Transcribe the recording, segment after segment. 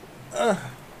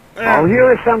Now,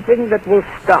 here is something that will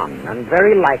stun and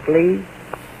very likely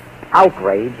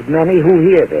outrage many who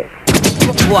hear this.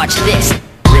 Watch this.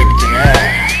 Ripped in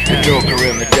half, the Joker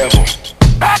and the devil.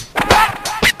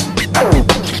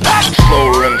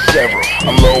 Slower than several,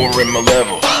 I'm lowering my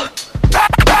level.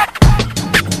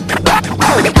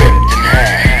 Ripped in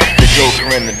half, the Joker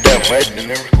and the devil.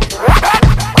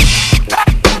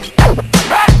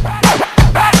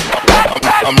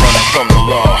 I'm running from the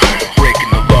law, breaking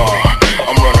the law.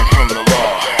 I'm running from the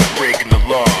law, breaking the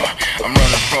law. I'm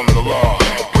running from the law,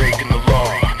 breaking the law.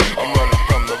 I'm running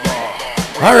from the law.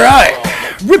 All right,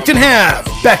 ripped in half,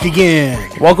 back again.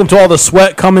 Welcome to all the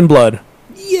sweat, cum, and blood.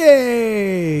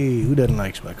 Yay! Who doesn't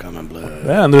like sweat, cum, and blood?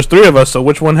 Yeah, and there's three of us, so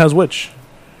which one has which?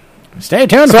 Stay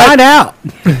tuned to find out.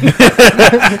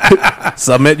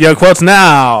 Submit your quotes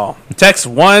now. Text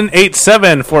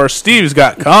 187 for Steve's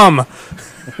got cum.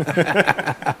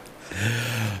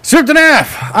 Ripped in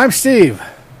half. I'm Steve.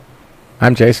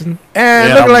 I'm Jason. And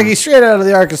Yeah, looking like he's straight out of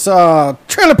the Arkansas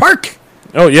trailer park,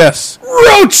 Oh, yes.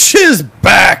 Roach is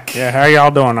back. Yeah, how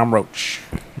y'all doing? I'm Roach.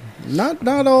 Not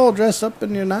all dressed up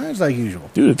in your knives like usual.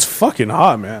 Dude, it's fucking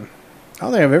hot, man. I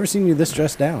don't think I've ever seen you this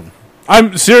dressed down.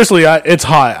 I'm seriously, it's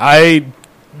hot. I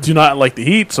do not like the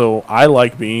heat, so I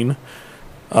like being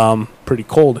pretty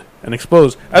cold and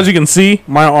exposed. As you can see,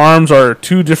 my arms are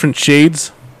two different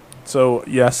shades. So,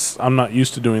 yes, I'm not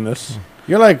used to doing this.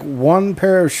 You're like one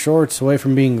pair of shorts away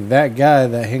from being that guy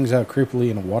that hangs out creepily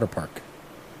in a water park.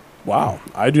 Wow.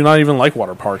 I do not even like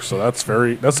water parks, so that's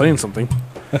saying something.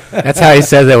 That's how he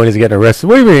says that when he's getting arrested.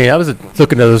 What do you mean? I was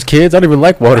looking at those kids. I don't even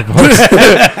like water parks.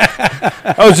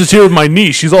 I was just here with my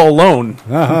niece. She's all alone.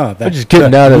 Uh-huh. I'm just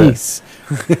getting out of this.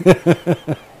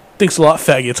 Thanks a lot,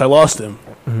 faggots. I lost him.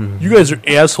 You guys are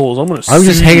assholes. I'm going to I'm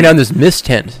just hanging out in this mist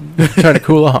tent, trying to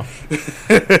cool off.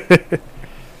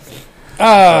 So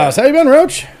how you been,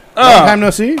 Roach? Long time no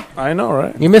see. I know,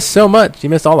 right? You missed so much. You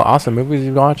missed all the awesome movies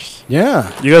you watched.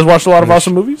 Yeah. You guys watched a lot of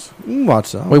awesome movies? Watch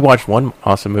some. We watched one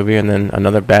awesome movie and then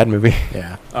another bad movie.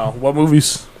 Yeah. Oh, what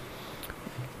movies?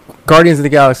 Guardians of the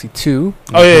Galaxy 2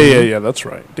 Oh, yeah, that's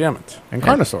right. Damn it. And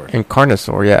Carnosaur. and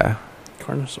Carnosaur, yeah.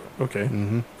 Carnosaur. Okay.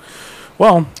 Mm-hmm.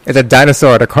 Well. It's a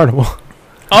dinosaur at a carnival.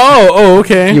 Oh,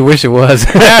 okay. You wish it was.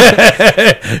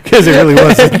 Because it really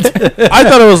wasn't. I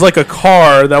thought it was like a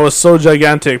car that was so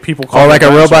gigantic people called Oh, it like a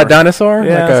dinosaur. robot dinosaur?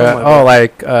 Yeah, like something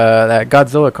like that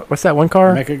Godzilla. What's that one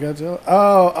car? Mechagodzilla.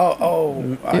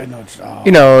 Oh. I know.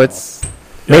 You know, it's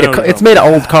Yeah, made I know what it's you're made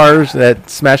of old cars that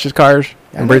smashes cars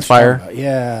and breathes fire.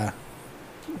 Yeah.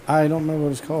 I don't remember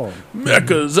what it's called.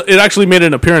 Mechas. It actually made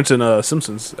an appearance in a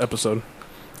Simpsons episode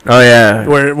Oh yeah.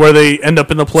 where they end up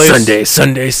in the place.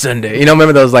 Sunday. You know,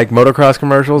 remember those like motocross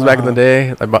commercials back in the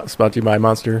day? Like it's brought to you by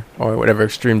Monster or whatever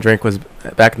extreme drink was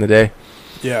back in the day.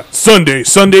 Yeah. Sunday,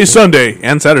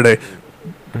 and Saturday.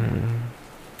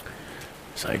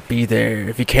 It's like be there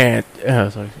if you can't.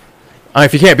 It's like,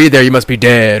 if you can't be there, you must be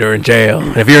dead or in jail.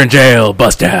 And if you're in jail,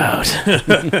 bust out.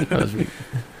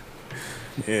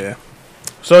 Yeah.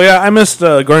 So yeah, I missed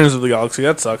Guardians of the Galaxy.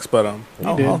 That sucks, but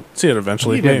I'll see it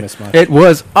eventually. You didn't miss much. It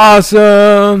was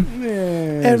awesome.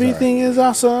 Everything is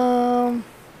awesome,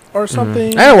 or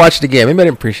something. I haven't watched it again. Maybe I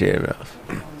didn't appreciate it enough.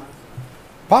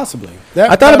 Possibly.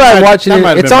 I thought about watching it.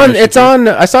 It's on.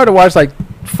 I started to watch like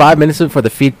 5 minutes before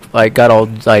the feet like got all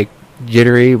like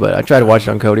jittery, but I tried to watch it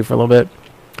on Cody for a little bit.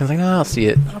 I was like, no, I'll see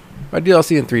it. If I do, I'll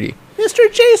see it in 3D.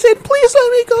 Mr. Jason, please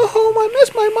let me go home. I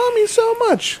miss my mommy so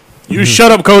much. You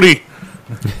shut up, Cody.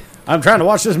 I'm trying to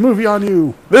watch this movie on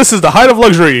you. This is the height of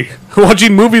luxury.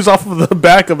 Watching movies off of the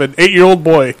back of an 8-year-old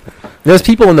boy. There's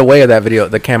people in the way of that video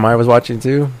that Cam I was watching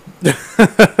too. Get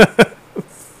out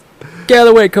of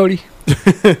the way, Cody.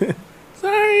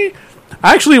 Sorry.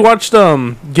 I actually watched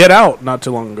Get Out not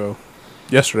too long ago.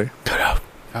 Yesterday.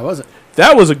 How was it?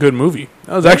 That was a good movie.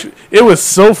 That was actually. It was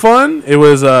so fun. It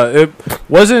was. It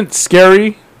wasn't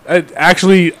scary. I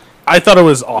thought it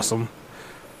was awesome.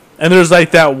 And there's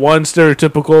like that one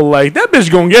stereotypical like that bitch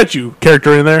gonna get you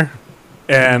character in there,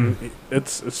 and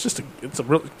it's a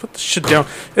really put the shit down.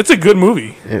 It's a good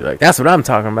movie. You're like, that's what I'm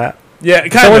talking about. Yeah,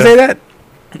 kind Someone of. say that?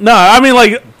 No, I mean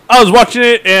like I was watching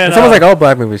it and Someone's like, all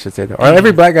black movies should say that, or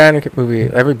every black guy in a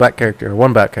movie, every black character, or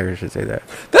one black character should say that.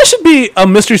 that should be a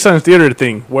Mystery Science Theater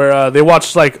thing where they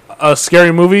watch like a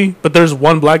scary movie, but there's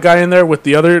one black guy in there with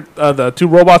the other the two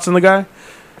robots and the guy.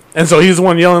 And so he's the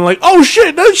one yelling like, "Oh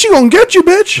shit, she gonna get you,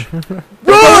 bitch!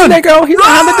 Run, They go. He's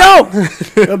behind the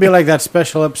door. It'll be like that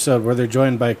special episode where they're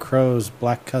joined by Crow's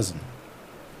black cousin.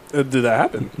 Did that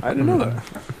happen? I didn't know that.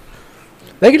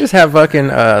 They could just have fucking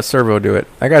Servo do it.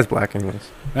 That guy's black anyways.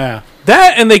 Yeah.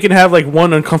 That, and they can have like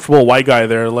one uncomfortable white guy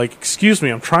there. Like, excuse me,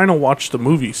 I'm trying to watch the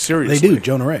movie. Seriously, They do,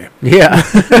 Jonah Ray. Yeah.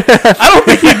 I don't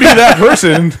think he'd be that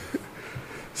person.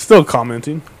 Still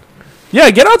commenting. Yeah,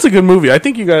 Get Out's a good movie. I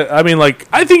think you guys. I mean, like,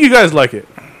 I think you guys like it.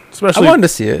 I Especially, wanted to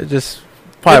see it. Just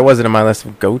probably wasn't in my list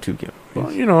of go-to games.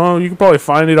 well, you know, you can probably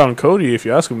find it on Kodi if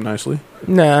you ask him nicely.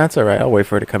 Nah, that's all right. I'll wait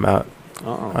for it to come out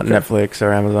Oh, on Netflix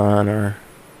or Amazon or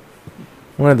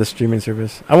one of the streaming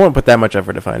service. I won't put that much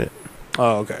effort to find it.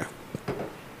 Oh, okay.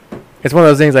 It's one of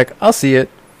those things like I'll see it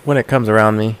when it comes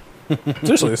around me.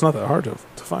 Seriously, it's not that hard to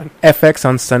find. FX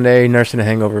on Sunday, Nursing a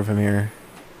Hangover from here.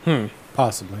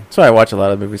 Possibly. So I watch a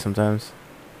lot of movies sometimes.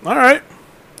 All right.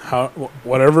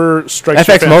 Whatever strikes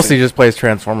your FX fancy. mostly just plays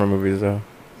Transformer movies though,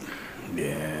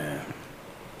 Yeah.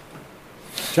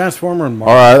 Transformer and or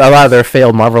Marvel. a lot of their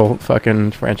failed Marvel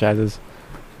fucking franchises.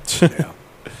 Yeah.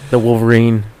 The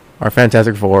Wolverine or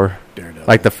Fantastic Four, Daredevil.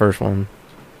 like the first one.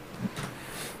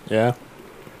 Yeah.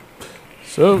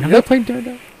 So Have yeah, they played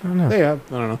Daredevil? I don't know. They have.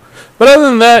 I don't know. But other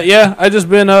than that, yeah, I just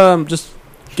been just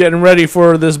getting ready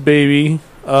for this baby.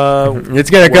 It's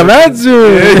gonna come out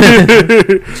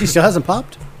soon. She still hasn't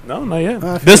popped? No, not yet.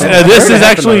 I This forgot. this I heard is it happened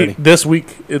actually already. this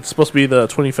week. It's supposed to be the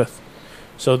 25th.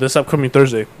 So this upcoming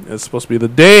Thursday, it's supposed to be the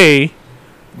day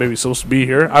baby's supposed to be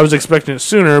here. I was expecting it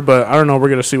sooner, but I don't know. We're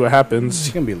gonna see what She's happens.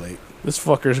 going to be late. This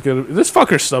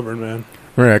fucker's stubborn, man.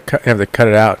 We're gonna have to cut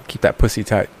it out. Keep that pussy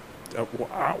tight.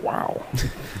 Wow.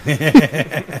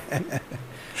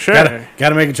 Sure.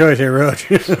 Gotta make a choice here, Roach.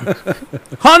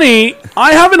 Honey,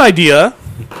 I have an idea.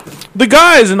 The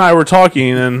guys and I were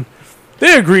talking, and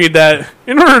they agreed that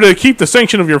in order to keep the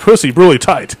sanction of your pussy really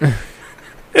tight,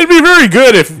 it'd be very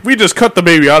good if we just cut the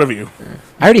baby out of you.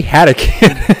 I already had a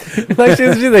kid. Like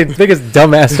she's the biggest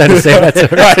dumbass trying to say that to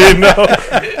her. I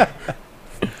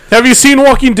know. Have you seen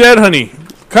Walking Dead, honey?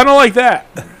 Kind of like that.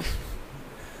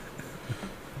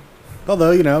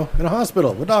 Although, you know, in a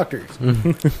hospital with doctors.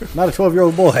 Not a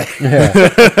 12-year-old boy. Do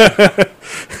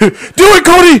it,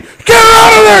 Cody! Get her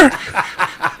out of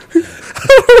there!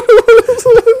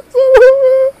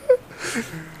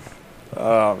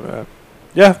 Oh man,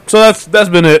 yeah. So that's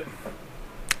been it.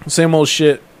 Same old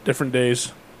shit, different days.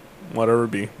 Whatever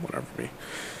it be, whatever it be.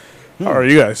 How are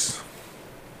you guys?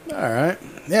 All right.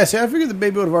 Yeah, see, I figured the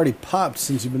baby would have already popped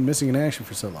since you've been missing in action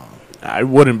for so long. I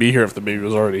wouldn't be here if the baby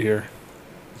was already here.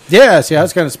 Yeah, see, I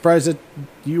was kind of surprised that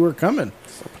you were coming.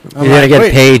 I'm You're gonna like, get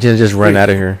wait, Paige and just run wait. out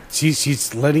of here.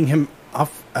 She's letting him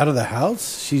off out of the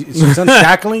house? She's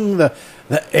unshackling the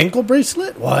ankle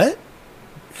bracelet? What?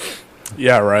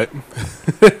 Yeah, right.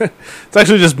 It's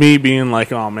actually just me being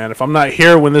like, oh man, if I'm not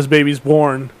here when this baby's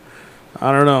born,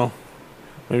 I don't know.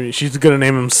 Maybe she's gonna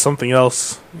name him something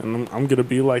else, and I'm gonna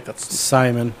be like, that's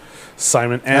Simon,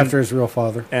 Simon and after his real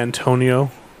father.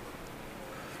 Antonio.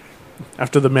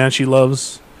 After the man she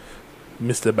loves,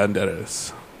 Mr.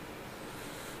 Banderas.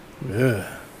 Ugh.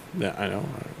 Yeah, I know.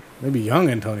 Maybe young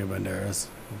Antonio Banderas.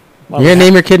 You gonna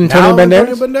name your kid Antonio Now Banderas?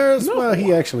 Antonio Banderas? No. Well,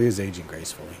 he actually is aging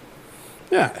gracefully.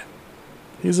 Yeah,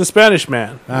 he's a Spanish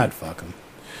man. I'd fuck him.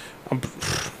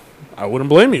 I wouldn't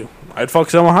blame you. I'd fuck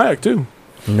Selma Hayek too.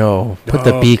 No, put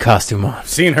the No. bee costume on. I've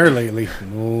seen her lately.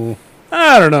 No.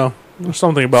 I don't know. There's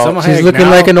something about. Selma She's Hayek looking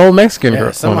now- like an old Mexican Yeah,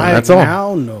 girl. some woman, Hayek that's all.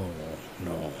 now, no.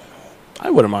 I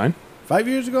wouldn't mind. 5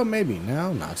 years ago, maybe.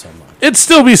 Now, not so much. It'd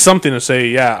still be something to say.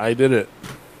 Yeah, I did it.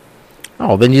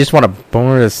 Oh, then you just want a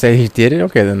boner to say he did it?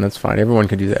 Okay, then that's fine. Everyone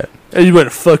can do that. And you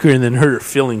went fuck her and then hurt her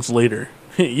feelings later.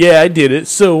 Yeah, I did it.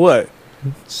 So what?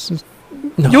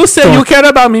 No, You said don't- you care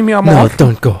about me, mi amor. No,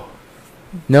 don't go.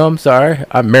 No, I'm sorry.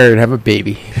 I'm married and have a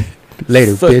baby.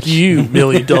 Later, Fuck bitch. you, $1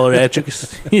 million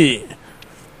actress. Yeah.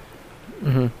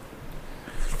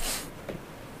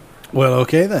 Well,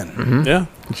 okay then. Yeah.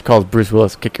 She calls Bruce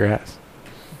Willis kick your ass.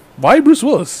 Why Bruce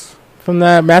Willis? From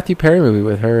that Matthew Perry movie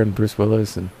with her and Bruce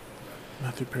Willis. And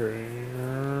Matthew Perry.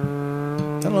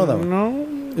 I don't know that one.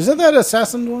 No. Is that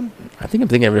assassin one? I think I'm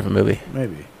thinking of a different movie.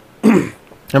 Maybe.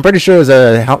 I'm pretty sure it was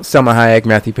a Selma Hayek,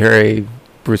 Matthew Perry,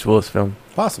 Bruce Willis film.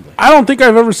 Possibly. I don't think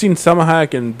I've ever seen Selma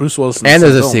Hayek and Bruce Willis. In the And same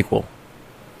there's a film. sequel.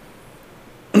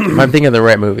 I'm thinking of the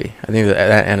right movie. I think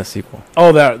that and a sequel.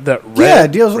 Oh, that red. Yeah,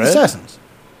 it deals with red? assassins.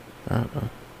 I don't know.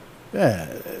 Yeah.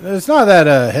 It's not that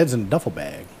heads in a duffel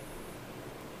bag.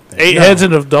 Eight No. heads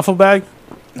in a duffel bag.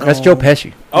 That's Joe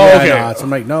Pesci. Oh, Yeah, okay. I know. So I'm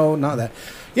like, no, not that.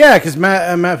 Yeah, because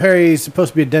Matt Perry's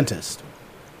supposed to be a dentist.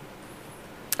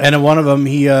 And in one of them,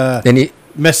 he And he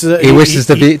messes. wishes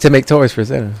to make toys for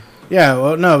Santa. Yeah,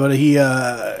 well, no, but he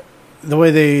the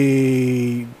way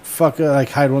they fuck like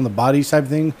hide one of the bodies type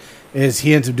thing is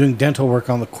he ends up doing dental work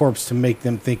on the corpse to make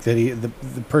them think that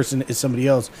the person is somebody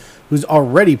else who's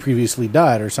already previously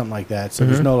died or something like that. So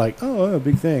there's no like, oh, a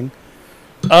big thing.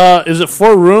 Is it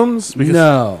 4 rooms? Because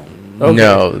No. Okay.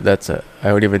 No, that's a.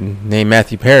 I would even name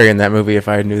Matthew Perry in that movie if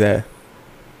I knew that.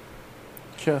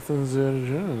 Catherine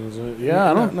Zeta-Jones. Yeah,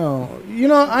 I don't know. know. You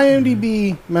know,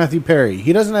 IMDb Matthew Perry.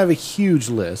 He doesn't have a huge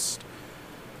list.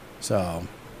 So,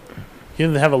 He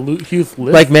didn't have a huge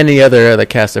list. Like many other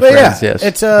cast of but Friends, yeah, yes.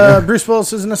 it's Bruce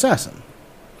Willis is an assassin,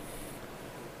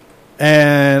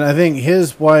 and I think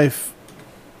his wife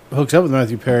hooks up with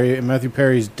Matthew Perry, and Matthew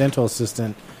Perry's dental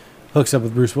assistant hooks up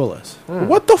with Bruce Willis.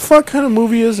 What the fuck kind of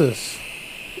movie is this?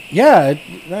 Yeah,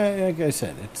 like I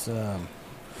said, it's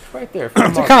right there.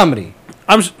 it's a comedy.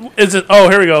 Is it? Oh,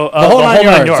 here we go. The Whole Nine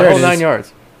Yards. There it Whole is. 9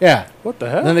 yards. Yeah. What the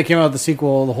And hell? then they came out with the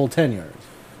sequel, The Whole 10 Yards.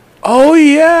 Oh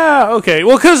yeah. Okay.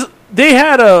 Well, because they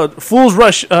had a Fools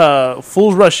Rush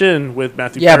In with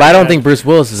Matthew. Yeah, Perry but I don't and think Bruce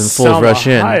Willis is in Fools Salma Rush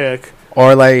In. Hayek.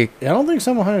 Or like, Yeah, I don't think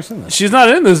Salma Hayek's in this. She's not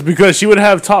in this because she would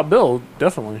have top bill,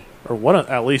 definitely, or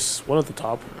at least one at the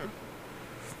top.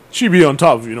 She'd be on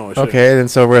top, if you know what I say. okay, then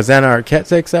so Rosanna Arquette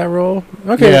takes that role?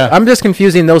 Okay, Yeah. I'm just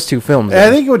confusing those two films. I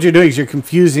then. think what you're doing is you're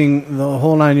confusing The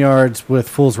Whole 9 Yards with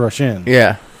Fools Rush In.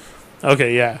 Yeah.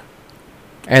 Okay, yeah.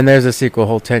 And there's a sequel,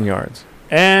 Whole 10 Yards.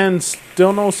 And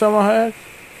still no Salma Hayek?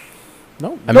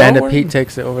 No. Amanda No, Peet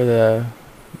takes over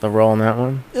the role in that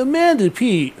one. Amanda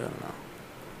Peet. I don't know.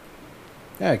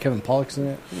 Yeah, Kevin Pollak's in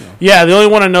it. You know. Yeah, the only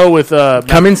one I know with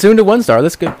Coming soon to One Star.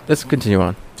 Let's continue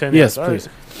on. 10 Yes, All right. please.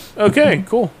 Okay,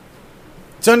 cool.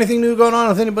 So anything new going on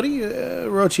with anybody?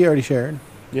 Rochi already shared.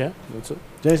 Yeah, that's it.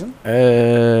 Jason?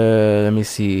 Let me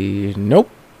see. Nope.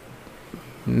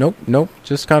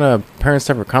 Just kind of parents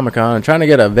stuff for Comic-Con. I'm trying to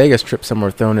get a Vegas trip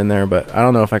somewhere thrown in there, but I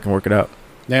don't know if I can work it out.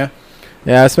 Yeah.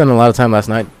 Yeah, I spent a lot of time last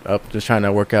night up just trying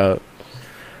to work out.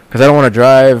 Because I don't want to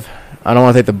drive. I don't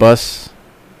want to take the bus.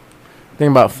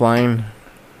 Thinking about flying.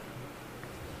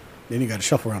 Then you got to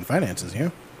shuffle around finances,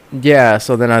 yeah? Yeah,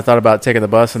 so then I thought about taking the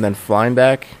bus and then flying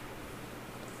back.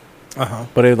 Uh-huh.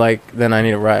 But then I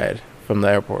need a ride from the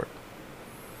airport.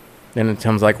 Then it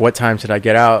comes like, what time should I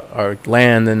get out or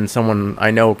land? And someone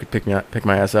I know could pick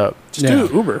my ass up. Just Yeah.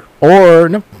 do Uber. Or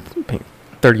no, I'm paying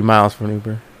 30 miles for an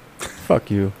Uber. Fuck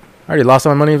you. I already lost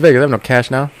all my money in Vegas. I have no cash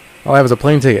now. All I have is a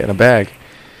plane ticket and a bag.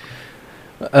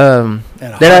 And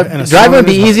a Driving song would in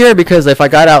be his heart. easier because if I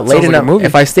got out late Sounds like a enough, movie.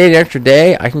 if I stayed an extra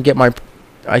day, I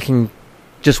can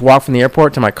just walk from the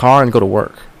airport to my car and go to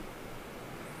work.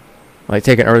 Like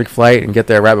take an early flight and get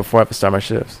there right before I have to start my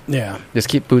shifts. Yeah. Just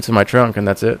keep boots in my trunk and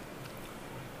that's it.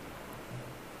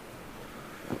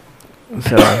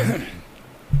 So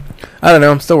I don't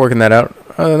know. I'm still working that out.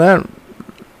 Other than that,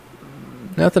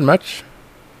 nothing much.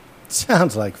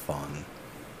 Sounds like fun.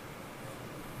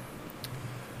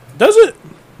 Does it?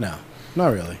 No,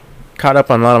 not really. Caught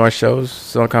up on a lot of my shows.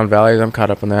 Silicon Valley, I'm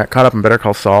caught up on that. Caught up on Better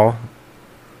Call Saul.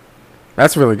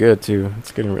 That's really good too.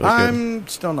 It's getting really good. I'm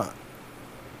still not.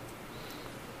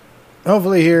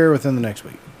 Hopefully here within the next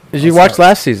week. Did you I'll watch start.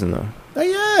 last season though?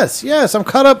 Yes. I'm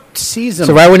caught up season.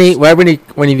 So when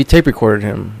you tape recorded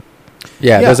him?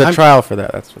 Yeah, Yeah, there's a I'm- trial for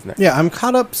that. That's what's next. Yeah, I'm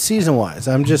caught up season-wise.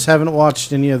 I'm just haven't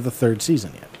watched any of the third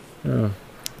season yet. Oh.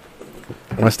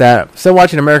 What's that? Still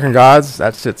watching American Gods.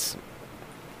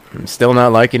 I'm still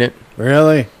not liking it.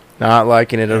 Really? Not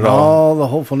liking it at And all. all the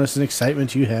hopefulness and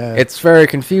excitement you had. It's very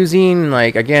confusing.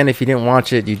 Like again, if you didn't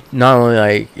watch it, you not only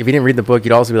like if you didn't read the book,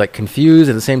 you'd also be like confused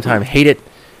at the same time, hate it.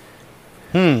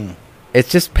 It's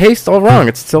just paced all wrong.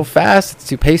 It's so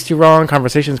fast. It's paced too wrong.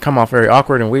 Conversations come off very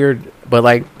awkward and weird. But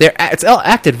like it's all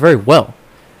acted very well.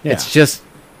 Yeah. It's just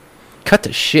cut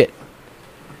to shit.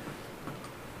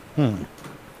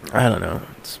 I don't know.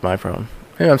 It's my problem.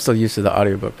 Maybe I'm still used to the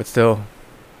audiobook, but still.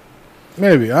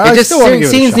 Maybe. I It just still want to give it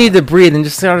a scenes shot. need to breathe and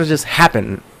just sort of just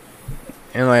happen.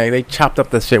 And like they chopped up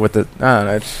the shit with the I don't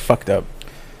know, it's fucked up.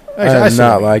 Actually, I I'm still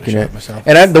not want to give liking a it. shot myself.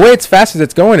 And the way it's fast as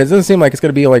it's going, it doesn't seem like it's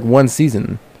gonna be like one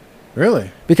season.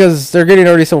 Really? Because they're getting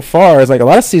already so far. It's like a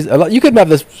lot of seasons. You could have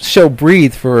this show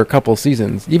breathe for a couple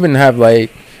seasons. Even have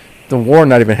like the war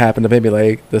not even happen to maybe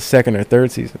like the second or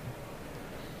third season.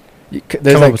 There's Come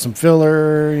like up with some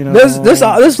filler, you know.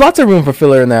 there's lots of room for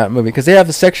filler in that movie because they have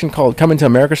a section called "Coming to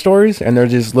America" stories, and they're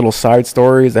just little side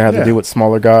stories that have to Yeah. do with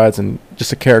smaller gods and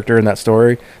just a character in that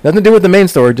story. Nothing to do with the main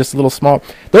story, just a little small.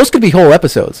 Those could be whole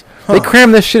episodes. They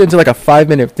cram this shit into like a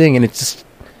 5-minute thing, and it's just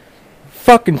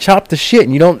fucking chopped to shit,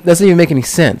 and doesn't even make any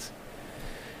sense.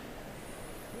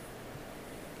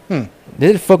 They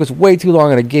did focus way too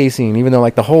long on a gay scene, even though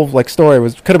like the whole like story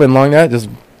could have been long. That just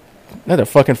had to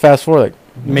fucking fast forward like.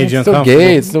 Made you It's still uncomfortable.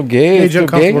 gay. It's still gay. Made It's you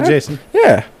still gay. uncomfortable, Jason.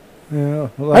 Yeah. Yeah,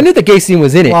 I knew the gay scene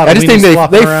was in it. lot I of just think wieners they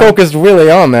flopping around. focused really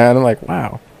on that. I'm like,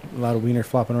 wow. a lot of wieners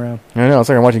flopping around. I know. It's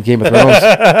like I'm watching Game of Thrones.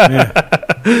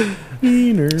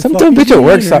 Wiener, Some floppy dumb bitch at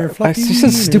work. wiener, I floppy see some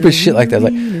wiener, stupid shit like that.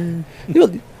 Like, wiener.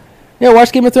 yeah,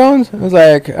 watch Game of Thrones. I was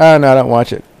like, oh no, I don't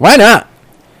watch it. Why not?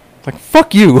 Like,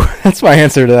 fuck you. That's my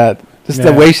answer to that. Just the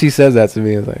Yeah. way she says that to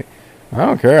me is like, I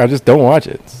don't care. I just don't watch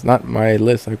it. It's not my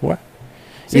list. Like, what?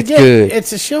 See, It's yeah, good.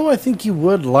 It's a show I think you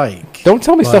would like. Don't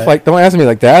tell me stuff But- like. Don't ask me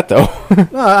like that though.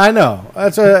 No, I know.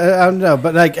 That's I know.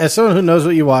 But like, as someone who knows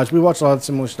what you watch, we watch a lot of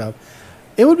similar stuff.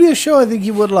 It would be a show I think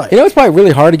you would like. You know, it's probably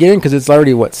really hard to get in because it's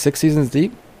already 6 seasons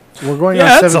deep. We're going Yeah,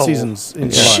 on that's 7 a- seasons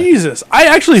in July. Jesus, I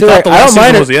actually So, thought like, the I last don't mind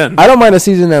season it. was the end. I don't mind a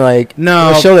season that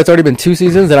No. a show that's already been 2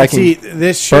 seasons that I can. See,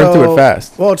 this show burn through it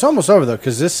fast. Well, it's almost over though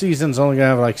because this season's only gonna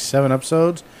have like 7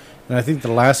 episodes, and I think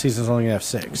the last season's only gonna have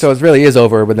 6. So it really is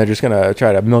over, but they're just gonna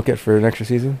try to milk it for an extra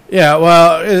season. Yeah,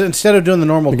 well, instead of doing the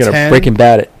normal They're gonna 10, Breaking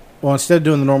Bad it. well, instead of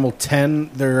doing the normal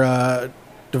 10, they're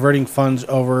diverting funds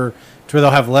over to where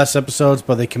they'll have less episodes,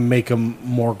 but they can make them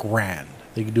more grand.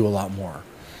 They can do a lot more.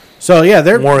 So yeah,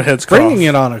 they're More heads bringing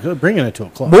crossed. bringing it to a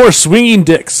close. More swinging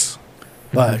dicks.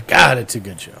 But God, it's a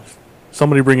good show.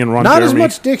 Somebody bring in Ron Not Jeremy. as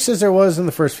much dicks as there was in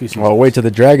the first few seasons. Well, wait till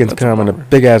the dragons come and a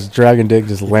big ass dragon dick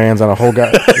just lands on a whole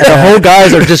guy. The whole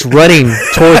guys are just running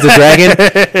towards the dragon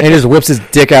and he just whips his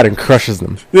dick out and crushes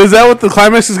them. Is that what the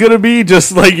climax is going to be?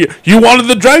 Just like, you wanted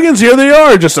the dragons, here they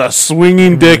are. Just a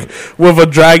swinging dick with a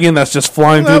dragon that's just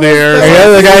flying through the air. And the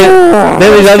other guy,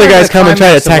 then these other guys come and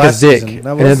try to climax of attack his last dick, season.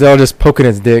 That and was- they're all just poking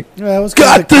his dick. Yeah, that was Got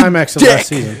kind of the the climax of last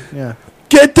dick! season. Yeah.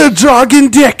 Get the dragon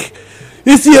dick.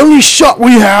 It's the only shot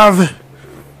we have.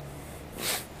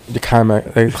 The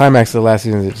climax of the last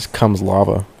season is it just comes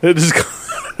lava. It just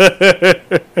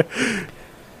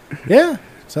Yeah.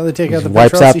 So they take out Just the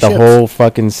wipes out Petrossi the ships. whole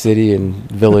fucking city and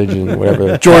village and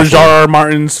whatever. George R.R.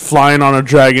 Martin's flying on a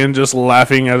dragon, just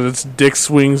laughing as its dick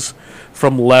swings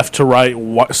from left to right,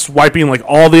 swiping like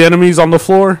all the enemies on the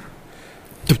floor.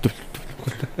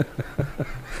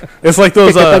 It's like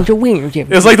those.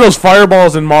 It's like those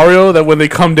fireballs in Mario that when they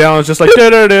come down, it's just like.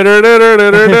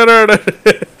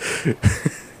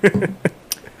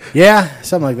 Yeah,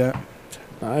 something like that.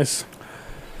 Nice.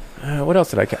 What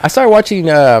else did I started watching.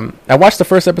 I watched the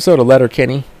first episode of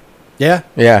Letterkenny. Yeah,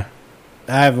 Yeah,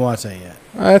 I haven't watched that yet.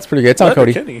 that's pretty good. It's on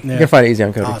Cody. Letterkenny. You can find it easy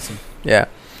on Cody. Awesome. Yeah,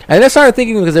 and I started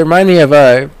thinking because it reminded me of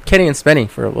Kenny and Spenny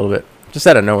for a little bit, just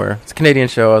out of nowhere. It's a Canadian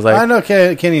show. I was like, I know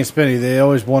Kenny and Spinny. They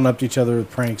always one-upped each other with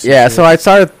pranks. and yeah. shit. So I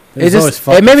started. There's It always just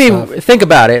fucking it made me stuff. think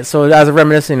about it. So as a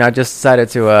reminiscing, I just decided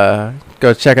to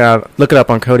go check it out, look it up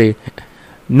on Cody.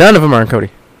 None of them are on Cody.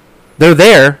 They're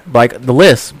there, like the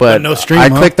list, but no stream, I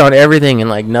huh? clicked on everything and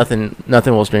like nothing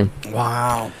will stream.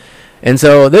 Wow. And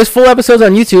so there's full episodes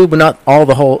on YouTube, but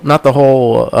not the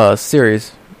whole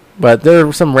series. But there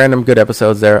are some random good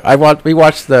episodes there. We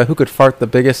watched the Who Could Fart the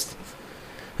Biggest.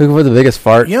 Who could the biggest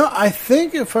fart? You know, I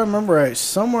think if I remember right,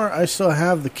 somewhere I still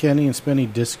have the Kenny and Spinny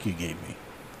disc you gave me.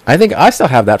 I think I still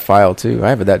have that file too. I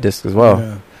have that disc as well.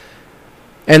 Yeah.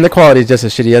 And the quality is just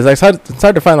as shitty as it's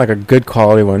hard to find like a good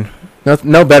quality one.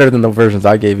 No better than the versions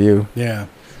I gave you. Yeah.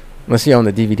 Unless you own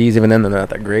the DVDs, even then they're not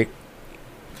that great.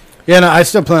 Yeah, no, I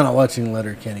still plan on watching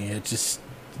Letterkenny. It's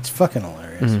fucking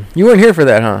hilarious. You weren't here for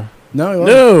that, huh? No, it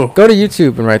wasn't. No. Go to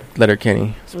YouTube and write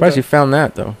Letterkenny. Surprised Okay. you found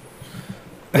that though.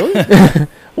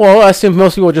 Well, I assume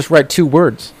most people just write 2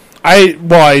 words.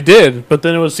 I did, but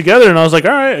then it was together, and I was like,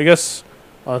 all right, I guess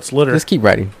it's litter. Just keep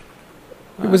writing.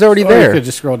 It was already Or you there. could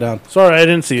just scroll down Sorry, I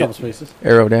didn't see a couple it. spaces.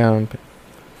 Arrow down.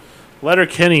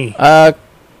 Letterkenny. What,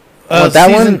 that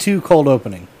season one? 2 cold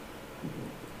opening.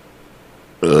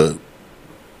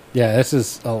 Yeah, this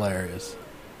is hilarious.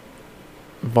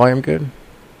 Volume good?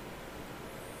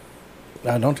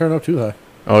 Don't turn it up too high.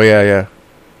 Oh, yeah.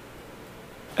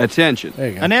 Attention. There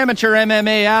you go. An amateur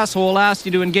MMA asshole asked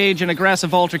you to engage in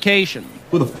aggressive altercation.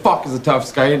 Who the fuck is the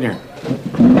toughest guy in here?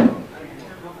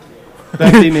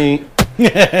 That'd be me.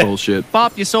 Bullshit.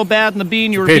 Bopped you so bad in the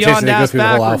bean you were Pay attention, beyond they go ass through the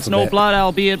whole backwards. No alphabet. blood,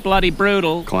 albeit bloody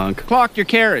brutal. Clunk. Clocked your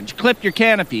carriage, clipped your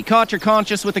canopy, caught your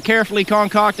conscience with a carefully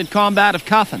concocted combat of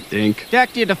cuffing. Dink.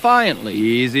 Decked you defiantly.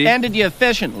 Easy. Ended you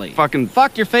efficiently. Fucking-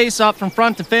 Fucked your face up from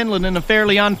front to Finland in a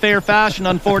fairly unfair fashion,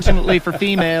 unfortunately for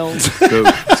females. Go.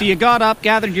 So you got up,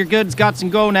 gathered your goods, guts,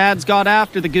 and gonads, got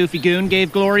after the goofy goon,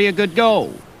 gave Glory a good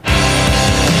go.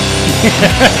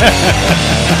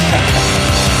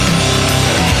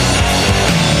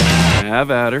 Have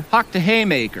at her. Hock the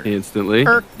haymaker. Instantly.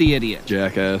 Irk the idiot.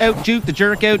 Jackass. Out juke the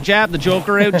jerk, out jab the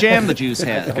joker, out jam the juice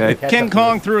head. Okay. King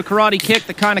Kong threw a karate kick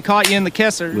that kind of caught you in the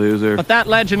kisser. Loser. But that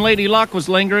legend Lady Luck was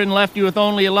lingering and left you with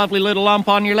only a lovely little lump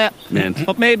on your lip. Mint.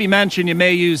 But maybe mention you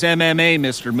may use MMA,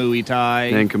 Mr. Muay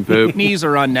Thai. Nincompoop. Knees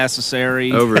are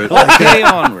unnecessary. Over it. Okay,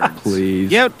 onwards.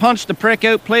 Please. You outpunched the prick,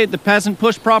 outplayed the peasant,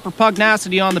 pushed proper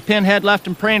pugnacity on the pinhead, left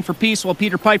him praying for peace while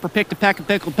Peter Piper picked a peck of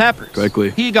pickled peppers.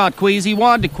 Quickly. He got queasy,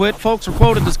 wanted to quit. Folks were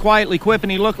quoted as quietly quipping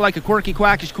he looked like a quirky,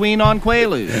 quackish queen on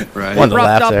Quaalude. Right. One of the Roughed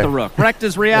laughs up there. the rook, wrecked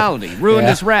his reality, ruined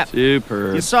his rep.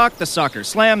 Super. You socked the sucker,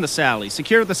 slammed the Sally,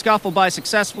 secured the scuffle by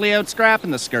successfully out-scrapping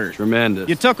the skirt. Tremendous.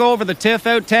 You took over the tiff,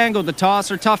 out-tangled the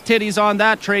tosser, tough titties on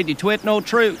that trade, you twit, no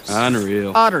truce.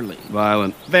 Unreal. Utterly.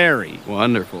 Violent. Very.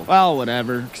 Wonderful. Well,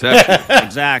 whatever. Exceptional.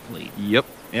 Exactly. Yep.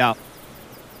 Yeah.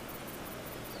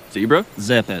 Zebra?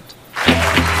 Zip it.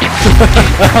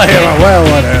 Well,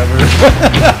 whatever.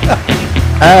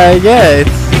 Yeah,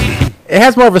 it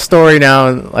has more of a story now.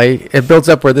 Like it builds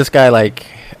up where this guy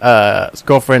his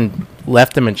girlfriend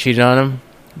left him and cheated on him,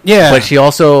 Yeah. but she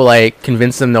also like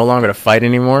convinced him no longer to fight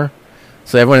anymore.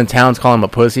 So everyone in town's calling him a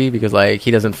pussy because like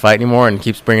he doesn't fight anymore and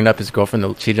keeps bringing up his girlfriend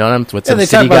that cheated on him with Yeah, some they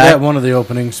city talked about guy. that in one of the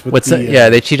openings. With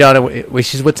They cheated on him.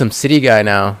 She's with some city guy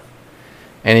now,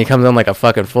 and he comes on like a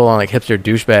fucking full on like hipster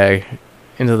douchebag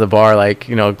into the bar, like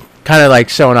kind of like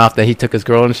showing off that he took his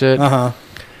girl and shit. Uh-huh.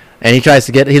 And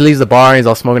he leaves the bar and he's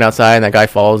all smoking outside, and that guy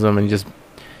follows him and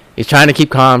he's trying to keep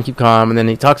calm, and then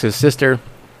he talks to his sister.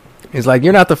 He's like,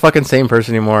 "You're not the fucking same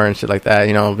person anymore," and shit like that.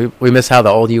 We miss how the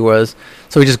old you was.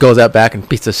 So he just goes out back and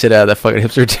beats the shit out of that fucking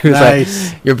hipster dude.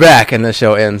 Nice. Like, "You're back," and the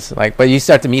show ends. Like, but you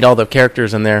start to meet all the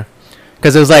characters in there,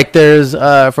 because it was like there's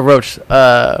for Roach.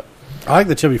 I like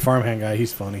the chubby farmhand guy.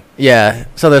 He's funny. Yeah.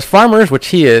 So there's farmers, which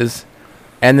he is,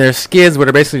 and there's skids, which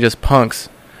are basically just punks.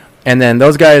 And then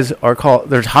those guys are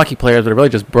there's hockey players, but are really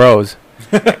just bros.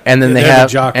 And then they They're the have,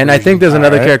 jock and I think there's version.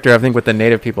 another Alright. character, I think, with the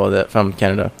native people from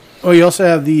Canada. Oh, you also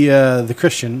have the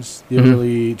Christians, the Mhm.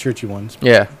 really churchy ones.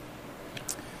 Yeah.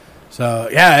 So,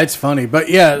 yeah, it's funny. But,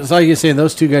 yeah, it's like you're saying,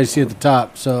 those two guys you see at the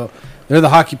top. So, they're the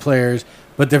hockey players,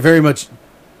 but they're very much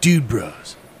dude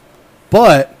bros.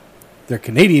 But they're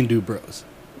Canadian dude bros.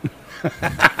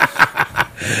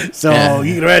 So, Yeah.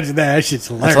 you can imagine that shit's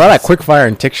hilarious. It's a lot of quick fire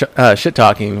and shit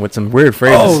talking with some weird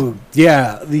phrases. Oh,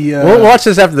 yeah. We'll watch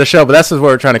this after the show, but this is what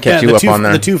we're trying to catch you up on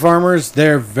there. The two farmers,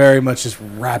 they're very much just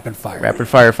rapid fire. Rapid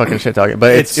fire fucking shit talking.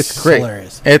 But it's great.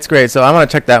 hilarious. It's great. So I'm going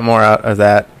to check that more out of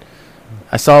that.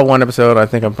 I saw one episode. I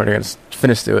think I'm probably going to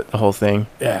finish the whole thing.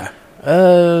 Yeah.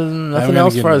 Nothing gonna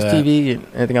else get as far as into that. TV.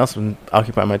 Anything else would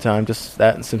occupy my time. Just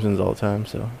that and Simpsons all the time.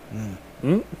 So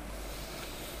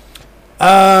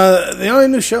The only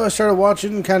new show I started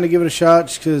watching, kind of give it a shot,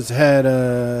 just because had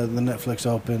the Netflix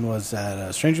open, was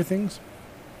that Stranger Things.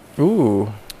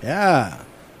 ooh, Yeah.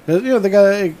 'Cause, they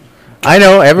got I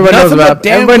know everybody knows Nothing but about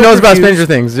damn everybody good knows about reviews. Stranger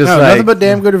Things. Just nothing but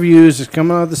damn good reviews. It's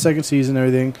coming out the second season and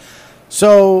everything.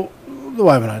 So the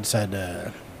wife and I decided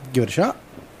to give it a shot.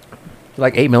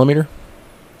 like 8mm.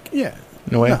 Yeah.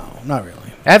 No way. No, not really.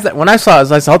 When I saw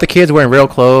the kids wearing real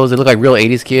clothes. They look like real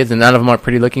 80s kids, and none of them are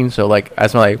pretty looking. So like,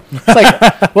 that's like, it's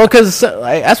like, well, because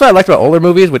that's what I liked about older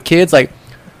movies with kids. Like,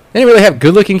 they didn't really have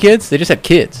good looking kids. They just had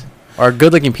kids or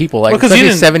good looking people. Like, Well, 'cause you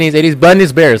especially 70s, 80s.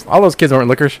 Bundy's Bears. All those kids weren't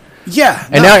lookers. Yeah.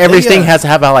 And now everything has to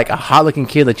have like a hot looking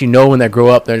kid that when they grow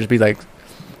up, they'll just be like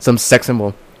some sex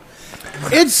symbol.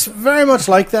 It's very much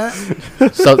like that.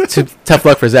 So tough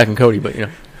luck for Zach and Cody, but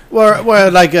Where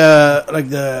like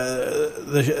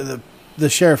the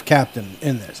sheriff captain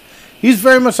in this, he's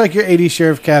very much like your 80s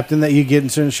sheriff captain that you get in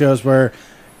certain shows where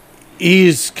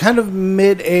he's kind of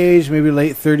mid-age, maybe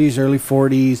late 30s, early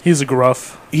 40s. He's a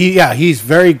gruff. He's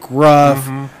very gruff.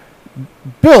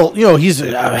 Built, he's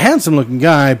a handsome-looking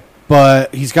guy,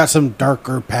 but he's got some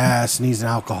darker past, and he's an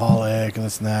alcoholic and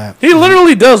this and that. He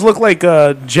literally does look like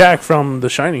Jack from The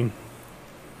Shining.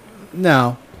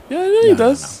 No. Yeah, he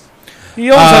does. He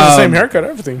always has the same haircut,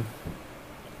 everything.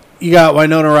 You got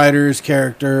Winona Ryder's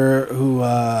character, who,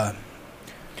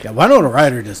 Winona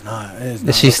Ryder does not.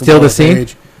 Is she still the same?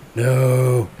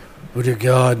 No. Oh, dear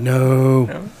God, no.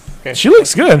 Okay. She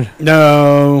looks good.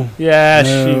 No. Yeah,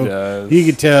 No. she does. You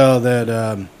could tell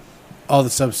that all the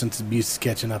substance abuse is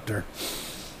catching up to her.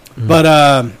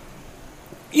 But,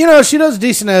 she does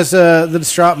decent as the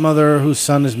distraught mother whose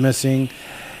son is missing.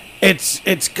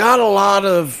 It's got a lot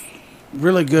of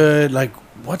really good, like,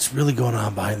 what's really going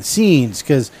on behind the scenes,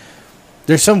 because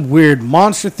there's some weird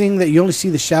monster thing that you only see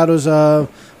the shadows of,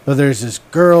 but there's this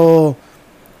girl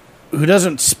who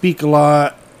doesn't speak a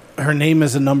lot. Her name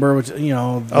is a number, which,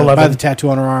 by the tattoo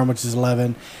on her arm, which is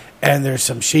 11. and there's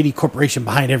some shady corporation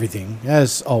behind everything,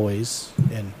 as always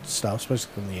in stuff,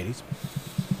 especially from the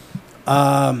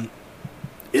 80s.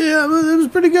 Yeah, it was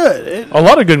pretty good. A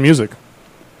lot of good music.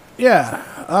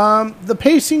 Yeah, the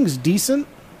pacing's decent.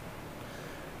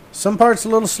 Some parts a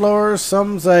little slower.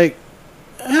 Some's like,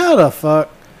 how the fuck?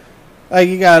 Like,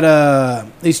 you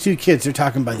got these two kids. They're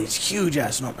talking about these huge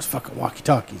ass enormous fucking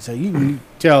walkie-talkies. So you can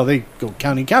tell they go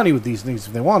county with these things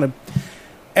if they wanted.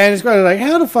 And it's kind of like,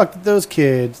 how the fuck did those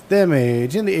kids, them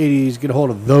age, in the 80s, get a hold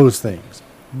of those things?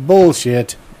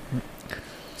 Bullshit.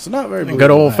 It's not very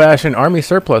Good old-fashioned army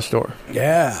surplus store.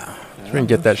 Yeah. You can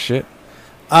get that shit.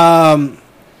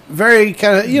 Very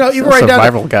kind of, even Some right down.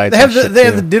 survival guides They have and shit, they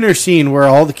have too. the dinner scene where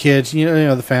all the kids,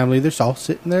 the family, they're all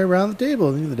sitting there around the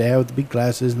table. The dad with the big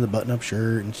glasses and the button-up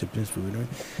shirt and sipping his food. And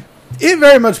everything. It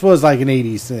very much was like an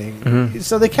 80s thing. Mm-hmm.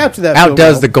 So they captured that. feel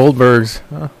Outdoes well. the Goldbergs.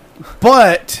 Huh.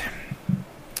 But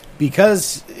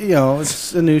because,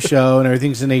 it's a new show and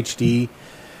everything's in HD,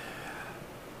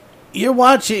 you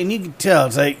watch it and you can tell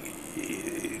it's like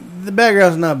the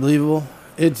background's not believable.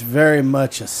 It's very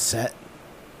much a set.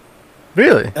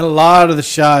 Really? And a lot of the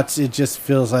shots, it just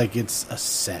feels like it's a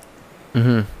set.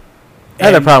 Mm-hmm. I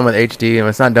had a problem with HD, and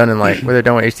it's not done in where they're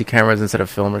done with HD cameras instead of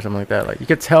film or something like that. Like, you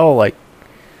could tell, it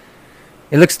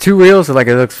looks too real, so it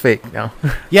looks fake now.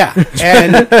 Yeah,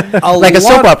 and like a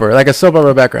soap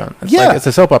opera background. It's Yeah. it's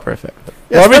a soap opera effect.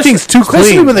 Well, everything's too clean.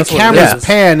 Especially when the That's what it cameras is.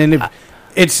 pan and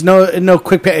it's no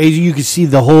quick pan. You can see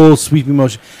the whole sweeping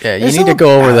motion. Yeah, you It's need to all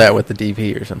go over bad. that with the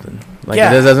DP or something.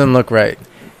 Yeah. It doesn't look right.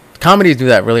 Comedies do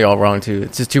that really all wrong, too.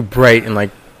 It's just too bright and,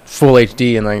 full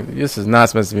HD, and, this is not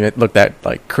supposed to look that,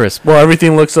 crisp. Well,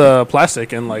 everything looks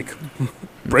plastic and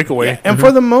breakaway. And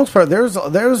for the most part, there's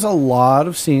a lot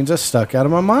of scenes that stuck out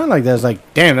of my mind like that. It's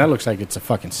like, damn, that looks like it's a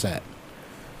fucking set.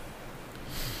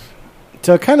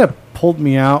 So it kind of pulled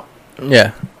me out.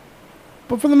 Yeah.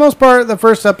 But for the most part, the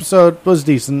first episode was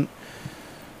decent.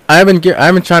 I've been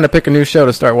trying to pick a new show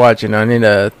to start watching. I need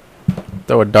to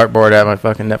throw a dartboard at my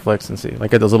fucking Netflix and see.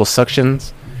 Get those little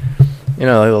suctions.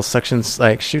 Little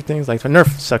suctions, shoot things, like a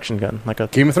Nerf suction gun.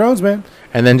 Game of Thrones, man.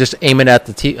 And then just aim it at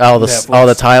all the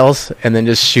Netflix. tiles, and then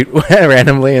just shoot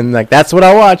randomly, and that's what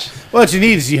I watch. What you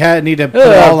need is need to put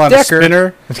it all on Decker. a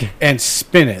spinner and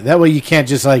spin it. That way you can't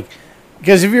just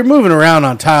because if you're moving around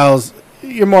on tiles,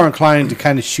 you're more inclined to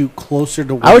kind of shoot closer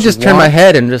to what I would you just turn my want.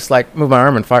 head and just move my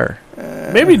arm and fire.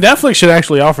 Maybe Netflix should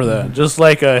actually offer that. Just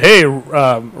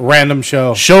Random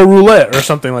show. show roulette or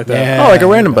something like that. Yeah. Oh, like a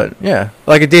random button, yeah.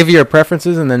 It gave you your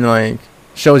preferences, and then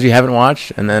shows you haven't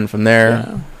watched, and then from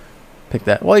there, pick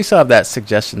that. Well, you still have that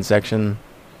suggestion section,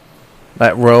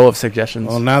 that row of suggestions.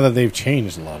 Well, now that they've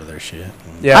changed a lot of their shit,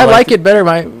 Yeah, I like it better.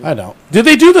 I don't. Did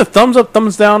they do the thumbs up,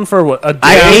 thumbs down for what? A day?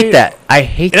 I hate that. I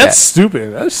hate That's that.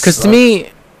 stupid. Because to me,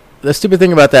 the stupid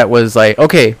thing about that was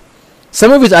okay, some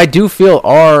movies I do feel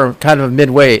are kind of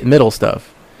middle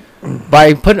stuff.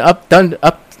 By putting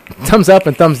thumbs up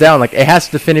and thumbs down, it has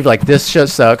to definitively this show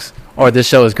sucks or this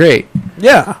show is great.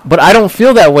 Yeah. But I don't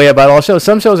feel that way about all shows.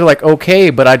 Some shows are okay,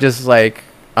 but I just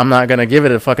I'm not gonna give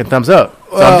it a fucking thumbs up.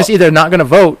 So I'm just either not gonna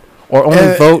vote or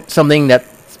only vote something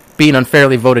that's being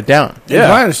unfairly voted down. Yeah.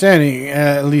 My understanding,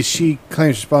 at least she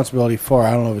claims responsibility for.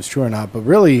 I don't know if it's true or not, but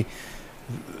really,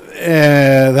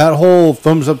 that whole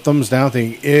thumbs up, thumbs down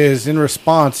thing is in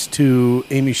response to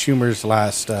Amy Schumer's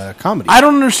last comedy. I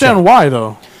don't understand why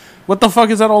though. What the fuck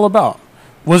is that all about?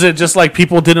 Was it just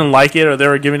people didn't like it, or they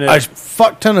were giving it? A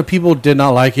fuck ton of people did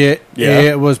not like it. Yeah.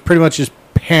 It was pretty much just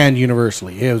panned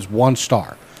universally. It was 1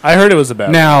 star. I heard it was a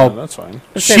bad. Now, one. That's fine.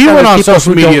 She went on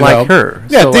social media, don't like though. her.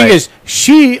 Yeah, So, the thing is,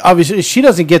 she obviously she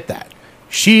doesn't get that.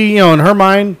 She, in her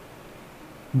mind,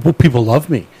 well, people love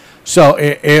me. So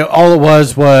all it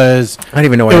was I don't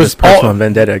even know why It I was was personal all-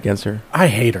 vendetta against her. I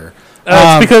hate her.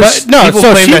 It's because but no, people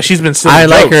so claim she- that she's been silly I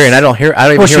like jokes. her, and I don't even Well,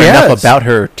 hear she enough has. about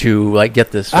her to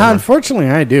get this. From her. Unfortunately,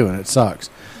 I do, and it sucks.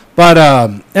 But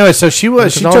anyway, so she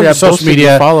Because took all to that social bullshit you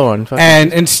media, follow on fucking-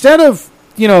 and instead of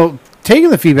taking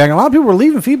the feedback, a lot of people were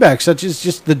leaving feedback, such as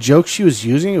just the jokes she was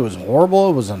using. It was horrible.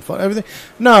 It was unfun. Everything.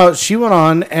 No, she went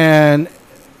on and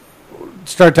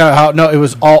started out how it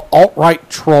was all alt-right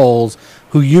trolls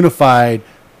who unified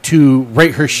to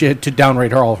rate her shit, to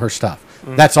downrate her all her stuff.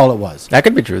 That's all it was. that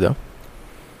could be true though.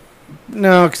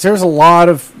 No, because there's a lot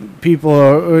of people,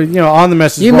 on the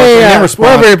message You board, may, and they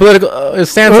respond. whatever your political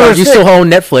stance Well, on, you it's- still own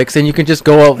Netflix, and you can just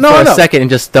go out No, for I a know. second and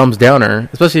just thumbs down her,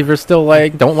 especially if you're still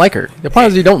don't like her. The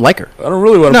problem is you don't like her. I don't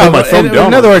really want to No, put my but thumb down.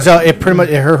 in other words, it pretty much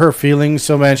it hurt her feelings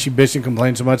so bad. She bitched and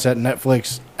complained so much that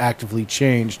Netflix actively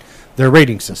changed their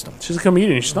rating system. she's a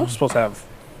comedian. She's not supposed to have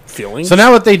feelings. So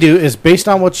now what they do is based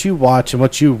on what you watch and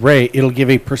what you rate, it'll give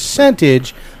a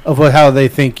percentage of how they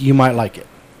think you might like it.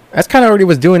 That's kind of already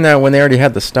was doing that when they already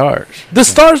had the stars. The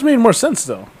stars made more sense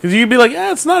though, because you'd be like,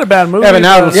 "Yeah, it's not a bad movie." Yeah, but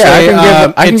now it'll say,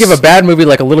 I can give a bad movie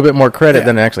like a little bit more credit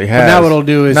than it actually has. But now what it'll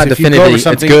do is Not if you go over definitively,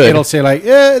 something, it's good. it'll say like,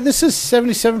 "Yeah, this is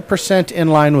 77% in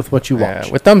line with what you watch."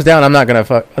 With thumbs down, I'm not gonna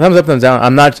fuck. Thumbs up, thumbs down.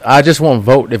 I'm not. I just won't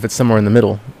vote if it's somewhere in the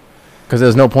middle, because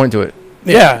there's no point to it.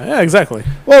 Yeah, exactly.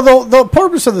 Well, the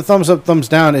purpose of the thumbs up, thumbs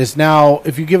down is now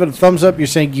if you give it a thumbs up, you're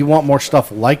saying you want more stuff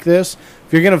like this.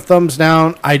 If you're gonna thumbs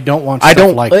down, I don't want.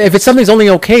 Stuff like If this. it's something's only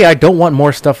okay, I don't want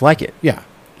more stuff like it. Yeah,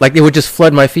 Like it would just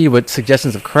flood my feed with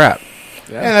suggestions of crap.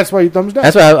 and that's why you thumbs down.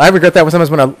 That's why I regret that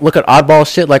sometimes when I look at oddball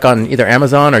shit like on either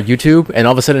Amazon or YouTube, and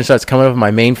all of a sudden it starts coming up on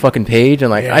my main fucking page, and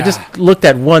like I just looked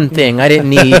at one thing. I didn't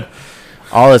need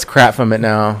all this crap from it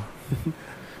now.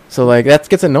 So like that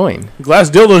gets annoying. Glass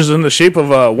dildos in the shape of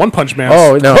a One Punch Man.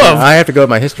 Oh no, I have to go to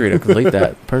my history to complete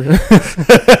that.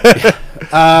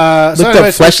 Looked up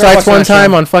fleshlights one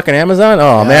time on fucking Amazon.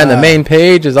 Oh man, the main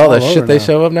page is all the shit they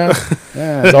show up now.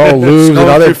 It's all lubes and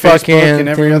other fucking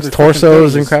things,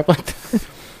 torsos and crap like that.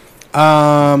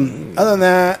 Other than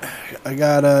that, I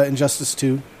got Injustice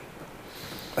 2.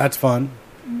 That's fun.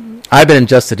 I've been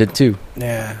injustice too.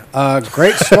 Yeah,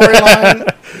 great storyline.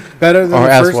 Better than Or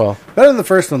the as first. well. Better than the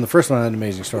first one. The first one had an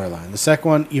amazing storyline. The second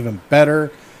one even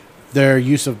better. Their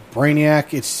use of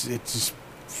Brainiac. It's just,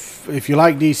 if you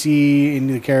like DC and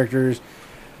the characters,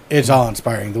 it's all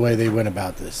inspiring. The way they went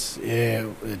about this,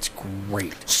 it's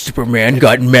great. Superman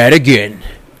got mad again.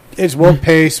 It's well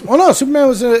paced. Well, no, Superman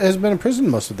has been in prison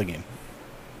most of the game.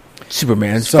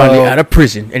 Superman's finally out of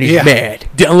prison and he's mad.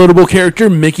 Downloadable character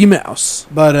Mickey Mouse.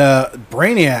 But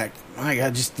Brainiac, my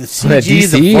God, just the CG,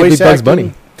 DC, the voice Big Bugs acting.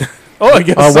 Bunny. Oh, I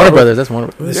guess so. Warner Brothers. That's Warner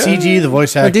Brothers. The CG, the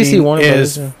voice acting DC Warner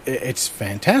is Brothers, it's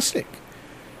fantastic.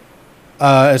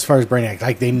 As far as Brainiac,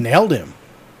 like they nailed him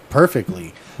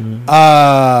perfectly.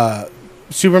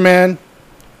 Superman,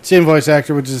 same voice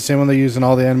actor, which is the same one they use in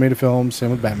all the animated films.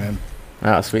 Same with Batman.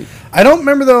 Ah, sweet. I don't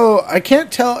remember though. I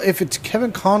can't tell if it's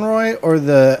Kevin Conroy or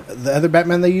the other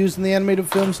Batman they use in the animated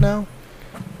films now,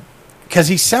 because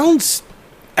he sounds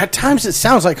at times it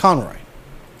sounds like Conroy.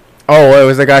 Oh, it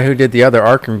was the guy who did the other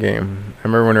Arkham game. I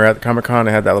remember when we were at the Comic-Con,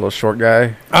 they had that little short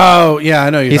guy. Oh yeah,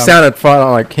 I know you. He sounded fun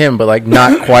like him, but like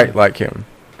not quite like him.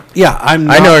 Yeah, I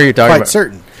know what you're talking quite about.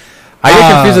 certain. I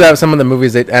get confused with that with some of the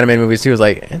movies, animated movies too. It was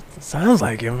like it sounds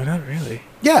like him, but not really.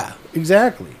 Yeah,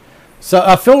 exactly.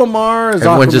 So Phil Lamar is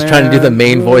Everyone's just trying to do the Aquaman.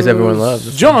 main voice everyone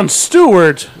loves. John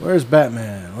Stewart. Where's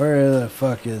Batman? Where the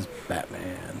fuck is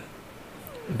Batman?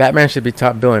 Batman should be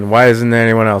top billing. Why isn't there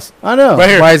anyone else? I know. Right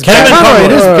here. Why is Kevin Batman? Conroy.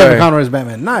 It is Conroy. Kevin Conroy's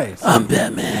Batman. Nice. I'm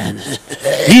Batman.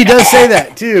 He does say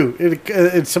that too.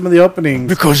 In some of the openings,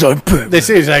 Because I'm Batman. they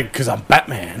say he's like, "Because I'm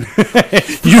Batman."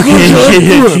 You can't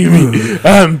hit me.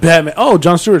 I'm Batman. Oh,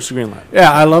 John Stewart's the green light.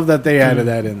 Yeah, I love that they added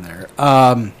that in there.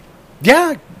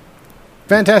 Yeah,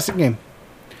 fantastic game.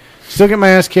 Still get my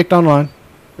ass kicked online.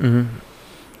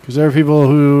 Because there are people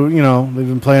who, you know, they've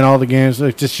been playing all the games.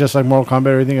 Like just like Mortal Kombat,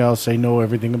 everything else. They know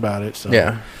everything about it. So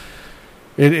Yeah.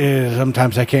 it is.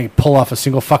 Sometimes I can't pull off a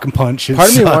single fucking punch. It Part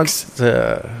of me sucks. wants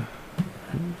to.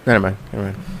 Never mind.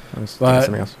 Let's do But-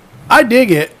 something else. I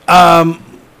dig it.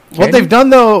 What they've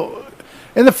done though,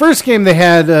 in the first game they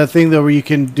had a thing though where you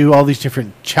can do all these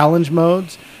different challenge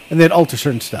modes and they'd alter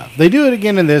certain stuff. They do it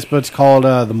again in this, but it's called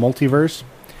the multiverse.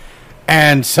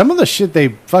 And some of the shit they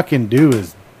fucking do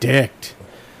is dicked.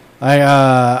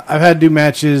 I've had to do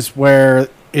matches where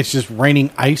it's just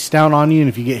raining ice down on you, and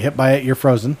if you get hit by it, you're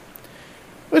frozen.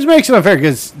 Which makes it unfair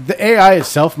because the AI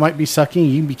itself might be sucking,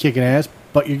 you can be kicking ass,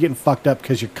 but you're getting fucked up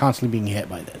because you're constantly being hit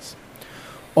by this.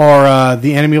 Or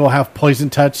the enemy will have poison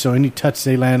touch, so any touch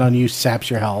they land on you saps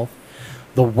your health.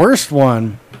 The worst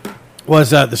one was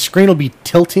the screen will be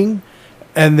tilting,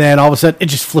 and then all of a sudden it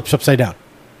just flips upside down.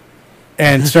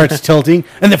 And starts tilting,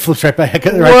 and then flips right back.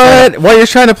 What? While you're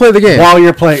trying to play the game? While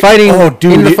you're playing. Fighting Oh,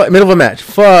 dude. in the middle of a match.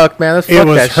 Fuck, man. That's It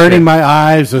was hurting my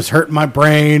eyes. It was hurting my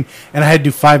brain. And I had to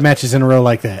do 5 matches in a row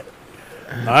like that.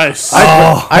 Nice.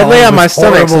 I'd lay on it my was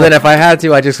stomach, so horrible. then if I had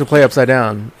to, I just could play upside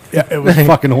down. Yeah, it was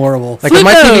fucking horrible. Like if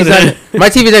my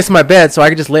TV's next to my bed, so I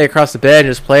could just lay across the bed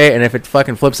and just play it. And if it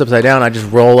fucking flips upside down, I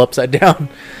just roll upside down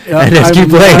and just keep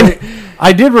playing.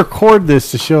 I did record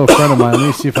this to show a friend of mine. Let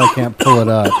me see if I can't pull it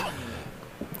up.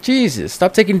 Jesus,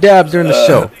 stop taking dabs during the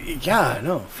show. Yeah,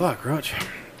 no, fuck, Roach.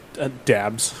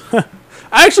 Dabs.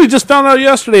 I actually just found out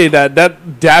yesterday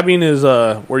that dabbing is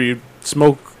where you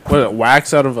smoke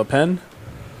wax out of a pen.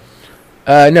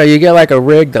 No, you get like a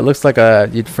rig that looks like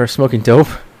for smoking dope.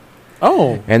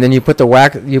 Oh. And then you put the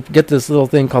wax. You get this little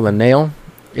thing called a nail.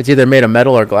 It's either made of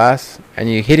metal or glass, and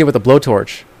you hit it with a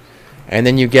blowtorch. And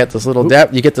then you get this little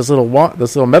dab. You get this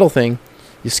little metal thing.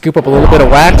 You scoop up a little bit of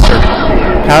wax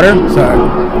or Powder?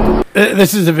 Sorry.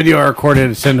 This is a video I recorded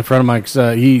and sent in front of Mike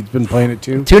because he's been playing it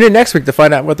too. Tune in next week to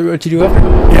find out what you do after.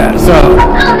 Yeah, so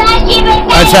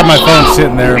I just have my phone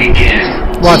sitting there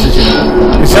watching shit.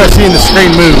 You start seeing the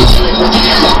screen move.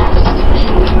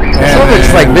 Some of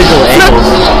it's like visual angles.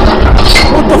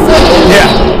 What the fuck? Yeah.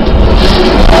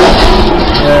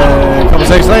 A couple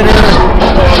seconds later.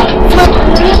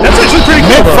 That's actually pretty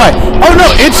cool. Mid-fight. Oh no,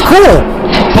 it's cool.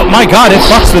 But my God, it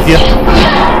fucks with you.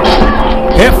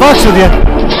 It fucks with you.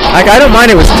 Like, I don't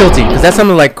mind it was tilting because that's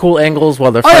something like cool angles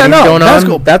while they're fighting going that's on.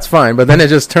 cool. That's fine, but then it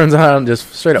just turns on and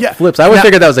just straight up Yeah. flips. I always Now-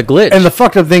 figured that was a glitch. And the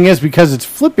fucked up thing is because it's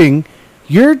flipping,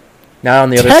 you're Now on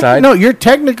the other side. No, you're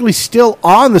technically still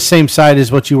on the same side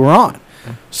as what you were on.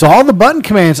 So all the button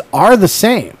commands are the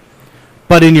same.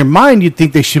 But in your mind, you'd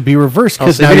think they should be reversed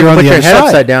because so now if you you're on put the your other head side.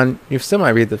 upside down, you still might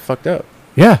read the fucked up.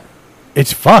 Yeah.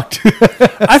 It's fucked.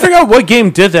 I forgot what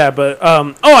game did that, but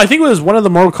I think it was one of the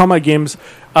Mortal Kombat games.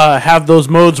 Have those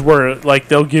modes where like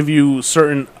they'll give you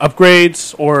certain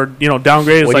upgrades or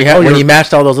downgrades. When, like when you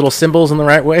matched all those little symbols in the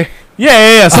right way.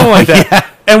 yeah, something like that. Yeah.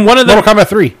 And one of them, Mortal Kombat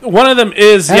 3. one of them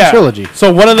is And Trilogy.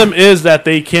 So one of them is that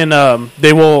they can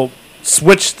they will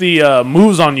switch the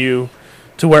moves on you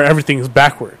to where everything's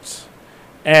backwards,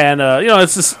 and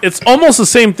it's almost the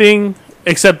same thing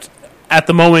except at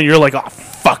the moment you're like, oh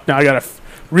fuck, now I gotta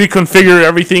reconfigure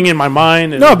everything in my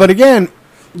mind. And No, but again,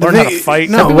 learn how to fight.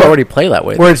 Some No, people already play that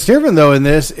way. where it's different though in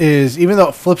this is even though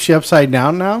it flips you upside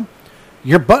down now,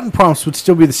 your button prompts would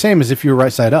still be the same as if you were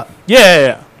right side up.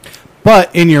 Yeah.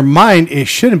 But in your mind, it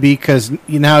shouldn't be because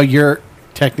now you're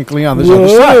technically on this other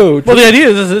side. Well, the idea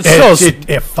is it's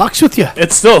It fucks with you.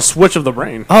 it's still a switch of the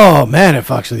brain. Oh man, it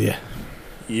fucks with you.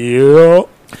 Yeah.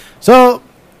 So,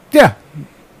 yeah.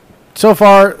 So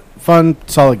far, fun,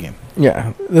 solid game.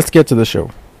 Yeah, let's get to the show.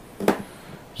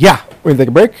 Yeah. We're going to take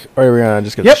a break, or are we going to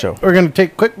just get Yep. to the show? We're going to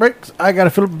take quick breaks. I got to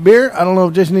fill up a beer. I don't know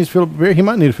if Jason needs to fill up a beer. He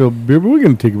might need to fill up a beer, but we're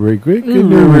going to take a break quick.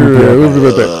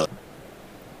 All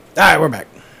right, we're back.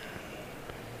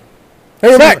 Hey,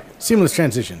 we're back. Seamless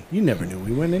transition. You never knew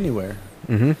we went anywhere.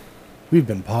 Mm-hmm. We've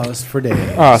been paused for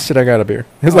days. Oh, shit, I got a beer.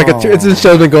 It's like this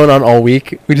show's been going on all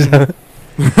week. We just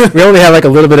we only have like a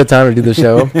little bit of time to do the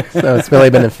show. So it's really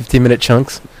been in 15-minute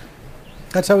chunks.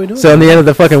 That's how we do it. So in the end of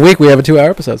the fucking week, we have a 2-hour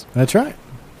episode. That's right.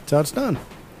 That's how it's done.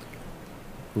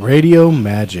 Radio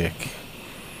magic.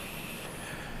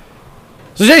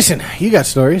 So, Jason, you got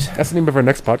stories. That's the name of our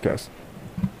next podcast.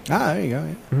 Ah, there you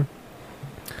go. Yeah.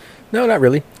 No, not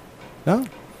really. No?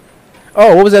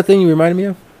 Oh, what was that thing you reminded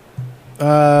me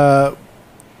of?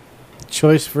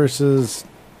 Choice versus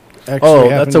actually Oh,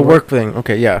 having that's to a work thing.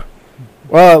 Okay, yeah.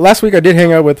 Well, last week I did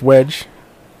hang out with Wedge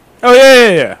Oh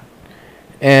yeah.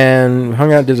 and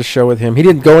hung out, did a show with him. He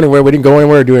didn't go anywhere. We didn't go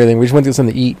anywhere or do anything. We just went to get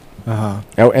something to eat Uh-huh.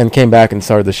 and came back and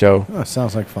started the show. Oh,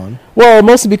 sounds like fun. Well,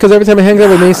 mostly because every time he hangs out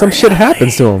with me, some shit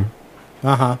happens to him.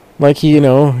 Uh-huh. Like he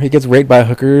gets raped by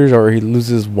hookers, or he loses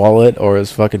his wallet or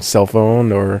his fucking cell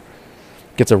phone, or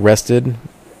gets arrested.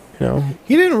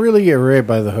 He didn't really get raped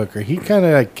by the hooker. He kind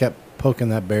of like kept poking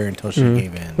that bear until she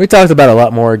gave in. We talked about it a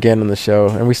lot more again on the show,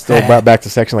 and we still brought back the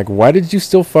section like, why did you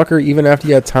still fuck her even after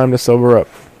you had time to sober up?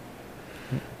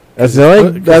 That's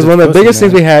that's one of the biggest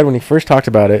things we had when he first talked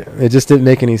about it. It just didn't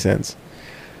make any sense.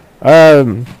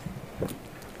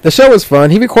 The show was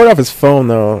fun. He recorded off his phone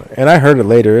though, and I heard it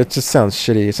later. It just sounds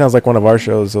shitty. It sounds like one of our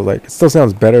shows, so like it still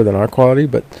sounds better than our quality,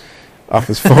 but off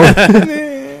his phone.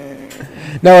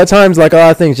 No, at times like a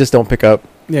lot of things just don't pick up.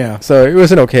 Yeah. So it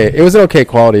was an okay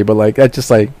quality, but like that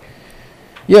just like,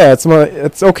 yeah,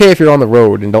 it's okay if you're on the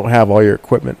road and don't have all your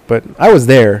equipment. But I was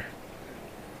there.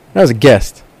 I was a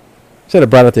guest. Should have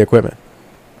brought out the equipment.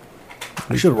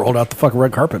 You should have rolled out the fucking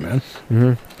red carpet, man.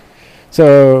 Mm-hmm.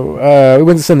 So we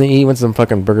went to something to eat. Went to some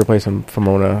fucking burger place in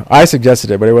Pomona. I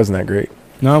suggested it, but it wasn't that great.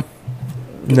 No?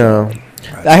 No,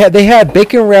 they had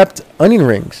bacon wrapped onion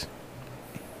rings,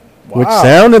 which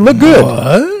sounded looked good.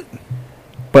 What?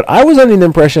 But I was under the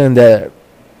impression that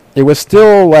it was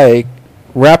still like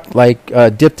wrapped, like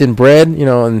dipped in bread,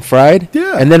 and fried.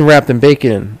 Yeah. And then wrapped in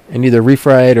bacon and either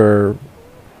refried or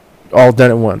all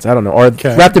done at once. I don't know. Or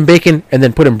wrapped in bacon and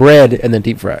then put in bread and then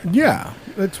deep fried. Yeah.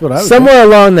 That's what I was Somewhere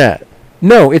along that.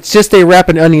 No, it's just they wrap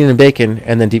an onion in bacon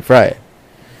and then deep fry it.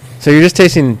 So you're just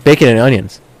tasting bacon and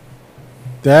onions.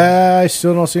 I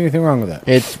still don't see anything wrong with that.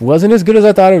 It wasn't as good as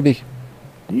I thought it would be.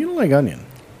 You don't like onion.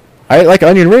 I like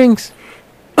onion rings.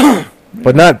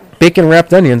 But not bacon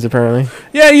wrapped onions, apparently.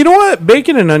 Yeah, you know what?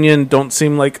 Bacon and onion don't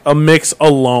seem like a mix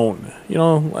alone.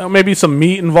 Maybe some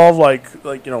meat involved, like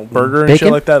burger and Bacon?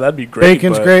 shit like that. That'd be great.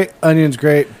 Bacon's but great. Onion's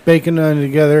great. Bacon and onion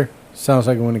together sounds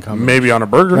like a winning combination. Maybe on a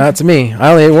burger. Not to me.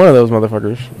 I only ate one of those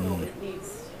motherfuckers.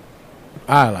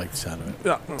 I like the sound of it.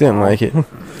 Didn't like it.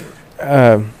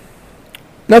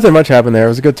 Nothing much happened there. It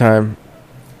was a good time.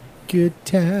 Good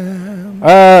time.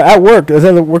 At work, there's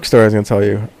another work story I was gonna tell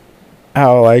you.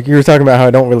 How like you were talking about how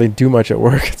I don't really do much at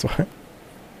work. That's why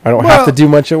I don't have to do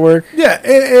much at work. Yeah,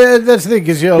 that's the thing.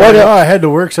 Because I had to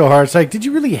work so hard. It's like, did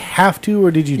you really have to,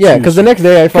 or did you? Yeah, because the next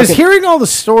day because hearing all the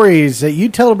stories that you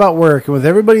tell about work and with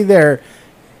everybody there,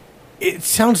 it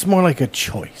sounds more like a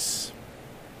choice.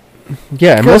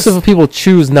 Yeah, and most of the people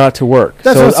choose not to work.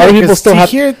 That's so what I'm saying, other people still have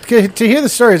to hear the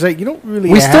stories. Like you don't really.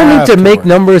 We still need to make work.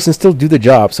 numbers and still do the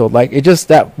job. So like it just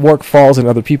that work falls on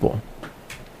other people.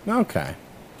 Okay.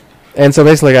 And so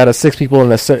basically, out of 6 people in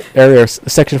the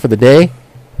section for the day,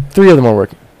 3 of them are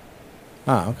working.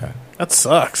 Oh, okay. That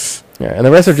sucks. Yeah, and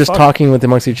the rest are just talking with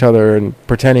amongst each other and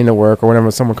pretending to work. Or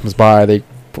whenever someone comes by,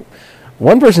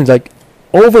 one person's like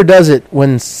overdoes it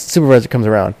when supervisor comes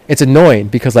around. It's annoying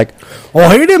because like, oh,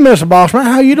 hey there, Mr. Boss Man,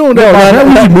 how you doing? No, There?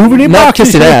 not moving in not boxes.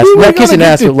 kissing ass, We're not gonna kissing get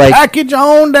ass, this but like package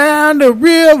on down the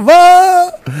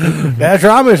river. That's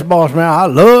right, Mr. Boss Man. I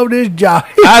love this job.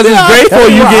 I was just grateful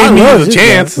you gave me the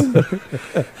chance.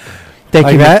 Thank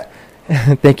Like you, that?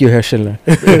 Thank you, Herr Schindler.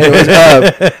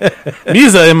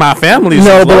 Misa in my family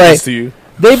No, but like, to you.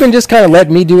 they've been just kind of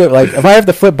letting me do it. Like if I have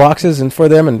to flip boxes and for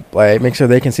them and like make sure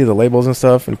they can see the labels and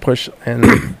stuff and push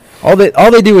and all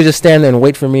they do is just stand there and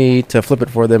wait for me to flip it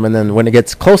for them, and then when it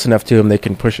gets close enough to them, they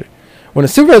can push it. When a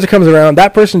supervisor comes around,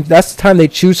 that's the time they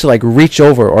choose to like reach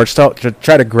over or start to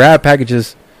try to grab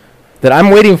packages that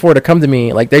I'm waiting for to come to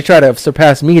me. Like they try to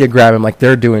surpass me to grab them, like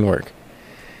they're doing work.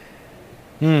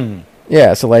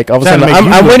 Yeah, so like all of a sudden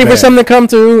I'm waiting for something to come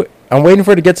through. I'm waiting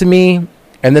for it to get to me,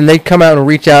 and then they come out and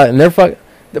reach out, and they're but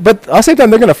at the same time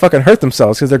they're gonna fucking hurt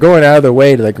themselves because they're going out of their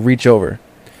way to like reach over,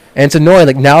 and it's annoying.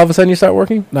 Like now all of a sudden you start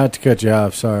working. Not to cut you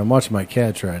off, sorry. I'm watching my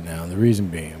cats right now. The reason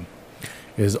being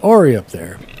is Ori up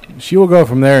there. She will go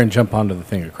from there and jump onto the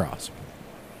thing across.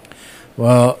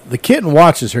 Well, the kitten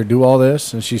watches her do all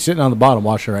this, and she's sitting on the bottom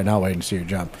watching her right now waiting to see her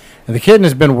jump. And the kitten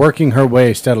has been working her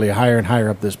way steadily higher and higher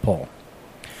up this pole.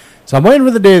 So I'm waiting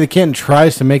for the day the kitten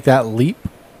tries to make that leap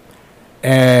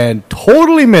and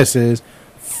totally misses,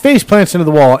 face plants into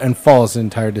the wall, and falls the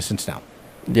entire distance down.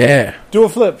 Yeah, Do a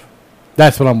flip.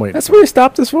 That's what I'm waiting that's for. what he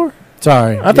stopped us for.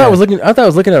 Sorry. I thought I was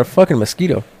looking at a fucking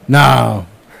mosquito. No.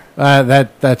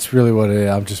 That's really what it is.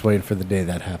 I'm just wwaiting for the day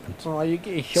that happens. So,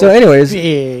 anyways,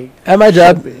 at my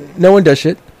job, no one does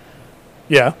shit.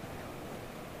 Yeah.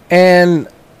 And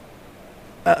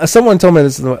someone told me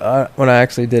this when I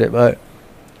actually did it, but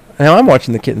now I'm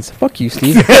watching the kittens. Fuck you,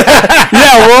 Steve.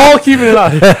 Yeah, we're all keeping it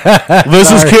on.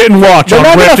 This is Kitten Watch. They're I'm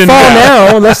not Ripton gonna fall Down.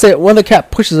 now unless when the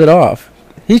cat pushes it off.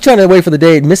 He's trying to wait for the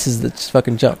day it misses the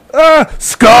fucking jump.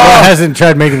 Scar! Hasn't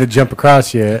tried making the jump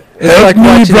across yet. It's like me,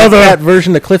 watching brother. that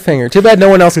version of Cliffhanger. Too bad no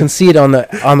one else can see it on the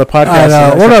podcast. I know.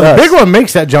 except Well, no, the us. big one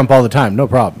makes that jump all the time. No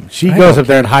problem. She goes up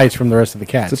there and hides from the rest of the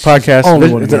cats. It's a podcast.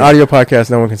 Only one It's an who- audio podcast.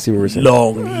 No one can see what we're saying.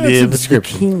 Long It's a live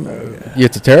description. Yeah,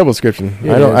 it's a terrible description. It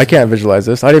is. I can't visualize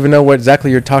this. I don't even know what exactly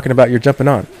you're talking about. You're jumping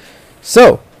on.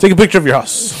 So Take a picture of your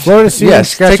house. Florida Ceiling Yes,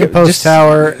 Scratch take and it- Post just-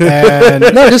 Tower and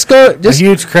no, just go. a Just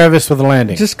huge crevice with a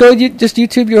landing. just go. Just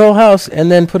YouTube your whole house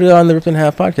and then put it on the Rip and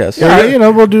Half podcast. yeah, you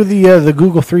know, we'll do the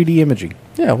Google 3D imaging.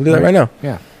 Yeah, we'll do that right now.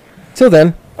 Yeah. Till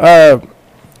then,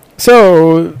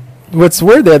 so what's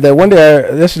weird that one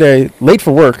day, yesterday, late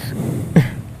for work.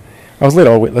 I was late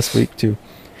all last week too.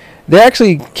 They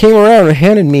actually came around and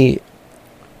handed me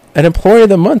an Employee of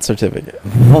the Month certificate.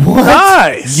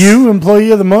 Nice. You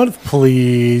Employee of the Month,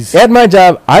 please. At my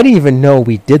job, I didn't even know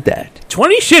we did that.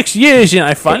 26 years and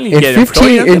I finally In get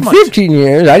Employee of the month. 15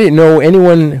 years, I didn't know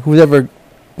anyone who's ever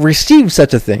received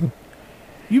such a thing.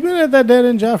 You've been at that dead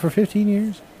end job for 15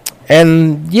 years?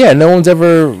 And yeah, no one's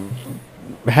ever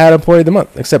had Employee of the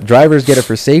Month except drivers get it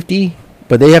for safety,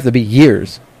 but they have to be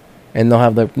years, and they'll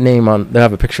have the name on. They'll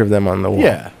have a picture of them on the wall.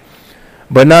 Yeah.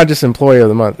 But not just Employee of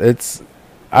the Month. It's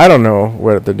I don't know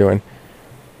what they're doing.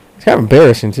 It's kind of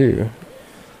embarrassing too.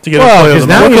 To get Well, Employee of 'cause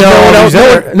the now month. you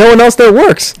know No one else there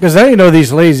works. Because now you know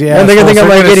these lazy assholes. And they're gonna think I'm,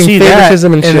 they're like, gonna getting see that,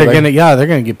 favoritism and shit, they're like-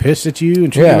 gonna get pissed at you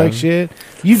and treat Yeah. you like shit.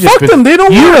 You Fuck them, they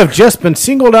don't You work. have just been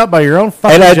singled out by your own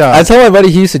fucking And job. I told my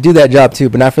buddy he used to do that job too,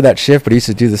 but not for that shift. But he used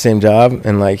to do the same job,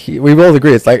 and like we both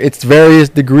agree, it's like it's various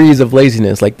degrees of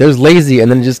laziness. Like there's lazy, and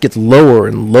then it just gets lower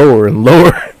and lower and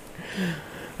lower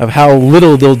of how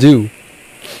little they'll do.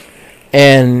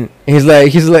 And he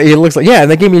looks like, yeah, and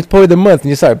they gave me Employee of the Month, and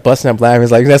you start busting up laughing.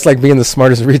 He's like, that's like being the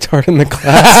smartest retard in the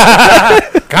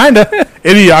class. Kinda.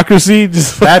 Idiocracy.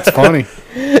 Just That's funny.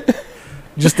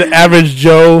 just the average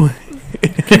Joe.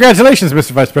 Congratulations,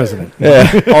 Mr. Vice President.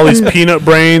 Yeah. All these peanut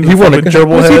brains. He won a fucking gerbil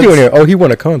What's he heads. doing here? Oh, he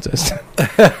won a contest.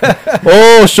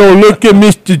 Oh, so look at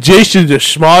Mr. Jason, the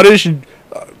smartest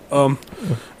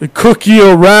cookie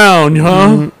around,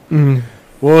 huh?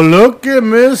 Well, look at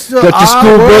Mr. Got your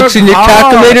school books and your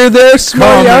calculator there,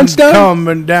 Smarty Einstein?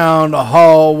 Coming down the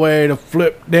hallway to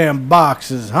flip them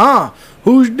boxes, huh?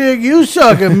 Whose dick you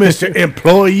sucking, Mr.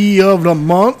 Employee of the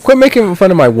Month? Quit making fun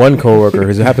of my one coworker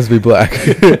who happens to be black.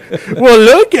 Well,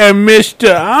 look at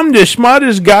Mr. I'm the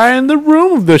smartest guy in the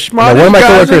room. The Now, smartest one of my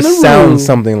guys in the coworkers sounds room.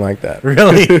 something like that.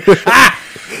 Really?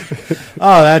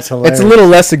 Oh, that's hilarious. It's a little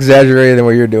less exaggerated than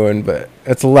what you're doing, but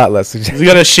it's a lot less Has exaggerated.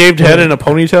 he got a shaved head and a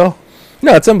ponytail?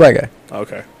 No, it's some black guy.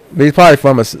 Okay. But he's probably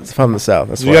from the South. That's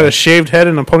Has he why. got a shaved head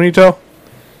and a ponytail?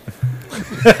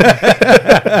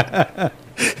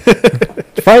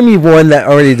 Find me one that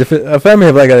already... find me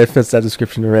a black guy that fits that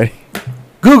description already.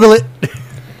 Google it.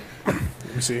 Let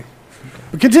me see.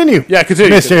 Continue. Yeah,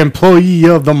 continue. Mr. Employee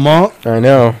of the Month. I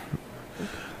know.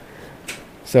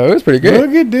 So it was pretty good.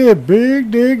 Look at that big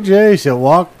dick Jason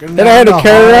walking. And I had to down the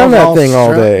carry around halls that thing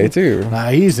all strutting. day, too.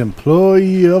 He's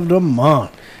Employee of the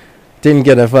Month. Didn't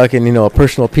get a fucking, a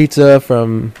personal pizza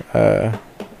from... that'd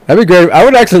be great. I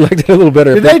would actually like that a little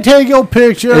better. Did they take your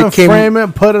picture It and came- frame it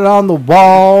and put it on the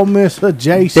wall, Mr.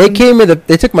 Jason? They came with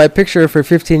they took my picture for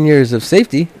 15 years of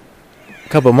safety a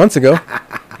couple of months ago.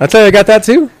 I'll tell you, I got that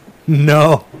too.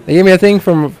 No. They gave me a thing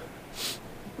for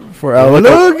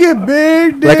Look at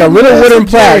big dick like a little Mr. wooden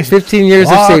plaque, Jason 15 years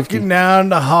of walking safety. down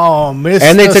the hall, Mr.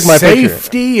 And they took my picture.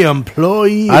 Safety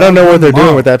Employee. I don't know of what the they're doing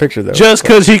Month. with that picture though. Just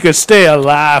because he could stay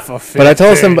alive for 15 But I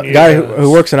told some guy years.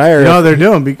 who works in IRS. No, they're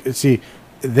doing. See,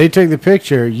 they took the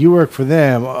picture. You work for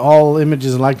them. All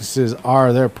images and likenesses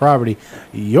are their property.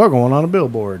 You're going on a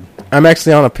billboard. I'm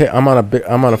actually on I'm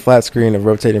on a flat screen of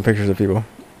rotating pictures of people.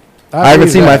 I haven't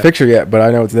believe seen my that. picture yet, but I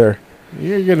know it's there.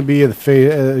 You're gonna be the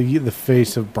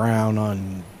face of Brown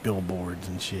on billboards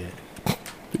and shit.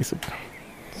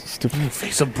 Stupid.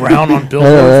 Face of brown on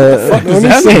billboards. What the fuck does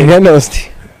that mean? I know.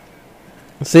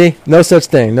 See, no such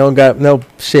thing. No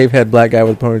shaved head black guy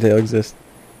with a ponytail exists.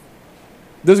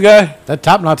 This guy? That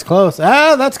top knot's close.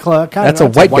 That's close. That's a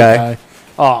white guy.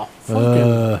 Oh,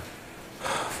 fucking.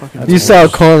 You saw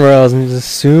cornrows and you just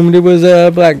assumed it was a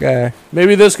black guy.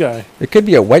 Maybe this guy. It could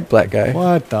be a white black guy.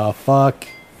 What the fuck?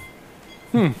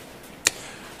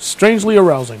 Strangely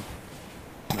arousing.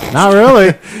 Not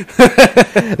really.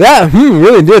 That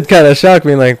really did kind of shock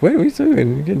me. Like, wait, what are you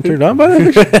doing? You getting turned on by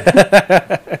that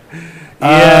picture?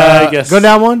 Yeah, I guess. Go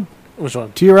down one. Which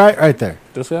one? To your right there.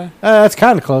 This guy? That's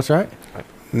kind of close, right?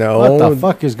 No. What the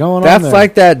fuck is going on That's there?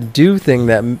 like that do thing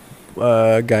that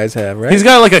guys have, right? He's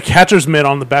got like a catcher's mitt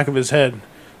on the back of his head.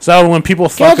 So when people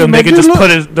fuck him, they can Dude, just look- put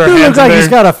their dude hands looks like in he's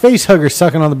there. got a face hugger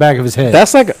sucking on the back of his head.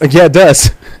 That's like, yeah, it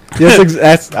does.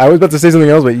 Yes, I was about to say something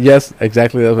else, but yes,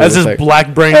 exactly. That's what That's it his looks like.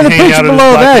 black brain and the hanging picture out of his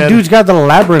below black that, head. dude's got the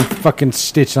labyrinth fucking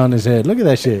stitched on his head. Look at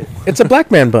that shit. It's a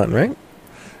black man bun, right?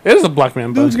 It is a black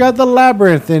man bun. Dude's got the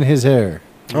labyrinth in his hair.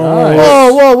 Nice.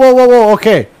 Whoa.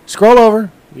 Okay, scroll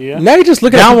over. Yeah. Now you're just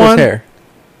looking at Down people's one. hair.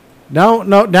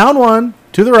 No, down one.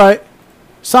 To the right.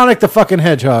 Sonic the fucking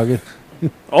Hedgehog.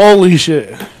 Holy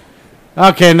shit.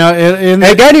 Okay, now in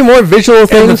Hey, got any more visual in the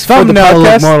things for the thumbnail look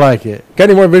podcast? more like it. Got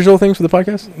any more visual things for the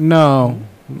podcast? No.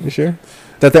 You sure?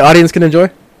 That the audience can enjoy?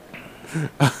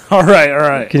 All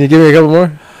right. Can you give me a couple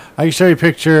more? I can show you a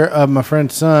picture of my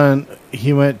friend's son.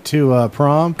 He went to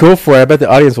prom. Go for it. I bet the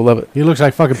audience will love it. He looks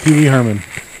like fucking Pee Wee Herman.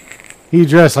 He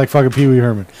dressed like fucking Pee Wee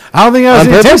Herman. I don't think that was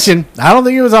On the purpose? intention. I don't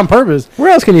think it was on purpose. Where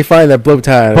else can you find that bow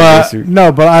tie? and a But suit?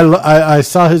 no, but I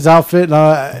saw his outfit and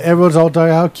everyone's all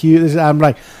talking how cute this is. I'm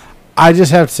like, I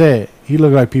just have to say it. He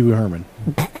looked like Pee Wee Herman.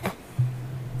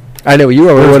 I know you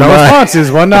are. There's What no am I? responses.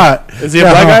 Why not? Is he a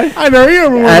black guy? I know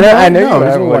you. I know you No, are.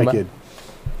 he's a What white am I? kid.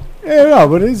 Yeah, no,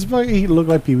 but it's fucking, he looked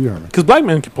like Pee Wee Herman. Because black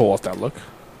men can pull off that look.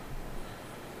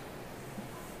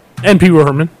 And Pee Wee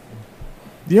Herman.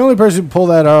 The only person who pulled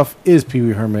that off is Pee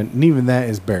Wee Herman, and even that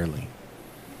is barely.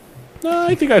 No,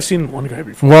 I think I've seen one guy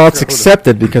before. Well, I it's forgot who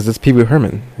accepted because it's Pee Wee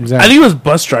Herman. I Exactly. think it was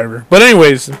bus driver. But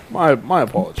anyways, my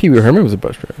apologies. Pee Wee Herman was a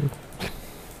bus driver.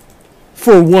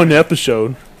 For one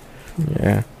episode.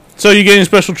 Yeah. So you getting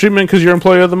special treatment because you're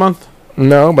employee of the month?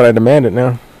 No, but I demand it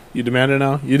now. You demand it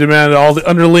now? You demand all the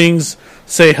underlings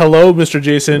say hello, Mr.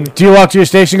 Jason. Do you walk to your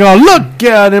station and go, look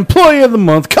at Employee of the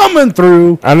Month coming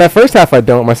through? On that first half, I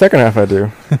don't. My second half, I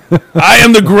do. I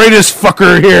am the greatest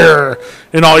fucker here,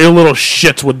 and all your little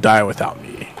shits would die without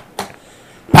me.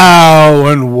 Bow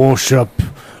and worship.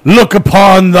 Look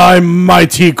upon thy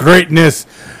mighty greatness.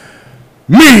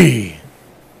 Me,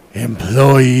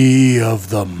 Employee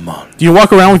of the Month. Do you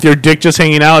walk around with your dick just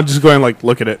hanging out, just going like,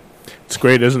 look at it? It's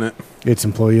great, isn't it? It's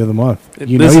Employee of the Month. This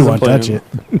You know is you won't Employee touch of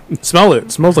it. Smell it.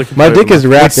 It smells like My Employee dick of is the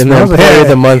wrapped in the smells Employee bad. of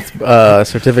the Month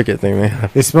certificate thing they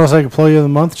have. It smells like Employee of the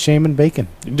Month, shame and bacon.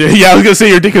 Month. Yeah, I was gonna say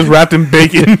your dick is wrapped in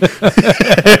bacon.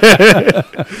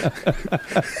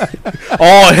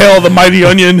 All hail the mighty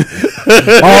onion.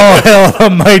 Oh, hell, a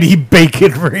mighty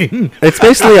bacon ring. It's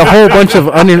basically a whole bunch of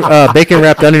onion, bacon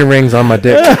wrapped onion rings on my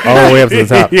dick, all the way up to the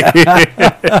top.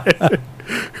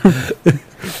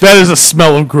 That is a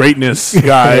smell of greatness,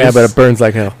 guys. Yeah, but it burns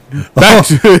like hell.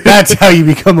 That's how you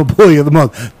become Employee of the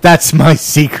Month. That's my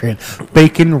secret.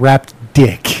 Bacon wrapped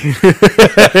dick.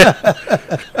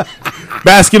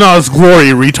 Basking on its glory,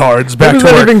 retards. Back Where to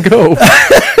does work. that even go?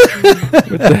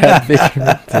 With that bacon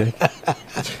wrapped dick.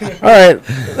 All right,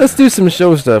 let's do some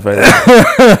show stuff. I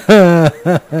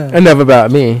think. Enough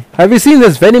about me. Have you seen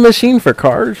this vending machine for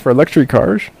cars, for luxury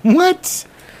cars? What?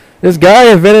 This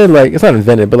guy invented, like, it's not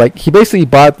invented, but like he basically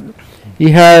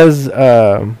he has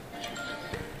I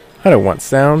don't want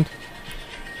sound,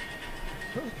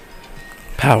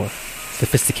 power,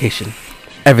 sophistication,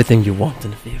 everything you want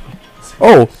in a vehicle.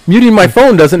 Oh, muting my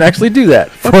phone doesn't actually do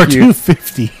that. For Fuck you.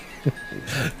 $250.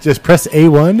 Just press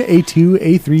A1, A2,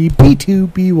 A3, B2,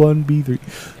 B1, B3.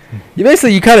 You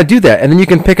kind of do that, and then you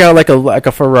can pick out like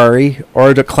a Ferrari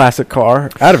or the classic car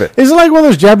out of it. Is it like one of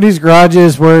those Japanese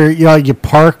garages where you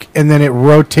park and then it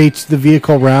rotates the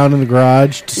vehicle around in the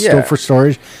garage to Yeah. for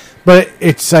storage? But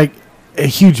it's like a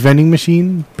huge vending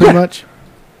machine, pretty much.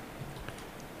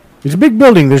 It's a big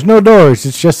building. There's no doors.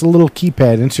 It's just a little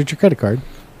keypad. Insert your credit card.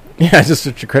 Yeah, it's just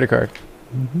your credit card.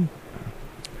 Mm-hmm.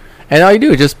 And all you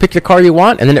do is just pick the car you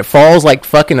want, and then it falls like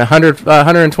fucking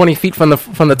 120 feet from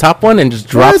the top one and just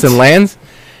drops What? and lands.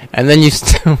 And then you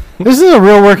still... This is a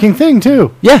real working thing,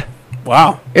 too. Yeah.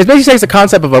 Wow. It basically takes the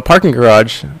concept of a parking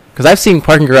garage, because I've seen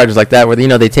parking garages like that where,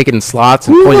 they take it in slots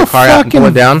and pull your car out and pull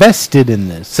it down. invested in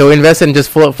this? So we invested in just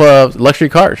full of luxury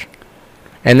cars.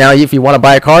 And now if you want to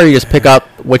buy a car, you just pick up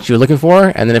what you're looking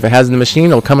for, and then if it has in the machine,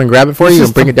 it'll come and grab it for This you is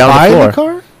and bring to it down buy the floor. the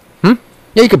car?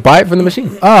 Yeah, you could buy it from the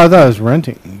machine. Oh, I thought it was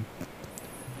renting.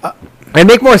 It'd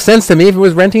make more sense to me if it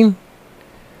was renting.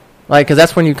 Like, because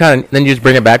that's when you then you just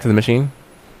bring it back to the machine.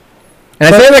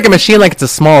 And I feel like a machine, like it's a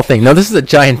small thing. No, this is a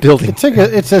giant building. It's like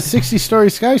it's a 60-story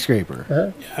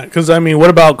skyscraper. Because what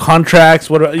about contracts?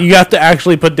 You have to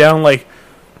actually put down like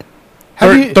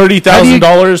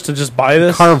 $30,000 to just buy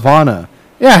this? Carvana.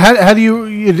 Yeah, how do you...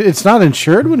 It's not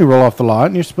insured when you roll off the lot,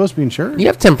 and you're supposed to be insured. You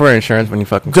have temporary insurance when you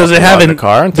fucking Does cross it the have lot in an- a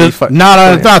car until you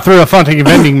Not through a fucking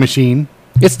vending machine.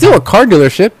 It's still a car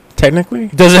dealership, technically.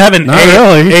 Does it have an Not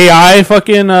really. AI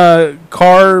fucking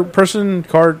car person,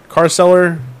 car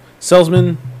seller,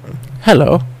 salesman?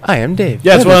 Hello, I am Dave.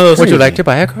 Yeah, it's one of those Would you things. like to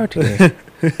buy a car today?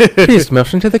 Please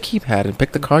motion to the keypad and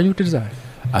pick the car you desire.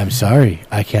 I'm sorry.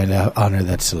 I can't honor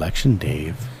that selection,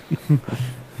 Dave.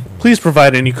 Please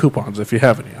provide any coupons if you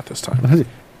have any at this time.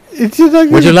 It's just like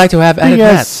Would you like to have added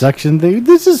big-ass mats? suction thing?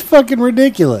 This is fucking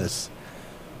ridiculous.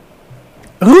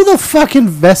 Who the fuck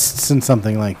invests in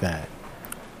something like that?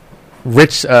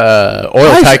 Rich oil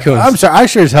I'm tycoons. sorry. I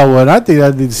sure as hell would. I think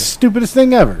that'd be the stupidest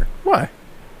thing ever. Why?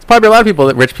 It's probably a lot of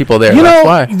people, rich people there. You That's know,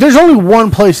 why. there's only one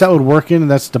place that would work in, and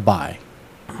that's Dubai.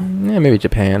 Yeah, maybe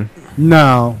Japan.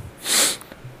 No.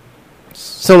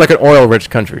 So like an oil-rich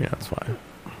country. That's why.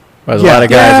 There's a Yeah. lot of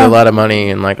guys Yeah. with a lot of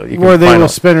money and like you can Where they find will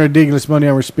spend ridiculous money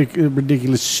on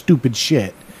ridiculous, stupid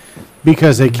shit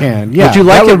because they can. Yeah, Would you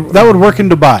like that would work in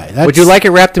Dubai. That's, Would you like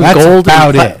it wrapped in that's gold?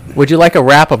 about and it. Would you like a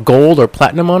wrap of gold or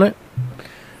platinum on it?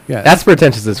 Yeah, That's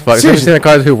pretentious as fuck. Have you Seriously. seen the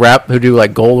cars who do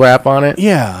like gold wrap on it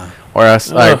yeah. or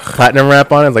like platinum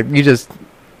wrap on it? Like you just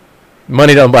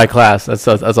money don't buy class. That's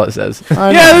all it says.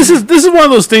 I Yeah, know. this is one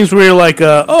of those things where you're like,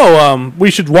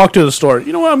 we should walk to the store.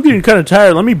 You know what? I'm getting kind of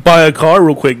tired. Let me buy a car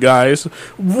real quick, guys.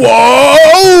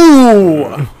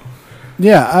 Whoa!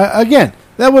 Yeah. Again,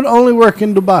 that would only work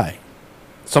in Dubai.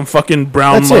 Some fucking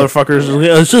brown That's it. motherfuckers.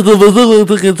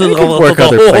 work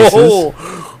other places.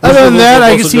 Other than that,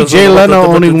 I can see Jay Leno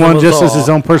owning one just as his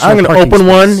own personal. I'm gonna parking open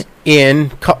space. one in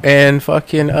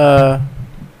fucking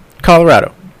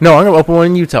Colorado. No, I'm gonna open one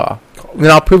in Utah. Then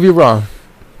I'll prove you wrong.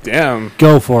 Damn.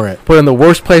 Go for it. Put it in the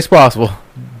worst place possible.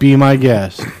 Be my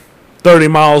guest. 30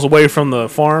 miles away from the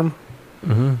farm.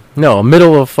 No,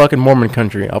 middle of fucking Mormon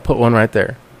country. I'll put one right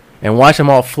there, and watch them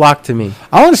all flock to me.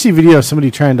 I want to see video of somebody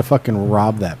trying to fucking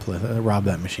rob that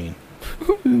machine.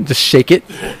 Just shake it.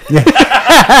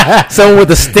 Someone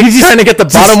with a stick trying to get the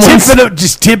bottom one.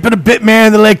 Just tip it a bit,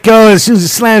 man. To let go. As soon as it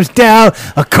slams down,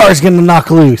 a car's gonna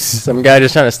knock loose. Some guy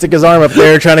just trying to stick his arm up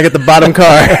there, trying to get the bottom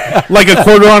car. Like a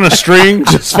quarter on a string.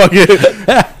 Just fucking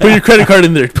put your credit card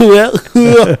in there. Pull it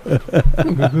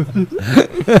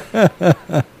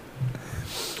out.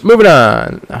 Moving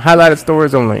on. Highlighted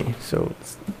stories only. So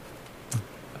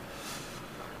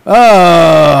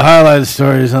Highlighted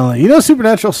stories only. You know,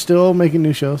 Supernatural's still making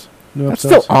new shows, new that's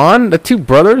episodes. still on. The two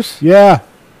brothers. Yeah,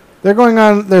 they're going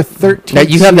on their 13th. Now,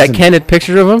 you have that season. candid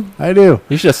picture of them. I do.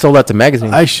 You should have sold that to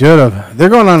magazine. I should have. They're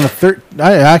going on the third.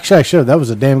 I should have. That was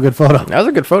a damn good photo. That was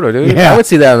a good photo, dude. Yeah. I would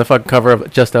see that on the fucking cover of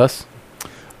Just Us.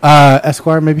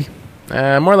 Esquire, maybe.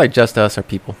 More like Just Us or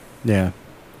People. Yeah,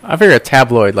 I figure a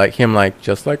tabloid like him, like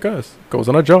Just Like Us, goes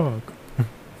on a jog,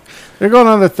 they're going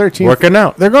on the 13th. working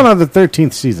out. They're going on the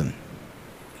 13th season.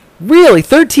 Really,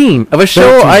 13 of a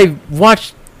show 13. I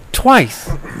watched twice.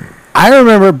 I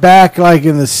remember back like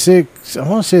in the sixth. I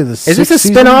want to say the. Is this a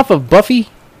spin-off of Buffy?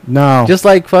 No, Just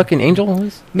like fucking Angel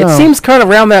is? No. It seems kind of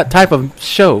around that type of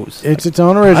shows. it's its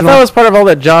own I original. thought it was part of all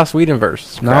that Joss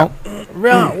Whedonverse. No.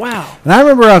 Wow. And I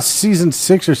remember around season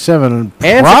 6 or 7, And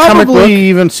it's a comic book. probably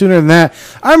even sooner than that.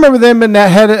 I remember them, and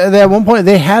at one point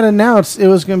they had announced it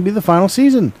was going to be the final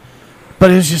season, but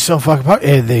it was just so fucking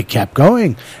popular. And they kept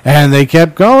going, and they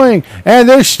kept going, and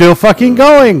they're still fucking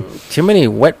going. Too many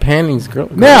wet panties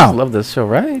girls Now- love this show,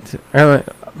 right?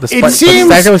 seems-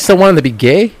 But I still wanted to be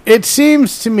gay. It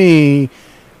seems to me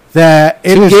that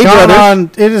it Two has gay gone brothers.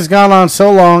 on. It has gone on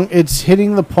so long. It's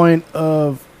hitting the point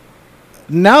of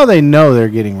now they know they're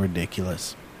getting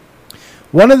ridiculous.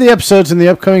 One of the episodes in the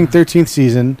upcoming 13th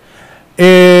season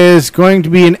is going to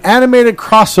be an animated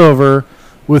crossover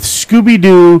with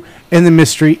Scooby-Doo and the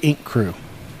Mystery Inc. crew.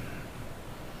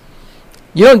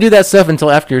 You don't do that stuff until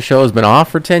after your show has been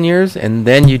off for 10 years, and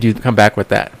then you do come back with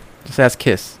that. Just ask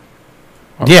Kiss.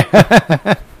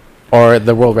 Yeah. Or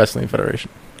the World Wrestling Federation.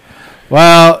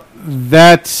 Well,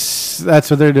 that's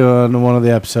what they're doing in one of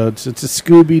the episodes. It's a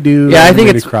Scooby-Doo Yeah, I think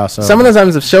animated it's crossover. some of the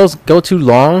times if shows go too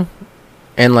long,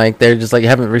 and like they're just like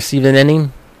haven't received an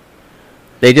ending,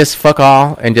 they just fuck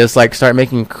all and just like start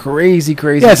making crazy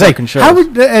Yeah, it's like fucking shows. how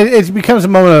it becomes a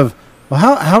moment of,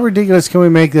 well, how ridiculous can we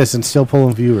make this and still pull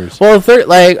in viewers? Well,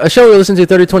 like a show we listen to,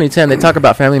 30-20-10, they talk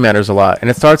about family matters a lot, and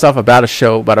it starts off about a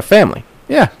show about a family.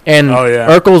 Yeah, And Oh, yeah.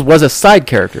 Urkel's was a side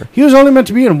character. he was only meant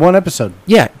to be in one episode.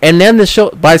 Yeah, and then the show,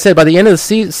 by the end of the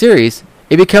series,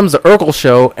 it becomes the Urkel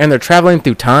show, and they're traveling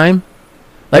through time.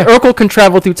 Like, Yeah. Urkel can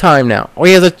travel through time now. Or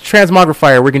he has a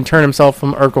transmogrifier where he can turn himself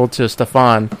from Urkel to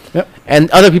Stefan. Yep.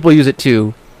 And other people use it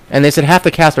too. And they said half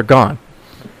the cast are gone.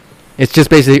 It's just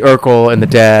basically Urkel and the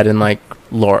dad and, like,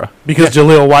 Laura. Because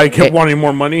Jaleel White kept Hey, wanting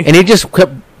more money. And he just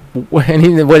kept... And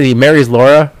he marries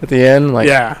Laura at the end. Like,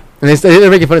 Yeah. And they're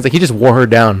making fun. It's like he just wore her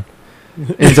down.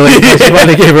 Until she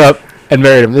finally gave her up and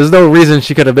married him. There's no reason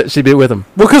she'd be with him.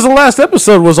 Well, because the last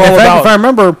episode was all In fact, about. if I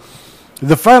remember,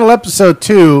 the final episode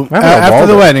too, I have a after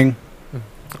the Waldo. wedding,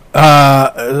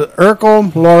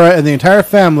 Urkel, Laura, and the entire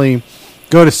family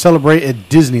go to celebrate at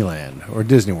Disneyland or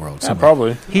Disney World. Yeah, somewhere.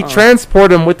 probably. He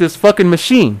transported him with this fucking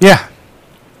machine. Yeah.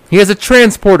 He has a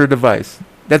transporter device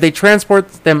that they transport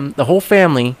them, the whole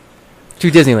family, to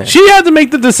Disneyland. She had to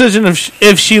make the decision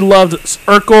if she loved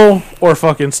Urkel or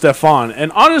fucking Stefan.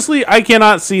 And honestly, I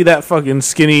cannot see that fucking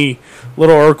skinny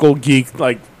little Urkel geek,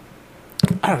 like,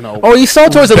 I don't know. Oh, you saw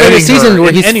towards the later Betting her season where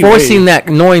in he's any forcing way. that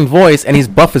annoying voice and he's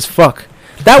buff as fuck.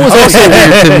 That was also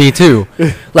weird to me too.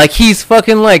 Like he's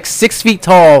fucking like 6 feet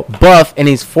tall, buff, and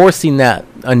he's forcing that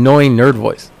annoying nerd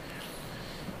voice.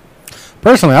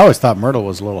 Personally, I always thought Myrtle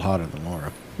was a little hotter than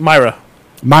Laura. Myra.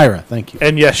 Thank you.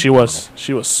 And yes, she was.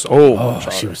 She was so Oh, much she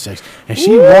hotter. was sexy. And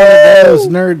she wanted those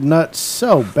nerd nuts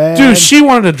so bad. Dude, she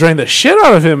wanted to drain the shit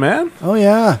out of him, man. Oh,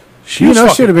 yeah. She You was know she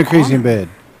fucking would have been crazy in on it. bed.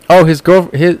 Oh, his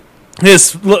girlfriend,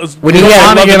 When he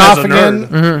had on again, off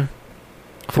again.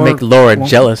 to make Laura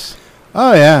jealous.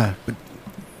 Oh, yeah. But,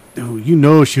 dude, you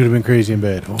know she would have been crazy in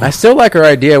bed. Oh, I still like her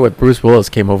idea when Bruce Willis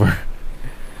came over.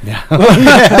 yeah.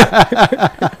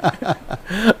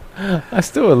 I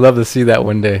still would love to see that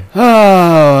one day.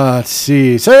 Oh, let's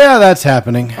see. So, yeah, that's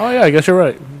happening. Oh, yeah, I guess you're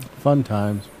right. Fun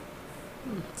times.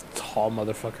 Tall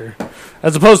motherfucker.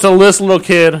 As opposed to this little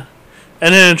kid,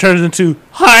 and then it turns into,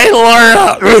 hi,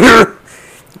 Laura.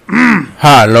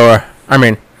 Hi, Laura.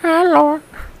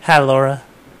 Hi, Laura.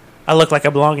 I look like I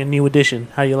belong in New Edition.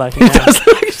 How you like it?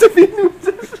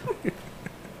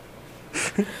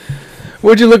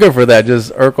 What'd you look up for that?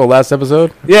 Just Urkel last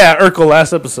episode? Yeah, Urkel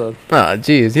last episode. Oh,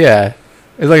 jeez, yeah.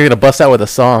 It's like you're gonna bust out with a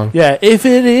song. Yeah, if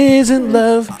it isn't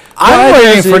love, I'm why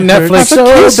waiting does for it hurt Netflix so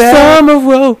Kiss bad? from a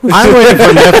rose. I'm waiting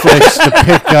for Netflix to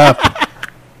pick up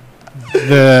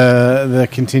the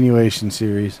continuation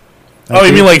series. Oh,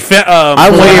 you mean like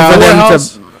I'm waiting for them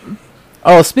House? to.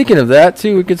 Oh, speaking of that,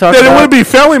 too, we could talk Then it about. wouldn't be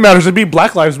Family Matters; it'd be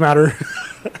Black Lives Matter.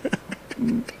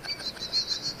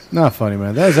 Not funny,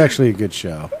 man. That was actually a good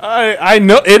show. I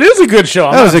know it is a good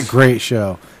show. That was a great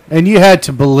show. And you had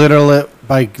to belittle it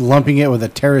by lumping it with a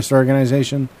terrorist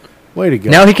organization. Way to go.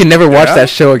 Now he can never watch that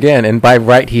show again, and by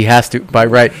right he has to. By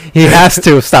right, he has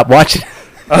to stop watching.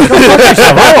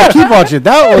 I will keep watching.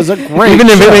 That was a great Even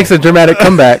if show. it makes a dramatic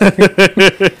comeback.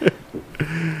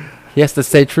 He has to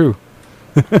stay true.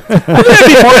 I'd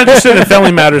be more interested in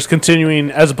Family Matters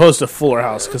continuing as opposed to Fuller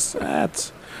House, because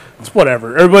it's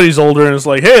whatever. Everybody's older, and it's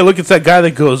like, hey, look, it's that guy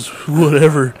that goes,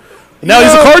 whatever. Now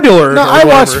he's a car dealer. No, or I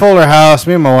watch whatever. Fuller House.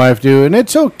 Me and my wife do, and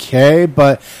it's okay,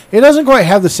 but it doesn't quite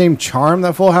have the same charm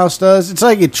that Full House does. It's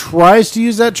like it tries to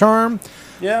use that charm,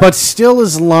 but still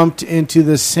is lumped into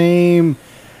the same,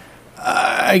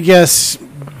 I guess,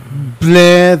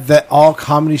 bleh that all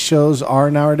comedy shows are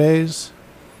nowadays.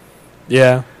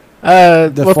 Yeah.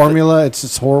 The formula,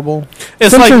 it's horrible.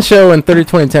 It's Simpsons like, show in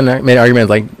 30-2010 made arguments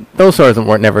like those shows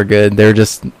weren't never good. They're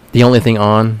just the only thing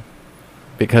on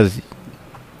because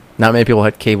not many people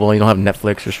had cable. You don't have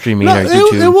Netflix or streaming or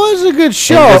YouTube. It was a good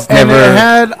show, just and never- it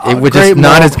had it was great just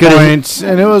not as good as- points,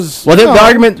 and it was Well, the no,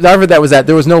 argument for that was that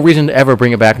there was no reason to ever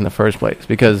bring it back in the first place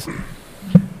because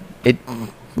it,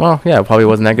 well, yeah, it probably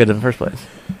wasn't that good in the first place.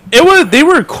 they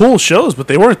were cool shows, but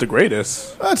they weren't the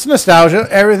greatest. It's nostalgia.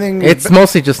 Everything. It's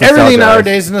mostly just everything nostalgia.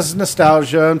 nowadays is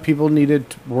nostalgia, and people needed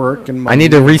work and money. I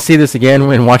need to re-see this again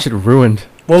and watch it ruined.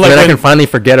 Well, So like that I when- can finally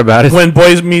forget about it. When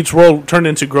Boys Meets World turned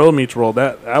into Girl Meets World,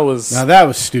 that was Now that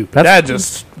was stupid. that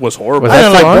just was horrible. Was I that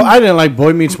didn't, still like, on? I didn't like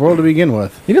Boy Meets World to begin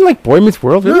with. You didn't like Boy Meets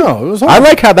World, really? No, it was I horrible.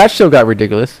 like how that show got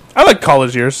ridiculous. I like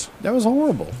College Years. That was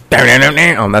horrible.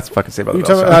 Oh, that's fucking Saved by the You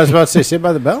Bell. talking, sorry. I was about to say Saved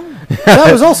by the Bell.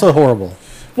 That was also horrible.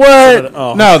 What?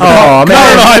 Oh. No, Oh, man.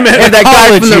 no, I meant and that guy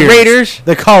college from the years. Raiders.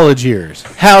 the college years.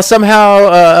 How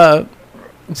somehow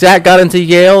Zach got into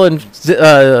Yale and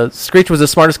Screech was the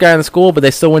smartest guy in the school, but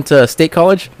they still went to state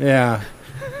college. Yeah,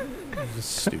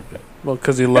 stupid. Well,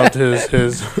 because he loved his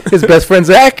His best friend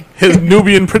Zach. his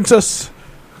Nubian princess.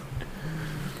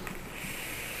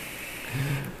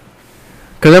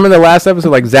 Because remember the last episode,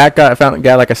 like Zach got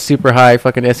like a super high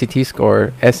fucking SAT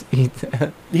score.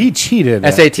 He cheated.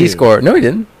 that, SAT too. score. No, he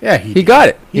didn't. Yeah, He got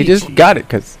it. He just cheated. got it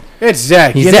because It's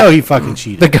Zach. He's You Zach. know he fucking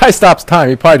cheated. the guy stops time.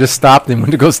 He probably just stopped and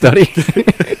went to go study.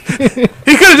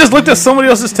 He could have just looked at somebody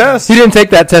else's test. He didn't take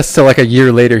that test till like a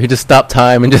year later. He just stopped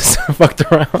time and just fucked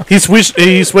around. He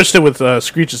switched it with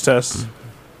Screech's test.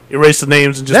 Erased the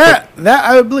names and just that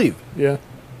I would believe. yeah.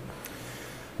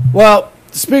 Well,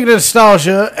 speaking of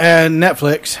nostalgia and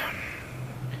Netflix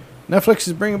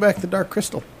is bringing back the Dark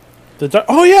Crystal.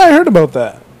 Oh yeah, I heard about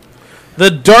that.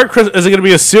 The Dark Crystal, is it going to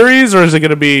be a series or is it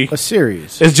going to be? A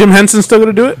series. Is Jim Henson still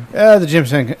going to do it? The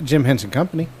Jim Henson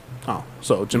Company. Oh,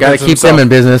 so Jim Got to Henson keep them himself. in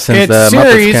business since It's the a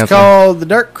Muppets series canceled. called The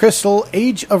Dark Crystal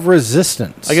Age of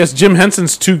Resistance. I guess Jim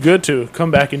Henson's too good to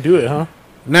come back and do it, huh?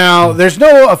 Now, there's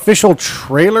no official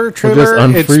trailer. It's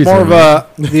unfreeze more him,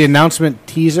 of the announcement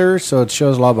teaser, so it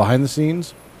shows a lot behind the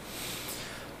scenes.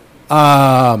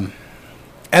 And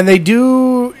they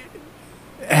do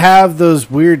have those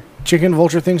weird chicken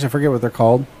vulture things. I forget what they're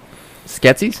called.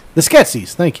 Sketchies? The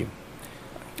Sketchies. Thank you.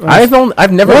 I've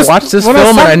never When I- watched this when I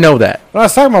film, saw- and I know that. When I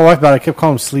was talking to my wife about it, I kept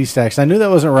calling them Slee Stacks. I knew that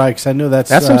wasn't right because I knew that's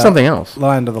That's from something else.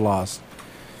 Land of the Lost.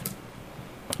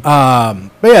 But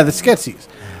yeah, the Sketchies.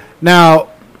 Now,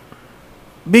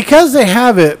 because they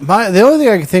have it, the only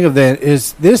thing I can think of then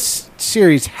is this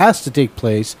series has to take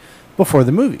place before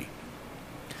the movie.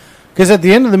 Because at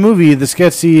the end of the movie, the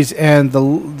Sketchies and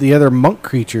the other monk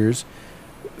creatures,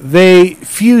 they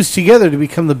fuse together to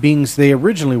become the beings they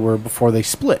originally were before they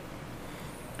split.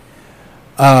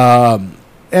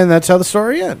 And that's how the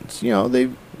story ends. You know,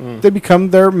 they become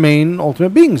their main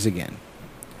ultimate beings again.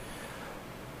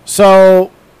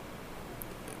 So,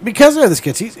 because they're the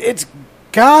Sketchies, it's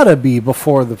gotta be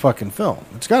before the fucking film.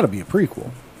 It's gotta be a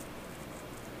prequel.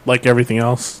 Like everything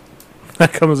else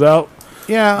that comes out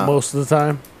Yeah. most of the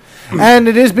time. And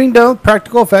it is being done with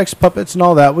practical effects, puppets, and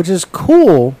all that, which is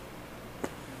cool.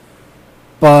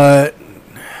 But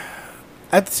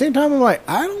at the same time, I'm like,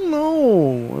 I don't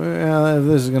know if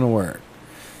this is going to work.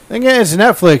 Then again, it's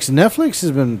Netflix. Netflix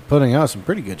has been putting out some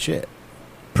pretty good shit.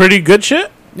 Pretty good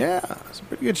shit. Yeah, some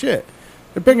pretty good shit.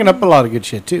 They're picking up a lot of good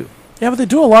shit, too. Yeah, but they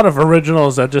do a lot of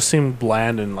originals that just seem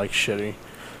bland and like shitty.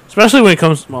 Especially when it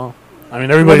comes. Well, I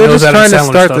mean, everybody They're knows just that trying to Sandler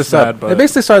start stuff's this up. bad, but They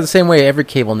basically start the same way every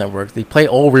cable network. They play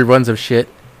old reruns of shit,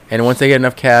 and once they get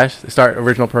enough cash, they start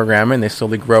original programming, and they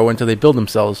slowly grow until they build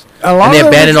themselves. A lot And they of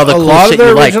their abandon all the a cool lot of shit their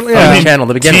you like original- from yeah. the channel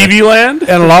to begin with. TV Land.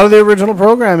 And a lot of the original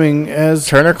programming as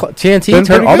TNT, Been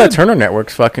pretty all that good. Turner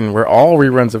networks fucking were all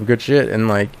reruns of good shit, and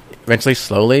like eventually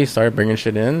slowly started bringing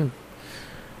shit in.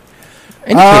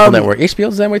 Any cable network,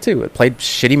 HBO's the same way too. It played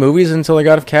shitty movies until they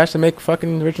got enough cash to make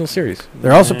fucking original series.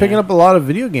 they're also picking up a lot of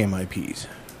video game IPs.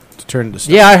 to turn into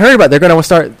stuff. Yeah, I heard about they're going to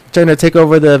start trying to take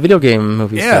over the video game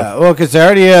movies. Yeah, well, because they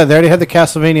already had the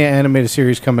Castlevania animated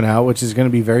series coming out, which is going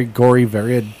to be very gory,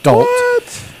 very adult.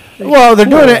 What? Well, they're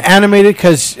doing it animated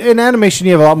because in animation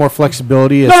you have a lot more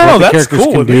flexibility as No, what the that's characters cool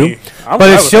can with do. me. I'm But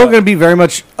fine it's with still that. going to be very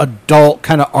much adult,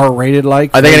 kind of R-rated like.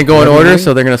 Are they going to go in order? everything.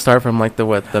 So they're going to start from like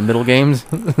the middle games.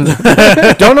 Don't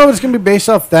know if it's going to be based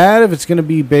off that, if it's going to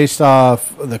be based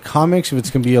off the comics, if it's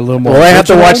going to be a little more. Well, I have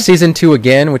to original. watch season 2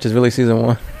 again, which is really season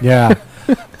 1. Yeah.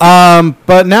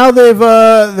 But now they're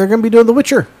going to be doing The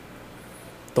Witcher.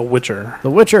 The Witcher.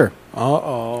 The Witcher.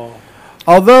 Uh-oh.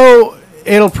 Although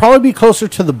it'll probably be closer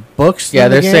to the books. Yeah, than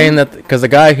the they're game. saying that because the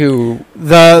guy who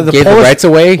the gave the Polish- rights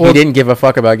away, well- he didn't give a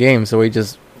fuck about games, so he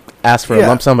just asked for a Yeah.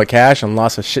 lump sum of cash and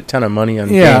lost a shit ton of money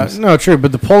on Yeah, games. no, true.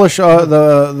 But the Polish,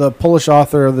 the Polish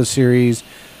author of the series,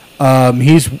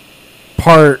 he's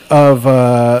part of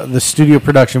the studio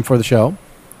production for the show.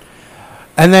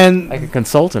 And then, Like a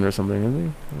consultant or something,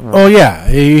 isn't he? oh yeah,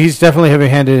 he's definitely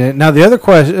heavy-handed in it. Now, the other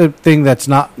thing that's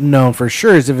not known for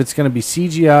sure is if it's going to be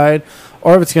CGI'd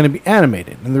or if it's going to be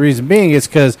animated. And the reason being is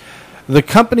because the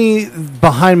company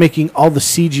behind making all the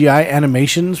CGI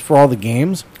animations for all the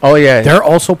games, Oh yeah, they're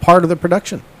also part of the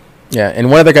production. yeah. And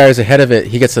one of the guys ahead of it,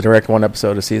 he gets to direct one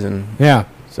episode a season. Yeah.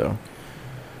 So,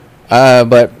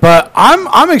 but But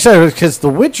I'm excited because The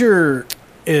Witcher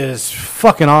is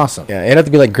fucking awesome. yeah, it'd have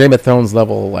to be like Game of Thrones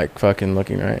level, like fucking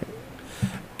looking right.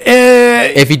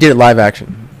 Eh, If you did it live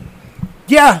action,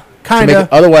 yeah, To kind make of. it-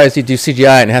 otherwise you do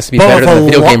CGI and it has to be better than the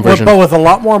video game version. But with a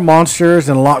lot more monsters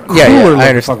and a lot cooler. Yeah, I looking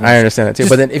understand. fucking I understand that too. Just-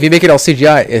 But then if you make it all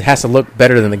CGI, it has to look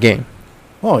better than the game.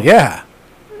 Oh yeah.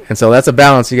 And so that's a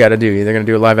balance you got to do. Either going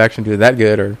to do a live action, do it that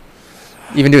good, or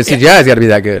even do a CGI has got to be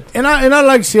that good. And I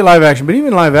like to see live action, but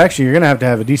even live action, you're gonna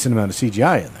have a decent amount of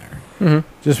CGI in there,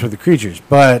 just for the creatures.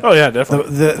 But Oh, yeah,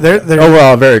 definitely. they're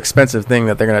Overall, a very expensive thing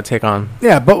that they're going to take on.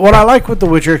 yeah. But what I like with The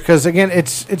Witcher, because again,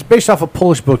 it's based off a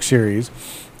Polish book series,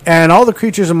 and all the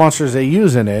creatures and monsters they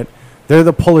use in it, they're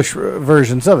the Polish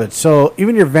versions of it. So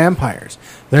even your vampires,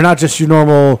 they're not just your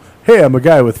normal. Hey, I'm a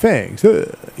guy with fangs.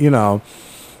 You know,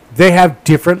 they have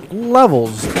different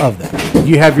levels of them.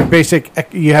 You have your basic.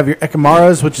 You have your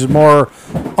Ekimaras, which is more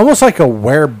almost like a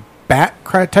werebat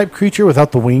type creature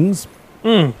without the wings.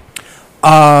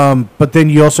 But then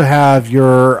you also have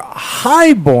your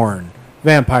highborn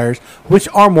vampires, which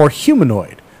are more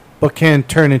humanoid, but can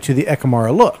turn into the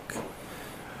Ekimara look.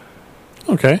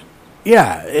 Okay.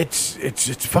 Yeah, it's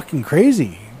fucking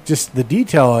crazy. Just the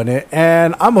detail in it,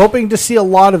 and I'm hoping to see a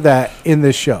lot of that in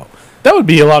this show. That would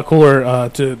be a lot cooler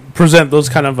to present those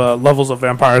kind of levels of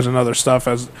vampires and other stuff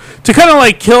as to kind of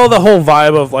like kill the whole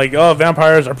vibe of like, oh,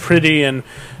 vampires are pretty, and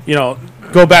you know,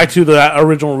 go back to the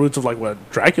original roots of like what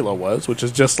Dracula was, which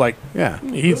is just like, Yeah.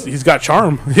 he's got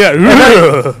charm. Yeah.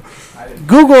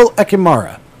 Google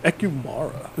Ekimara,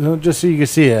 Ekimara. just so you can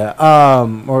see it,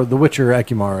 or The Witcher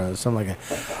Ekimara, something like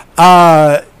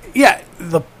that. Yeah,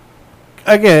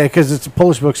 again, because it's a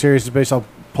Polish book series, it's based on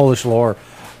Polish lore.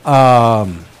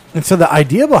 And so the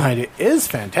idea behind it is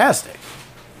fantastic.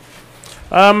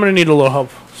 I'm gonna need a little help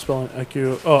spelling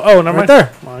Eku. Oh, never Right mind.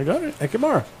 there. I got it.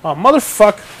 Ekimara. Oh,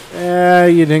 motherfuck. Yeah,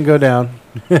 you didn't go down.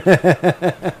 There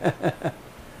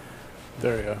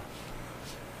you go.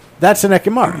 That's an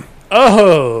Ekimara.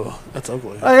 Oh, that's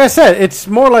ugly. Like I said, it's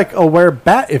more like a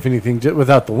werebat, if anything,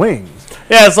 without the wings.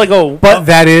 Yeah, it's like a. But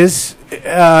that is,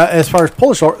 as far as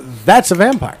Polish lore, that's a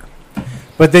vampire.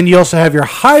 But then you also have your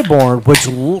highborn, which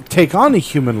take on a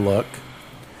human look,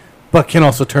 but can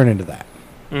also turn into that.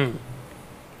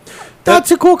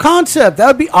 That's a cool concept. That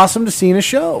would be awesome to see in a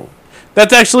show.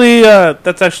 That's actually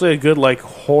a good like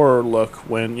horror look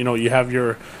when you have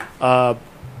your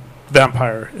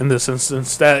vampire in this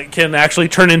instance that can actually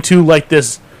turn into like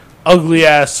this ugly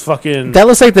ass fucking. That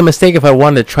looks like the mistake if I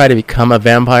wanted to try to become a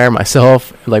vampire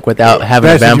myself, like without having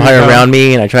a That's what you vampire become. around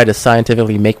me, and I tried to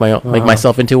scientifically make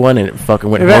myself into one, and it fucking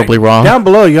went In fact, horribly wrong. Down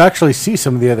below, you actually see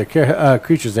some of the other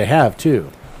creatures they have, too.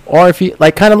 Or if you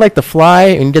like, kind of like the Fly,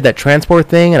 and you did that transport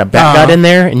thing, and a bat got in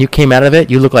there, and you came out of it,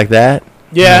 you look like that.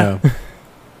 Yeah.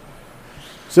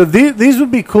 So these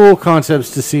would be cool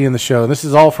concepts to see in the show. This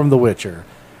is all from The Witcher.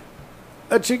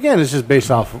 Which, again, is just based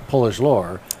off of Polish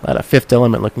lore. A lot of Fifth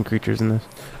Element looking creatures in this.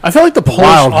 I feel like the Polish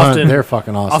Wild Hunt, often they're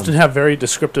fucking awesome. often have very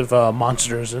descriptive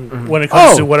monsters, and when it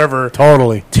comes to whatever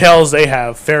Totally. tales they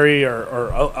have, fairy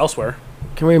or elsewhere.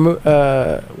 Can we move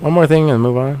one more thing and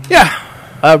move on? Yeah.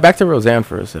 Back to Roseanne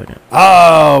for a second.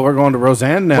 Oh, we're going to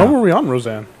Roseanne now. When were we on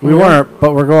Roseanne? We weren't,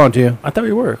 but we're going to. I thought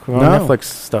we were. We're on No. Netflix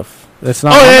stuff. It's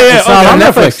not. Oh, yeah, It's yeah, not okay, on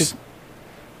Netflix.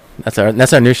 Netflix.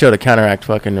 That's our new show to counteract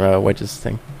fucking Wedge's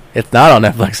thing. It's not on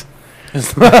Netflix.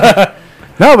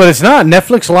 No, but it's not.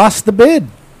 Netflix lost the bid.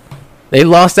 They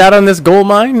lost out on this gold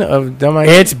mine of dumb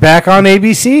ideas. It's back on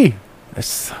ABC. It's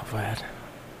so bad.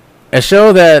 A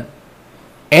show that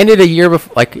ended a year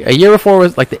before,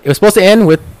 was it was supposed to end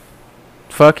with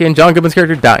fucking John Goodman's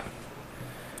character dying.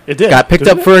 It did. Got picked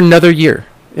up for another year.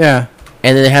 Yeah.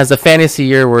 And then it has the fantasy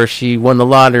year where she won the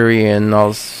lottery and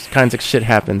all kinds of shit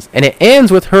happens. And it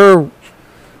ends with her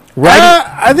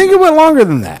writing. I think it went longer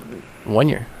than that. 1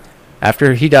 year.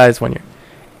 After he dies, 1 year.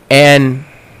 And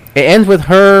it ends with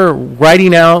her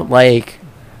writing out, like,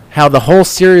 how the whole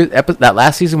series, that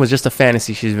last season was just a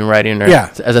fantasy she's been writing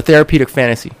as a therapeutic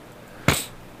fantasy.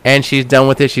 And she's done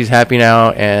with it. She's happy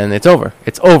now. And it's over.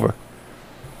 It's over.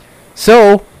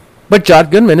 So, but John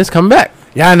Goodman is coming back.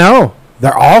 Yeah, I know.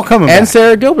 They're all coming back. And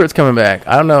Sarah Gilbert's coming back.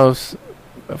 I don't know if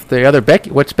the other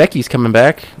which Becky's coming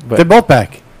back. But they're both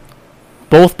back.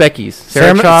 Both Beckys.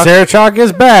 Sarah Chalk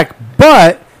is back,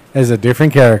 but as a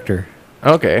different character.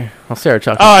 Okay. Well, Sarah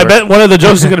Chalk. Oh, I bet one of the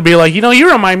jokes is going to be like,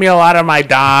 you remind me a lot of my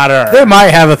daughter. They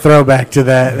might have a throwback to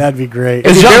that. That'd be great.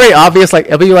 It's very obvious. Like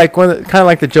it'll be like kind of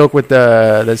like the joke with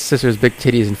the sister's big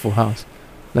titties in Full House.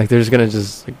 Like they're just gonna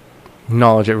just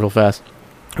acknowledge it real fast.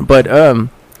 But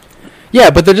yeah,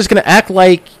 but they're just gonna act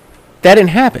like that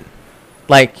didn't happen.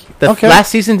 Like the last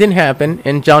season didn't happen,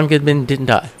 and John Goodman didn't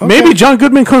die. Okay. Maybe John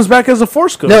Goodman comes back as a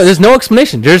Force Ghost. No, there's no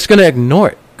explanation. They're just gonna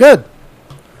ignore it. Good.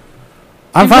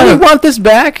 I'm fine. You want this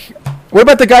back? What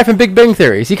about the guy from Big Bang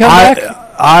Theory? Is he coming back?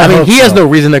 I mean, he has no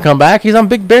reason to come back. He's on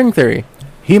Big Bang Theory.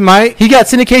 He might. He got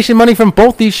syndication money from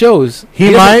both these shows.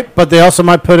 He might, but they also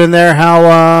might put in there how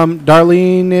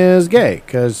Darlene is gay,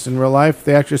 because in real life,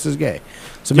 the actress is gay.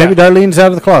 So maybe Darlene's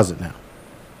out of the closet now.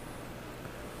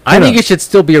 I think it should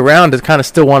still be around to kind of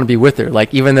still want to be with her.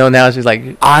 Like, even though now she's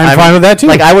like... I'm fine with that, too.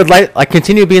 Like, I would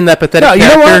continue being that pathetic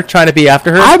character trying to be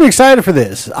after her. I'm excited for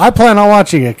this. I plan on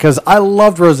watching it because I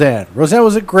loved Roseanne. Roseanne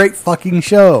was a great fucking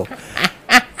show.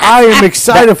 I am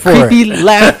excited for it. Creepy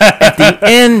laugh at the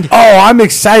end. Oh, I'm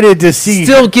excited to see.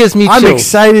 Still gives me chills. I'm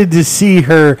excited to see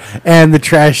her and the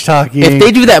trash talking. If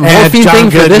they do that morphine thing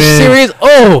for this series,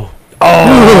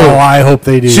 I hope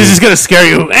they do. She's just gonna scare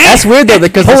you. That's weird though,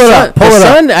 because the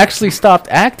son actually stopped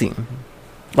acting.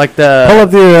 Like pull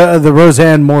up the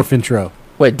Roseanne Morph intro.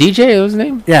 What, DJ was his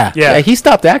name? Yeah. He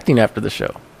stopped acting after the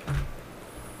show.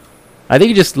 I think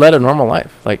he just led a normal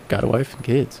life, like got a wife and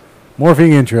kids.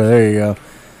 Morphing intro. There you go.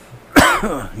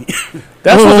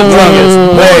 That's what the drug is.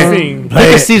 Morphine.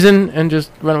 Pick a season and just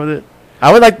run with it.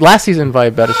 I would like last season by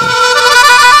Better Thing.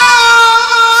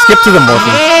 Skip to the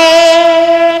morphine.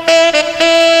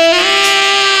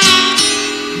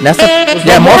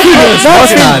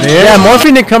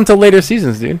 Morphine didn't come till later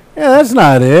seasons, dude. Yeah, that's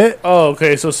not it. Oh,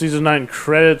 okay. So season 9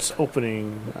 credits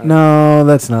opening. No,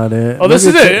 that's not it. Oh, this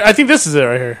is it. I think this is it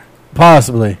right here.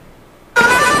 Possibly.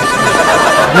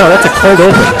 No, that's a cold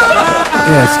open.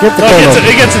 Yeah, skip the cold open.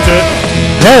 It gets into it.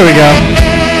 There we go.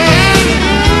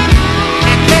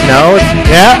 No, it's...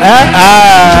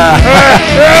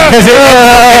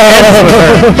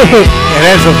 It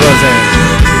ends with Roseanne.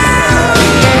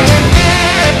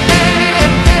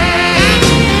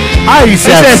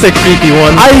 That's a creepy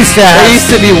one. It used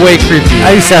to be way creepy.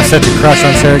 I used to have such a crush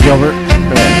on Sarah Gilbert.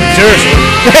 Seriously.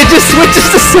 It just switches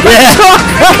to Sarah Chalk.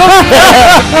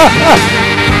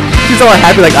 She's all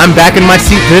happy, like, I'm back in my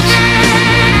seat, bitch.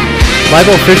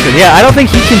 Michael Fishman. Yeah, I don't think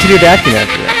he continued acting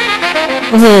after that.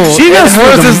 She goes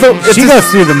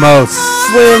through the most.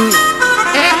 Slim.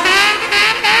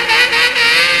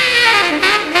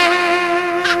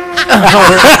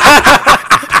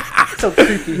 So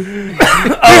creepy.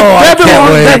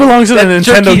 That belongs in a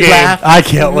Nintendo game. Laugh. I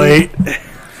can't wait.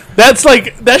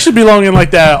 That should belong in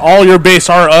like that. All your base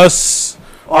are us.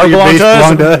 All your base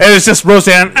belong to us. And it's just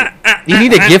Roseanne. You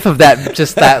need a gif of that,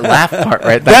 just that laugh part,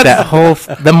 right? That whole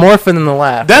the morphin and the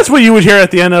laugh. That's what you would hear at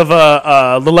the end of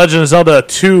The Legend of Zelda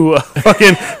 2.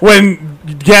 Fucking when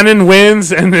Ganon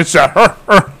wins and it's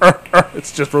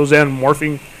it's just Roseanne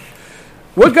morphing.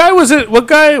 What guy was it? What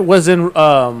guy was in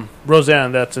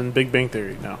Roseanne that's in Big Bang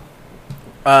Theory now?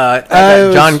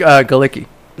 John Galicki.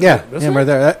 Yeah, him right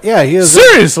there. He was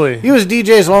seriously. He was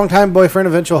DJ's longtime boyfriend,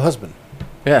 eventual husband.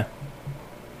 Yeah.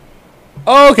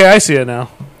 Oh, okay, I see it now.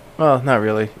 Well, not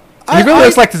really. He really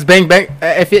looks like his Bang Bang.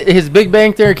 If his Big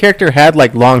Bang Theory character had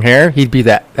like long hair, he'd be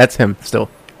that. That's him still.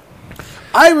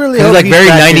 I really hope he's like very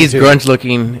 90s grunge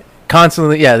looking.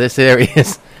 Constantly, there he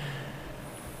is.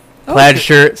 Plaid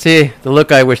shirt. See, the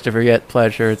look I wish to forget.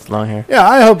 Plaid shirts, long hair. Yeah,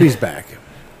 I hope he's back.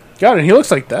 God, and he looks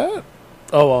like that.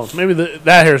 Oh, well, maybe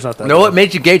that hair's not that No, what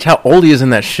made you gauge how old he is in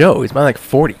that show? He's about like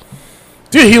 40.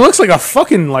 Dude, he looks like a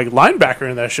fucking like linebacker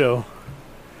in that show.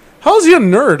 How is he a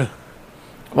nerd?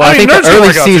 Well, I think the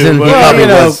early season, he probably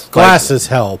was. Glasses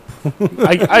help.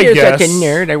 I You're guess. such a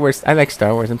nerd. I like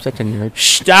Star Wars. I'm such a nerd.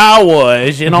 Star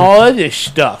Wars and all of this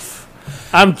stuff.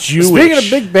 I'm Jewish. Speaking of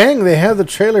Big Bang, they have the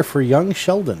trailer for Young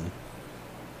Sheldon.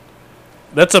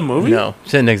 That's a movie? No,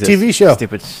 shouldn't exist. TV show.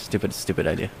 Stupid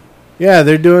idea. Yeah,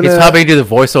 they're doing He's a... probably do the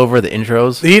voiceover, the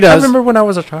intros. He does. I remember when I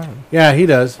was a child. Yeah, he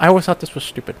does. I always thought this was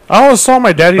stupid. I always saw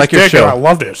my daddy's Like your dick and show. I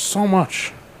loved it so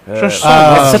much. Just so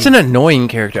It's such an annoying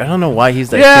character. I don't know why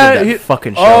he's like Yeah, good at that he-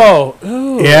 fucking show.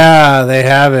 Yeah, they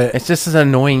have it. It's just an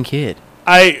annoying kid.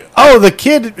 Oh, the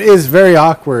kid is very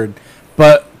awkward,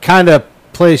 but kind of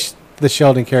plays the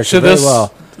Sheldon character So very this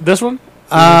well. this one?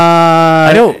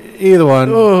 I know. Either one.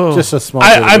 Oh. Just a small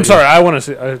bit of I'm it. sorry. I want to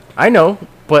see. I know,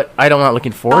 but I'm not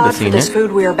looking forward to God for seeing this it.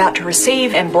 food we are about to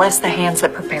receive, and bless the hands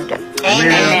that prepared it.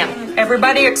 Amen.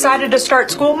 Everybody excited to start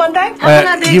school Monday?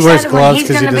 He wears gloves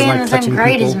because he doesn't like touching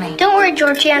people. Don't worry,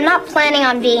 Georgie. I'm not planning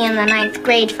on being in the 9th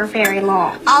grade for very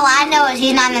long. All I know is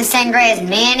he's not in the same grade as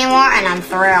me anymore, and I'm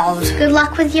thrilled. Good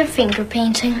luck with your finger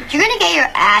painting. You're gonna get your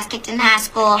ass kicked in high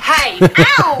school. Hey!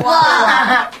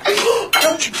 Ow!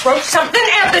 Don't you throw something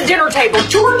at the dinner table,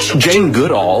 George! Jane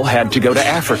Goodall had to go to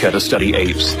Africa to study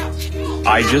apes.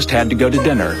 I just had to go to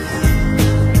dinner.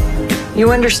 You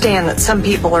understand that some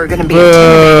people are going to be Yeah,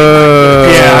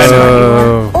 I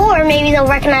know. Or maybe they'll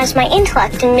recognize my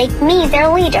intellect and make me their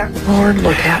leader. Lord,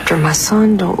 look after my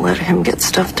son. Don't let him get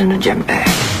stuffed in a gym bag.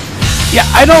 Yeah,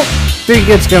 I don't think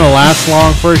it's going to last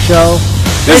long for a show.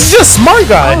 This is just Smart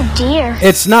Guy. Oh, dear.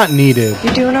 It's not needed.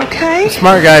 You doing okay?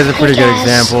 Smart Guy is a pretty good guys.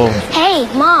 example. Hey,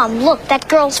 Mom, look, that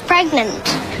girl's pregnant.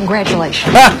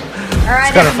 Congratulations. All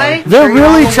right, everybody. They're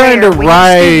really trying to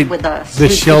ride with us. the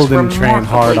Sheldon train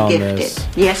hard on this.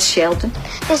 Yes, Sheldon.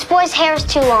 This boy's hair is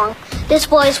too long. This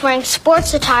boy is wearing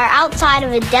sports attire outside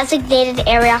of a designated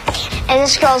area, and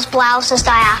this girl's blouse is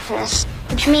diaphanous,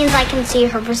 which means I can see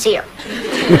her brassiere.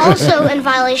 Also, in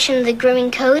violation of the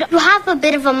grooming code, you have a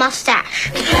bit of a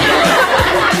mustache.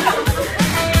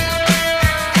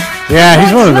 Yeah,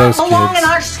 he's one of those Belong in kids.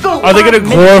 our school. Are they going to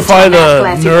glorify the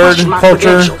nerd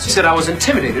culture? She said I was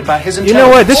intimidated by his You know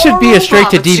what? This should be a straight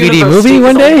to DVD movie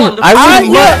one day.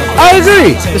 I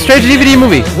agree. A straight to DVD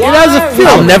movie. It has a feel.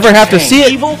 I'll never have to see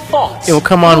it. It will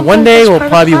come on one day. It will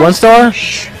probably be 1 star,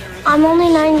 I'm only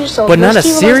 9 years old. but not a Rusty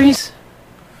loves me. series.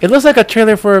 It looks like a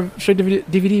trailer for a straight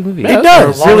DVD movie. It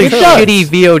does. Or a really It does. shitty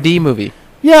VOD movie.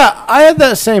 Yeah, I had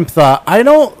that same thought. I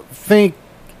don't think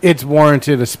it's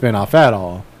warranted a spin-off at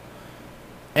all.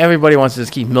 Everybody wants to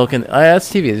just keep milking. That's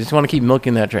TV. They just want to keep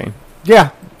milking that train.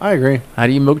 Yeah, I agree. How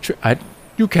do you milk?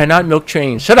 You cannot milk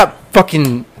trains. Shut up,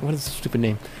 fucking. What is the stupid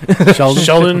name? Sheldon.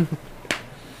 Sheldon.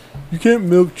 You can't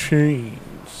milk trains.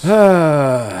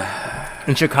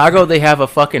 In Chicago, they have a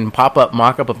fucking pop-up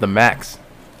mock-up of the Max.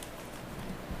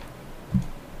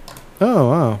 Oh,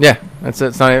 wow. Yeah, it's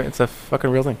not. It's a fucking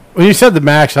real thing. When you said the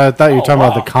Max, I thought you were talking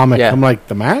about the comic. Yeah. I'm like,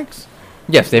 the Max?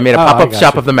 Yes, they made a Oh, pop-up I got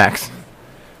shop you. of the Max.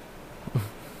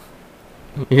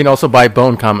 You can also buy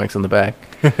Bone comics in the back.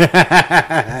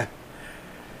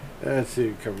 Let's see,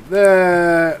 we covered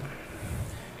that.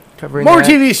 Covering More that.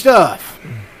 TV stuff.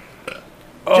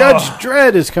 Judge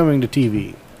Dredd is coming to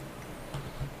TV.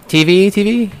 TV.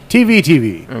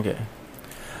 TV. Okay.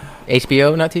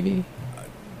 HBO, not TV.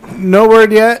 No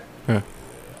word yet. Huh.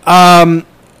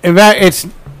 In fact, it's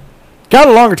got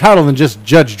a longer title than just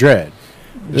Judge Dredd.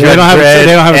 They Judge don't have Dredd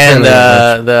they don't have a and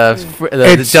trailer. the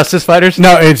It's- Justice Fighters.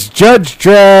 No, it's Judge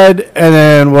Dredd and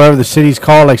then whatever the city's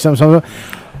called, like something.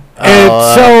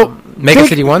 And so Mega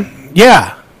City 1.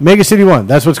 Yeah, Mega City 1.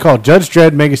 That's what it's called. Judge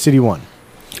Dredd, Mega City 1.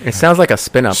 It sounds like a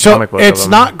spin-off So comic book. it's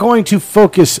of them. not going to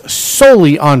focus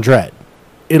solely on Dredd.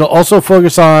 It'll also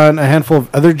focus on a handful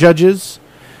of other judges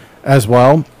as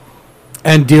well,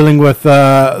 and dealing with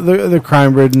the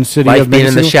crime-ridden city Life of being Mega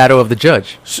in the City. shadow of the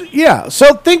judge. So, yeah,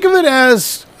 so think of it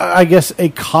as, I guess, a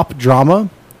cop drama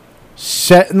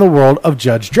set in the world of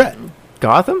Judge Dredd.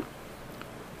 Gotham?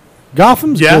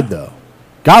 Gotham's Yeah. good, though.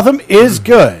 Gotham is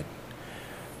good.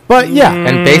 But, yeah.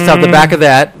 And based off the back of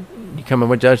that, you come in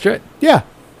with Judge Dredd. Yeah.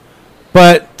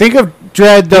 But think of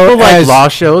Dredd, though, People like as... law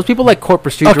shows. People like court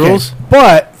procedurals. Okay,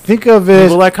 but think of it...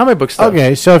 People like comic book stuff.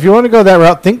 Okay, so if you want to go that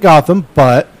route, think Gotham,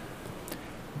 but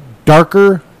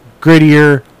darker,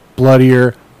 grittier,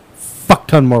 bloodier,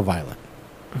 fuck-ton more violent.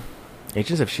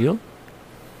 Agents of S.H.I.E.L.D.?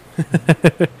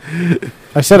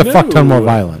 I said a fuck-ton more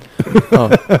violent.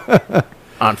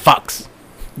 On Fox.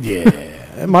 Yeah.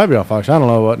 It might be on Fox. I don't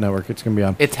know what network it's going to be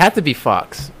on. It's had to be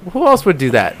Fox. Who else would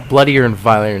do that? Bloodier and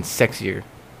violent and sexier.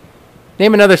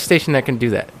 Name another station that can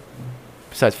do that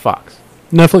besides Fox.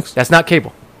 Netflix. That's not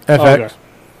cable. FX. Okay.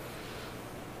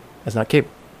 That's not cable.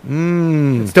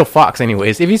 It's still Fox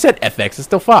anyways. If you said FX, it's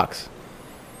still Fox.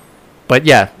 But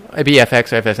yeah, it'd be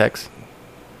FX or FSX.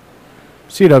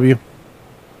 CW.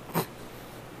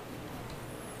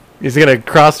 He's gonna do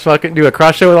a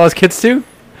cross show with all his kids too.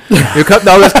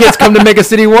 All those kids come to Mega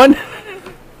City 1.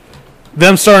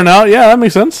 Them starting out, yeah, that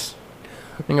makes sense.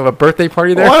 Think of a birthday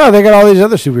party there. Why not? They got all these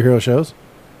other superhero shows,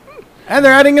 and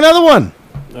they're adding another one.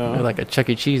 They're like a Chuck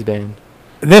E. Cheese band.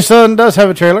 This one does have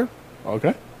a trailer.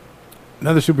 Okay.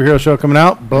 Another superhero show coming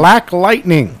out, Black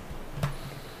Lightning.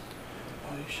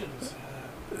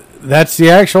 That's the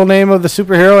actual name of the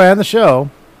superhero and the show.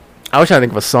 I was trying to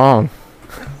think of a song.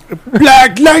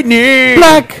 Black Lightning.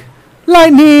 Black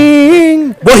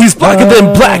Lightning. Well, he's blacker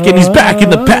than black, and he's back in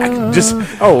the pack. Just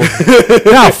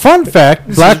now, fun fact: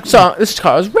 this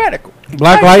car is radical.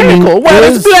 Black Lightning. What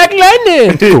is Black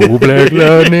Lightning? Cool Black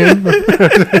Lightning.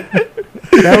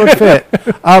 That would fit.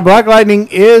 Black Lightning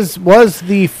was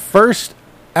the first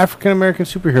African American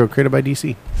superhero created by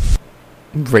DC.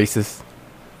 Racist.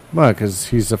 Well, because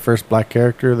he's the first black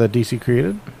character that DC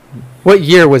created. What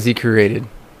year was he created?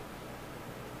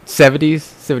 70s,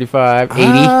 75,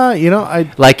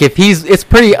 80? Like if it's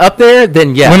pretty up there,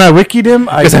 then yeah. When I wikied him,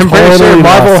 because I'm pretty sure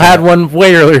Marvel had one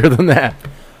way earlier than that.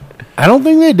 I don't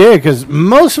think they did, because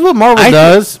most of what Marvel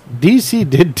does, DC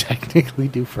did technically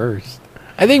do first.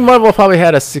 I think Marvel probably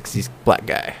had a 60s black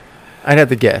guy. I'd have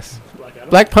to guess.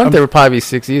 Black Panther would probably be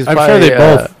 60s. I'm probably, sure they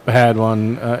both had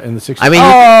one in the 60s. I mean,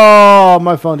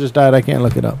 my phone just died. I can't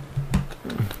look it up.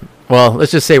 Well,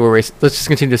 let's just say we're racist. Let's just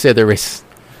continue to say they're racist.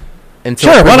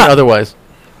 Until sure, why not? Otherwise.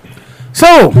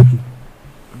 So,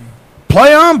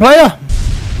 play on, player.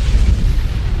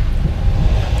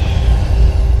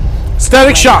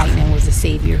 Static Shock. Was the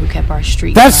savior who kept our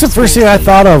streets. That's the first thing I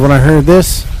thought of when I heard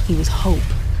this. He was hope.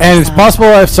 And it's possible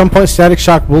at some point Static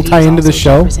Shock will tie into the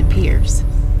show.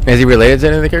 Is he related to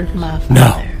any of the characters?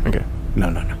 No. Okay.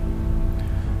 No.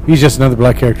 He's just another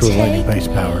black character with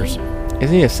lightning-based powers.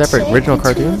 Isn't he a separate original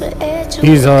cartoon?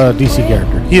 He's a DC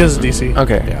character. He is DC.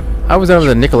 Okay. Yeah. I was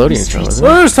under the Nickelodeon show. Wasn't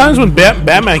Well, there's times when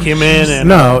Batman came in and...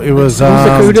 No, it was...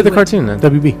 who did the cartoon then?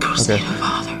 WB. Okay.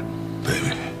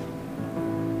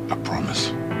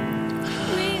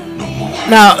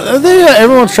 Now,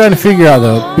 everyone's trying to figure out,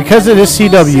 though, because it is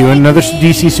CW and another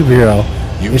DC superhero,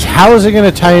 is how is it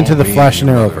going to tie into the Flash and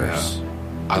Arrowverse?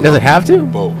 Does it have to?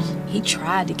 He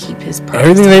tried to keep his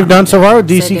Everything they've done so far with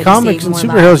DC Comics and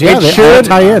superheroes, yeah, they all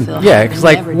tie in. Yeah, because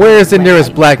where is the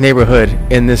nearest black neighborhood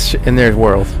in their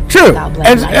world? True.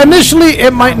 And initially,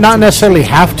 it might not necessarily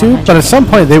have to, but at some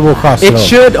point they will cross it over. It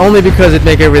should, only because it'd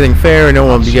make everything fair and no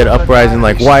one would get uprising,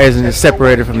 like, why isn't it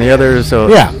separated from the others? So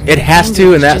yeah, it has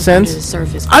to in that sense.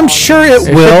 I'm sure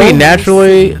it will. Should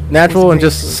be natural and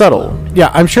just subtle.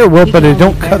 Yeah, I'm sure it will, but they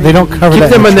don't cover that. Keep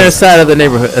them on their side of the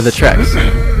neighborhood, of the tracks.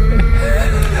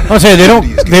 I'll say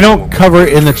they don't cover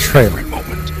it in the trailer.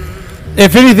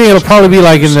 If anything, it'll probably be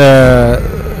like in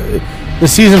the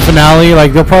season finale.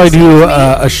 Like they'll probably do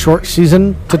a short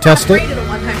season to test it,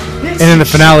 and in the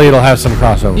finale, it'll have some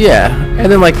crossover. Yeah,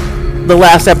 and then like the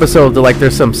last episode,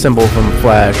 there's some symbol from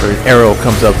Flash or Arrow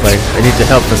comes up like, I need to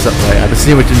help for something. Like, I've been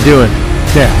seeing what you're doing.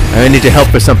 Yeah, I need to help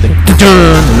for something.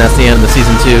 And that's the end of the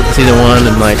season 1,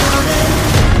 and like.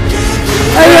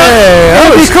 Hey, that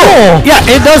would be cool. Yeah,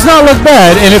 it does not look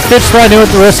bad, and it fits right in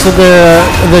with the rest of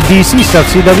the DC stuff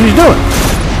CW's doing.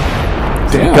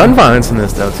 Damn. Gun violence in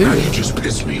this though too. You just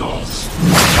pissed me off.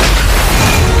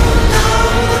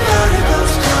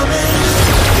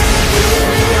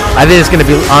 I think it's gonna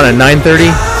be on at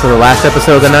 9:30, so the last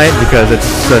episode of the night, because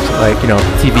it's such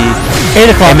TV.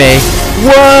 8 o'clock. MA.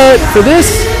 What for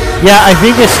this? Yeah, I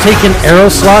think it's taken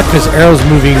Arrow slot because Arrow's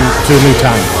moving to a new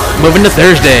time. Moving to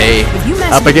Thursday.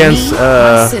 Up against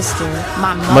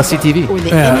Must See TV.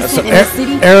 Yeah, so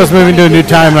Arrow's moving to a new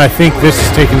time, and I think this is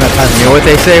taking that time. You know what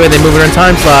they say when they move it in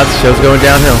time slots? Show's going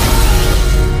downhill.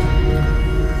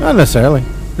 Not necessarily.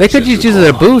 They could just use it as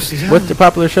a boost with the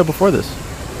popular show before this.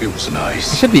 It was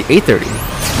nice. It should be 8:30.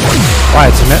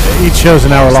 Why? Each show's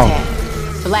an hour long.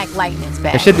 Black Lightning's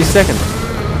back. It should be second.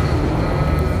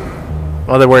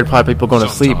 Well, they're worried probably people going to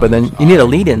sleep, but then you need a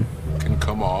lead-in. Can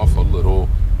come off a little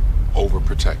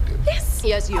overprotective.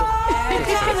 Yes, you.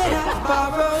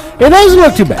 It doesn't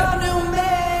look too bad.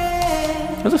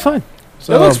 Those are fine.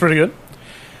 So it looks pretty good.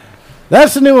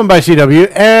 That's the new one by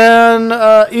CW, and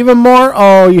even more.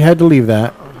 Oh, you had to leave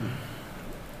that.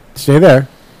 Stay there.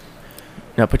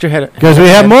 Now put your head. Because we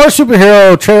have more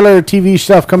superhero trailer TV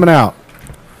stuff coming out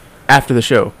after the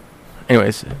show.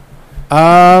 Anyways,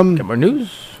 got more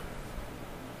news.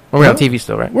 We're on TV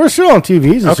still, right? We're still on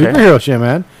TV. It's a superhero shit,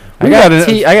 man. I got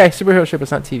superhero shit, but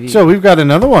it's not TV. So we've got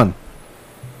another one.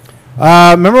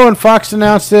 Remember when Fox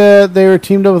announced that they were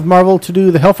teamed up with Marvel to do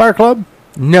the Hellfire Club?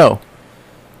 No.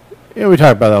 Yeah, we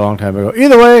talked about that a long time ago.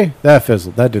 Either way, that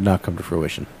fizzled. That did not come to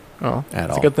fruition. Oh, at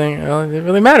that's all. a good thing. Well, it didn't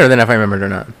really matter then if I remembered or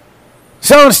not.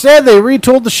 So instead, they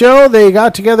retooled the show. They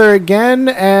got together again,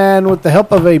 and with the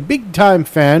help of a big-time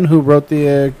fan who wrote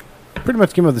the pretty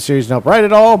much came up with the series and helped write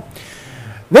it all,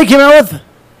 they came out with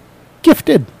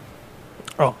Gifted.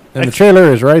 Oh, and the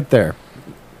trailer is right there.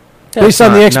 That's Based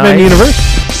on the not X-Men nice. universe.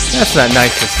 That's not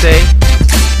nice to say.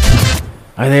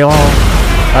 Are they all?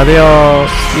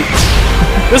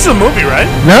 This is a movie, right?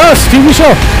 No, it's a TV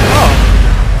show.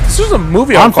 Oh, this is a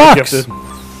movie On on Fox. Fox. Gifted.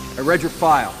 I read your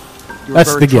file. You're That's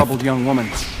a the very gift. troubled young woman.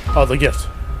 Oh, the gift.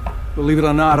 Believe it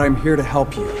or not, I'm here to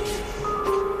help you.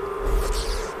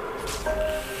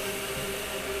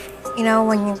 You know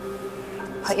when you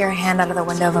put your hand out of the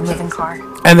window of a moving car?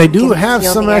 And they You do can have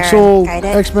feel some the air actual and guide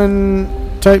it?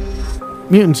 X-Men type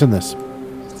mutants in this.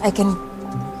 I can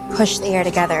push the air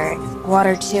together,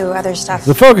 water too, other stuff.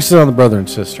 The focus is on the brother and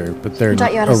sister, but they're I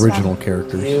taught you how to swim. original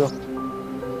characters.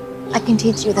 I can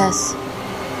teach you this.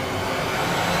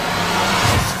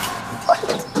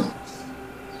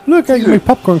 Look, I can make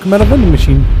popcorn come out of a vending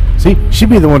machine. See, she'd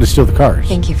be the one to steal the cars.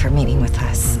 Thank you for meeting with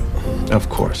us. Of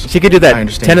course. She could do that I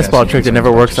understand tennis you ball have trick that some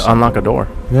never works concerns. to unlock a door.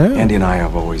 Yeah. Andy and I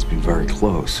have always been very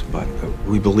close, but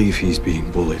we believe he's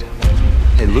being bullied.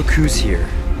 Hey, look who's here.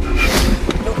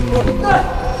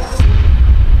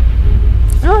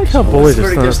 I like how bullies are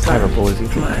still this type of bullies.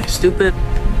 Am I stupid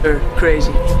or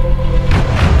crazy?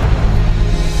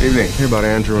 Evening. Hear about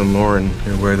Andrew and Lauren.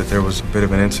 You're aware that there was a bit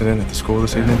of an incident at the school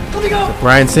this evening?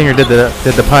 Brian Singer did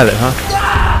the pilot,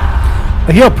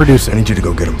 huh? He'll produce it. I need you to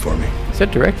go get him for me. Is that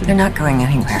directed? They're not going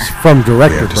anywhere. From We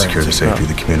director have to secure the safety of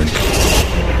the community.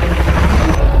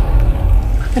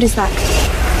 What is that?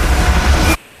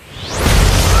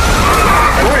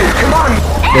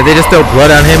 Did they just throw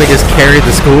blood on him and just carried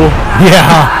the school?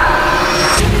 Yeah.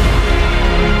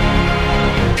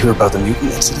 Hear about the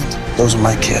mutant incident? Those are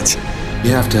my kids.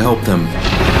 You have to help them.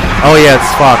 Oh yeah,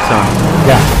 it's Fox, huh?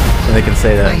 Yeah. So they can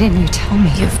say Why that. didn't you tell me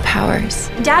you have powers?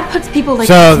 Dad puts people like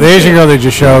So the Asian girl they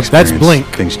just showed, that's Blink.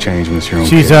 Things change when it's your own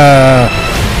She's kid.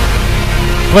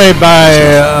 played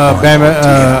by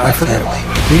I forget.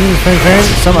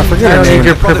 I forget I her don't need name.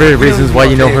 your perverted reasons why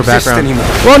you know her background.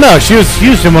 Well, no, she was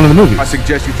used in one of the movies. I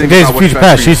suggest you The think Days about of what's Future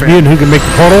best Past. for She's your the mutant who can make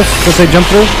the portals that they jump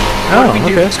through. Oh,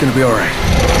 okay. It's gonna be all right.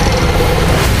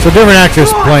 So different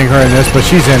actress playing her in this, but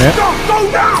she's in it.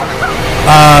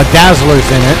 Dazzler's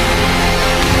in it.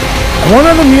 One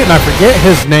other mutant, I forget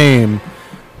his name.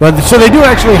 But so they do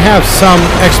actually have some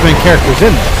X-Men characters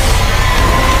in this.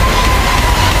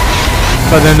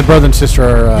 But then the brother and sister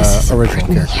are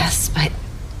original characters. Yes, but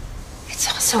it's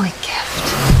also a gift.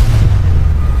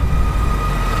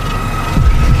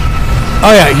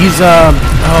 Oh yeah, he's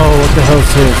what the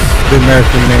hell's the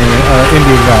American name?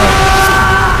 Indian guy.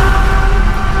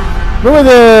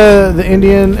 Remember the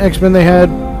Indian X-Men they had?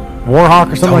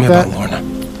 Warhawk or something like that?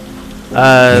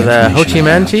 The Ho Chi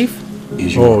Minh chief?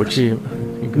 Oh, chief.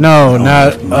 No,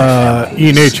 not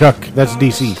E&A Chuck. That's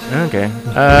DC. Okay.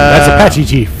 That's Apache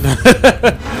Chief. I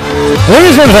think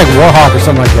his name was like Warhawk or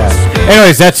something like that.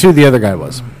 Anyways, that's who the other guy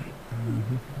was.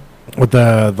 With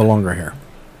the longer hair.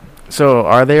 So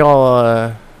are they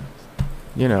all,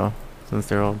 since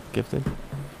they're all gifted?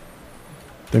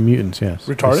 They're mutants, yes.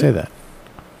 Retarded? They say that.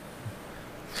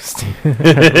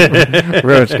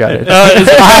 Roach got it.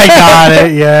 I got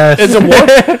it, yes. It's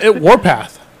a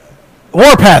Warpath.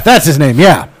 Warpath, that's his name,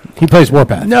 yeah. He plays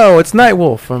Warpath. No, it's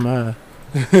Nightwolf from Mortal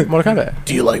Kombat.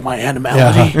 Do you like my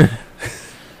animality? Yeah.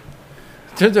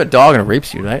 Turns into a dog and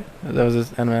rapes you, right? That was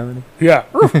his animality. Yeah.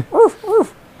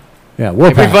 Yeah, It'd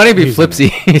Warpath. be funny if he Flipsy.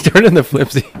 He turned into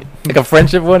Flipsy. Like a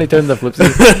friendship one, he turned into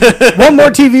Flipsy. One more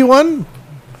TV one.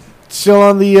 Still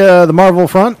on the Marvel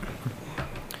front.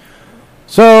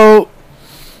 So,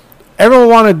 everyone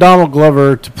wanted Donald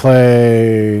Glover to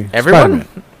play Everyone?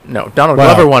 Spider-Man. No, Donald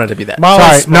Well, Glover wanted to be that.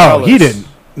 Sorry, no, he didn't.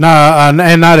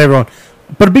 And not everyone.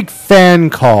 But a big fan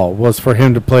call was for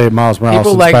him to play Miles Morales.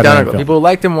 People in liked Spider-Man Donald Glover. film. People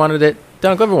liked him, wanted it.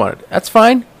 Donald Glover wanted it. That's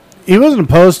fine. He wasn't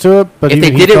opposed to it, but If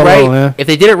they he did it felt right, well, yeah. if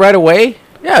they did it right away,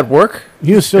 yeah, it'd work.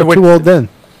 He was still It would- too old then.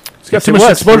 He's got too He much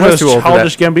was exposure too as old for that.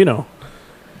 childish Gambino.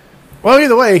 Well,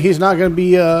 either way, he's not going to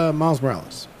be Miles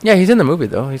Morales. Yeah, he's in the movie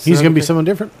though. He's going to be someone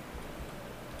different.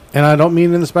 And I don't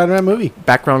mean in the Spider-Man movie.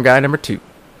 background guy number 2.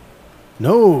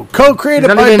 No, co-created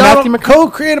He's not by even Donald, Matthew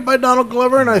co-created by Donald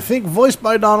Glover, and I think voiced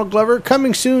by Donald Glover.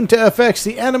 Coming soon to FX,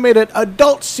 the animated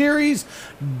adult series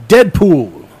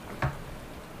Deadpool.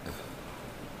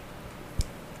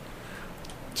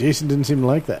 Jason didn't seem to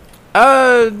like that.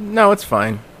 No, it's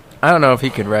fine. I don't know if he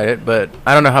could write it, but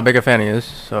I don't know how big a fan he is,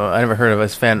 so I never heard of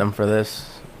his fandom for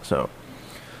this. So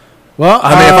Well, I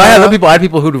mean, if I had other people, I had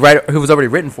people who was already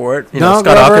written for it. You know, Donald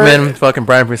Scott Glover- Ackerman, fucking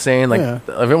Brian Posehn, like Yeah.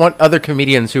 everyone, other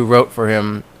comedians who wrote for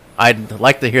him. I'd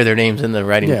like to hear their names in the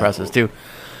writing Yeah. process too. I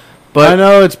But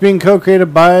know it's being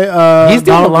co-created by He's doing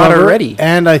Donald a lot Glover already.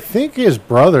 and I think his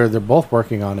brother. They're both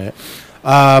working on it.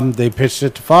 They pitched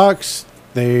it to Fox.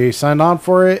 They signed on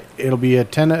for it. It'll be the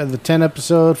 10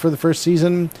 episode for the first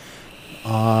season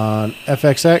on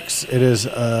FXX. It is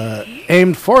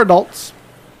aimed for adults.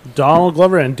 Donald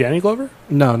Glover and Danny Glover?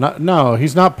 No.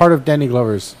 He's not part of Danny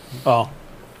Glover's. Oh.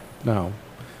 No.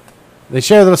 They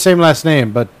share the same last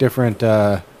name, but different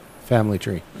family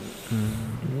tree.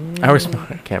 I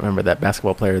can't remember that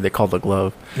basketball player they called the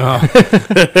Glove. Oh.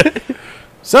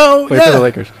 So, Played for the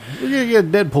Lakers. We're going to get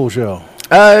a Deadpool show.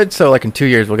 So like in 2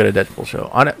 years we'll get a Deadpool show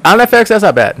on FX. That's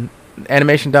not bad.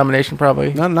 Animation Domination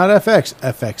probably. Not FX.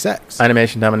 FXX.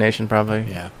 Animation Domination probably.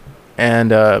 Yeah. And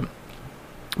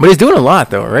but he's doing a lot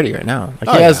though already right now.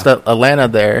 Like he has the Atlanta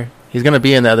there. He's gonna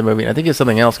be in the other movie. I think he has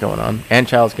something else going on. And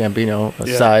Childish Gambino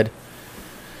aside.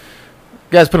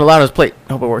 Guys putting a lot on his plate.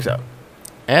 Hope it works out.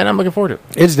 And I'm looking forward to it.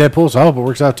 It's Deadpool, so I hope it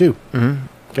works out too.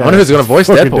 Mm-hmm. I wonder who's going to voice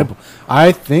Deadpool.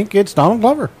 I think it's Donald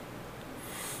Glover.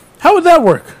 How would that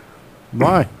work?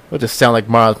 Why? It'll just sound like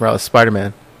Miles Morales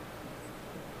Spider-Man.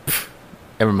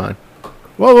 Never mind.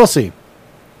 Well, we'll see.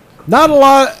 Not a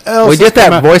lot else. We get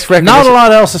that voice recognition. Not a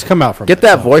lot else has come out from Get it.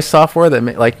 that voice software that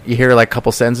like you hear like a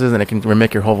couple sentences and it can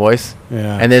mimic your whole voice.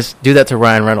 Yeah. And just do that to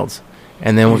Ryan Reynolds,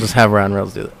 and then we'll just have Ryan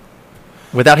Reynolds do that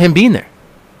without him being there.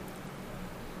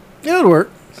 It would work.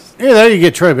 Yeah, there you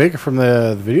get Troy Baker from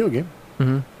the video game.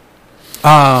 Mm-hmm.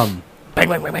 Bang,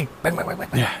 bang, bang, bang, bang, bang, bang.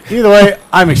 Yeah. Either way,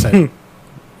 I'm excited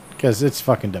because it's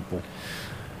fucking Deadpool,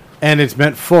 and it's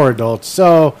meant for adults.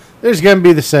 So there's gonna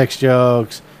be the sex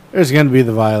jokes. There's gonna be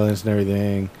the violence and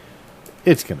everything.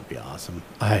 It's gonna be awesome.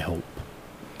 I hope.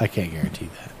 I can't guarantee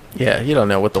that. Yeah, you don't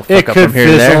know what they'll It fuck up could from here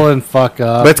to fizzle there. and fuck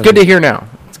up. But it's good to hear now.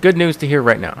 It's good news to hear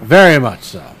right now. Very much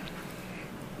so.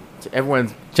 So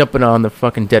everyone's jumping on the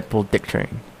fucking Deadpool dick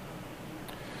train.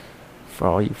 For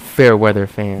all you fair weather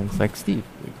fans like Steve.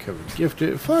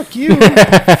 Gifted. Fuck you.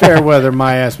 Fair weather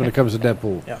my ass when it comes to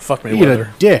Deadpool. Yeah, fuck me Eat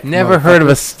weather. a dick. Never heard of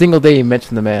a single day he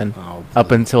mentioned the man Oh, up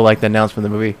until like the announcement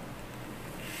of the movie.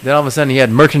 Then all of a sudden he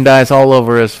had merchandise all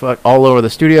over all over the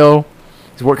studio.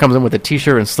 His work comes in with a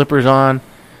t-shirt and slippers on.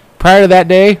 Prior to that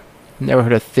day, never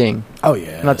heard a thing. Oh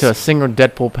yeah. Not to a single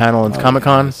Deadpool panel in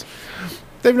Comic-Con. Yes.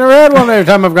 They've never had one every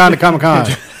time I've gone to Comic-Con.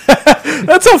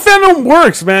 That's how fandom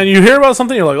works, man. You hear about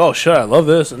something, you're like, oh shit, I love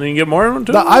this, and then you get more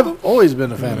into it. No, I've always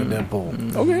been a fan of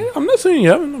Deadpool. Okay, I'm not saying you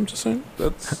haven't. I'm just saying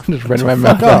that's. I'm just running my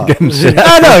Fuck mouth off. getting shit.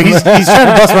 I know he's trying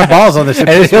to bust my balls on this shit.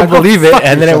 And he'll believe it, Fuck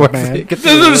and then it yourself, works. man. It gets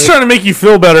I'm just trying to make you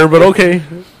feel better, but okay.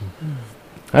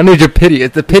 I need your pity.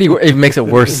 It's the pity. It makes it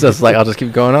worse. So it's like I'll just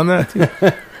keep going on that.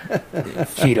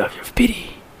 Feed off your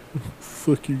pity.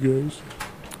 Fuck you guys.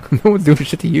 No one's doing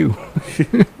shit to you.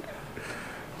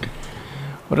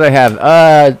 What did I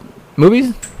have?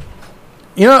 Movies?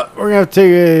 You know, we're going to have to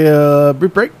take a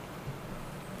brief break.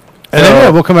 And So- then, yeah,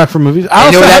 we'll come back for movies. You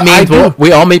know what that means?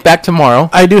 We all meet back tomorrow.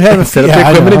 I do have Set up yeah, the I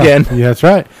equipment know. again. Yeah, that's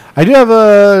right. I do have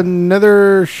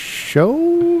another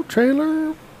show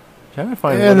trailer. Trying to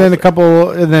find And then a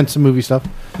couple, and then some movie stuff.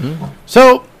 Mm-hmm.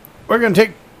 So, we're going to take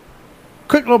a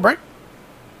quick little break.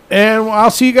 And I'll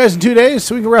see you guys in 2 days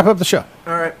so we can wrap up the show.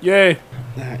 All right, yay.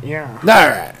 Yeah. All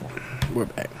right. We're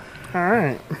back. All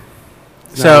right.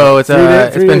 So it's 3 days-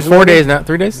 it's 3 been days 4 later? days now.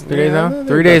 3 days? 3 days Yeah, now? they're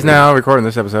 3 days about now recording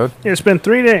this episode. It's been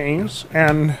 3 days,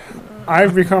 and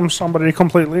I've become somebody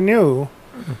completely new.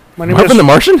 My name Up is in the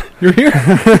Martian? You're here?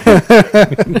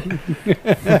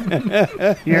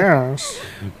 Yes.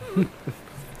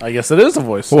 I guess it is a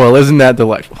voice. Well, isn't that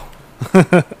delightful?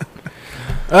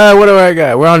 What do I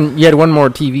got? We're on yet one more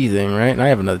TV thing, right? And I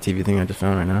have another TV thing I just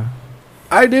found right now.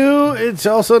 I do. It's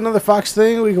also another Fox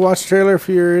thing. We can watch the trailer if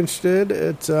you're interested.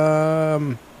 It's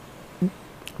Roach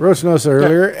noticed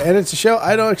earlier, and it's a show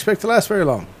I don't expect to last very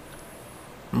long.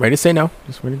 I'm ready to say no.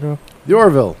 Just ready to go. The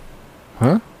Orville.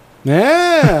 Huh?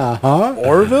 Yeah, huh?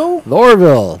 Orville? The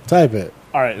Orville. Type it.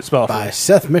 All right, spell it for By me.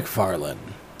 Seth MacFarlane.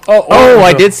 Oh, Oh,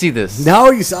 I did see this. Now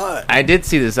you saw it. I did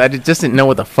see this. Just didn't know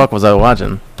what the fuck was I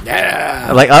watching.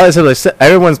 Yeah. Like I said, like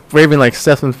everyone's raving like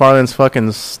Seth MacFarlane's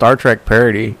fucking Star Trek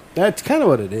parody, That's kind of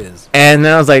what it is. and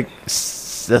then I was like,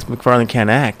 Seth MacFarlane can't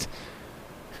act,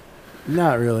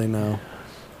 Not really, no.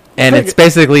 and it's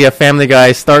basically a Family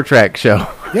Guy Star Trek show.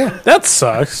 Yeah. That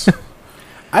sucks.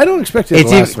 I don't expect it to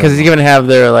It's last because very he's gonna have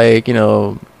their like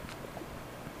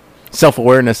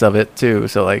self-awareness of it too.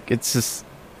 So like it's just.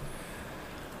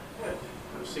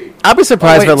 I'll be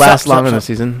surprised Oh, if wait, it lasts stop, longer stop, than the stop.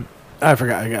 season. I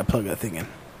forgot. I got to plug that thing in.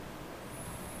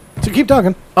 So keep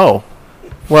talking. Oh,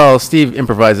 Well, Steve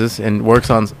improvises and works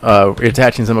on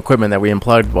attaching some equipment that we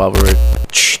unplugged while we were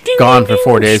gone for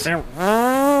 4 days. Okay.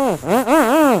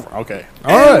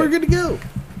 All right, we're good to go.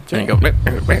 There you go.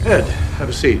 Ed, have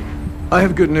a seat. I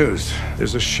have good news.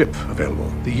 There's a ship available,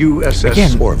 the USS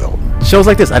Again, Orville. Shows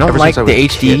like this, I don't Ever like since the I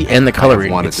was a HD kid, and the I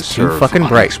coloring. wanted It's to too serve fucking on an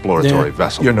bright. exploratory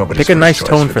vessel. You're nobody's Pick a first nice choice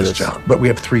tone for this. job. But we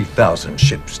have 3,000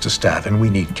 ships to staff, and we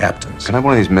need captains. Can I have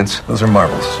one of these mints? Those are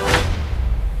marbles.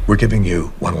 We're giving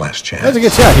you one last chance. That's a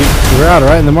good shot. You were out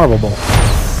right in the marble bowl.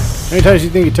 How many times do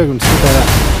you think it took him to shoot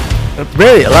that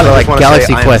Really, a lot of like wanna Galaxy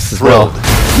say I am Quest as well. thrilled.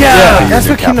 Yeah, You're that's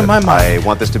new what came to my captain. mind. I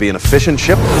want this to be an efficient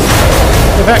ship. In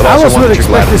fact, but I also almost one would that you're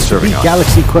glad expect to this to be serving on.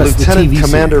 Galaxy Quest, the Lieutenant TV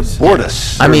Commander series.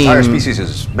 Bortus. I Your mean- entire species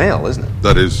is male, isn't it?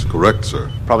 That is correct,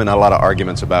 sir. Probably not a lot of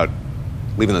arguments about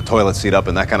leaving the toilet seat up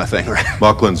and that kind of thing, right?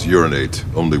 Mocklins urinate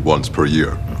only once per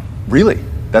year. Really?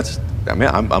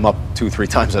 I'm up 2-3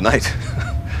 times a night.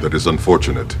 That is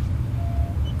unfortunate.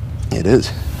 It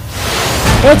is.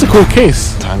 That's a cool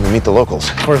case. Time to meet the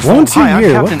locals. Once a Hi, I'm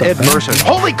year, Captain what the Ed fuck? Mercer.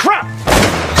 Holy crap!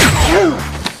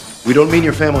 We don't mean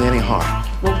your family any harm.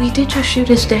 Well, we did just shoot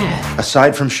his dad.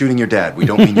 Aside from shooting your dad, we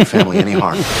don't mean your family any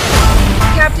harm.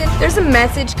 Captain, there's a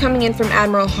message coming in from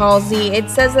Admiral Halsey. It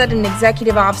says that an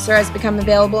executive officer has become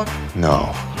available.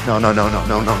 No. No.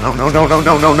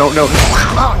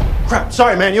 Oh, crap.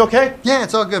 Sorry, man. You okay? Yeah,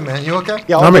 it's all good, man. You okay?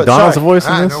 Yeah, all Norm good. Macdonald's Sorry. voice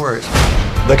in Ah, this? no worries.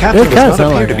 The captain It does kinda not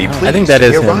sound appear like to be it, huh? pleased I think that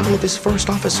with is the him. arrival of his first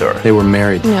officer. They were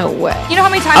married. No way. You know how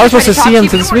many times I was tried supposed to see him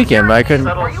talk to this weekend, but I couldn't.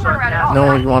 No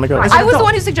one want to go. I was the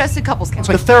one who suggested couples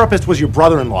counseling. The therapist was your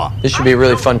brother-in-law. This should be a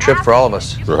really fun trip for all of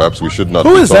us. Perhaps we should not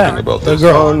Who be is talking that? about The this.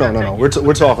 girl. Oh, no. We're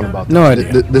talking about No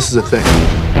idea. This is a thing.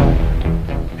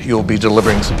 You'll be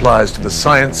delivering supplies to the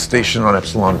science station on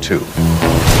Epsilon 2.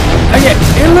 Again,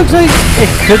 it looks like it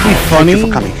could be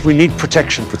funny, We need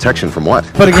protection. Protection from what?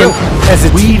 but again, as a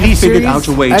TV series, figured out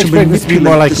a way I to expect this to be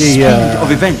more like manipulate the a, speed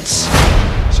of events.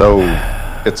 So,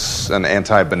 it's an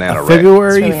anti-banana ray.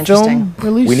 February That's really interesting. film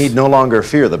release. We need no longer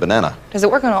fear the banana. Does it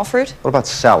work on all fruit? What about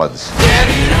salads?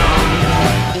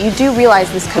 You do realize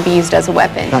this could be used as a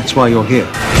weapon. That's why you're here.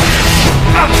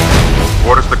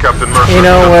 Orders to Captain Mercer. You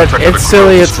know what? Protect the It's crew.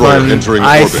 silly. It's Destroyer fun. entering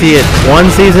I orbit. see it one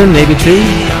season, maybe two.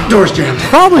 Door's jammed.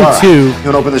 Probably Laura, 2, You want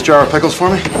to open this jar of pickles for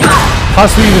me?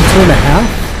 possibly even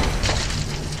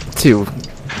 2.5. 2. I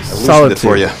loosened Solid it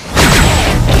for 2. you.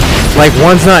 Like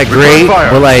one's not great, fire.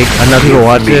 but like enough people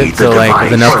watch it, so like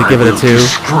it's enough to give it a 2.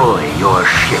 Destroy your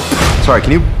ship. Sorry,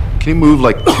 can you move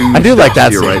like 2 I do like steps that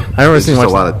to your scene. right? I never There's seen just much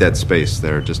a lot of dead space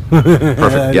there. Just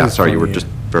perfect. Yeah, is sorry, you funny, were yeah. just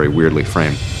very weirdly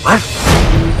framed. What?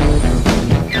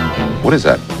 What is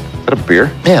that? Is that a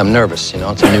beer? Yeah, I'm nervous. You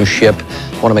know, it's a new ship.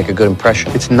 I want to make a good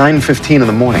impression. It's 9:15 in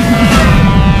the morning.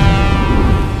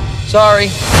 Sorry.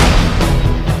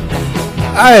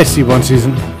 I see one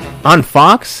season. On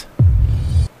Fox?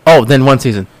 Oh, then one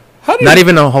season. How do Not you-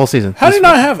 even a whole season. How do you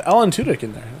not have Alan Tudyk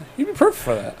in there? He'd be perfect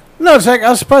for that. No, it's like I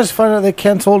was surprised to find out they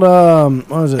canceled. What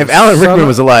was it? If Alan Son Rickman of-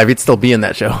 was alive, he'd still be in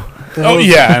that show. Oh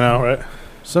yeah, I know, right?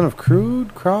 Son of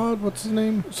Crod. What's his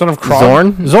name? Son of Kron.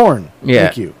 Zorn? Zorn. Yeah.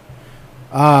 Thank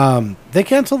you. They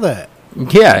canceled that.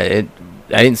 Yeah, I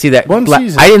didn't see that. One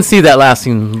season. I didn't see that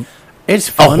lasting It's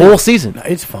a funny. whole season.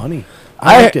 It's funny.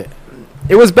 I liked it.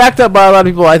 It was backed up by a lot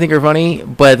of people I think are funny,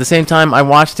 but at the same time, I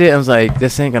watched it and was like,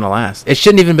 this ain't gonna last. It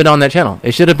shouldn't even been on that channel.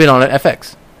 It should have been on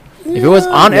FX. If it was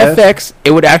on yes. FX,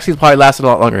 it would actually probably last a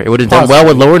lot longer. It would have done well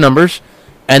with lower numbers,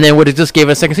 and then would have just gave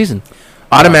it a second season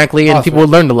automatically, and people would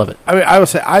learn to love it. I mean, I would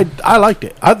say I liked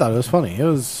it. I thought it was funny. It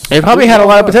was. It probably had a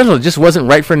lot of potential. It just wasn't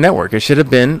right for network. It should have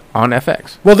been on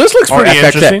FX. Well, this looks Or pretty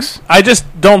FXX. interesting. I just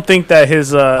don't think that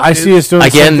his. I see it's doing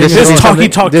Again, this his is talky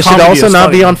talk. This should comedy also is not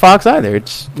funny. be on Fox either.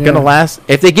 It's gonna last.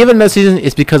 If they give it another season,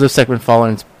 it's because of Segment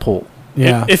Fallen's pull.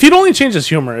 Yeah. If he'd only changed his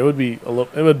humor, it would be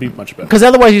it would be much better. Because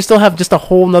otherwise, you still have just a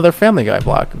whole nother Family Guy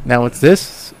block. Now it's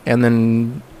this, and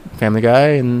then Family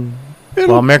Guy, and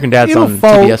American Dad's on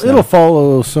TBS now. It'll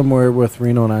follow somewhere with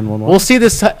Reno 911. We'll see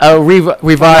this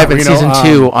revive in Reno, season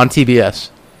 2 on TBS.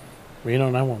 Reno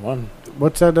 911.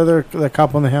 What's that that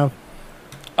cop one they have?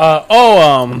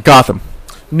 Gotham.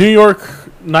 New York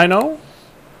 90.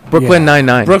 Brooklyn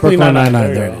Nine-Nine. Brooklyn Nine-Nine.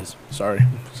 There There it it is. is. Sorry.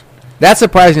 That's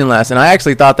surprisingly last, and I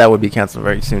actually thought that would be canceled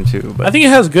very soon too. But I think it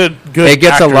has good. it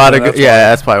gets a actors lot in of it, good. Yeah,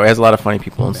 that's probably. It has a lot of funny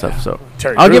people and stuff. So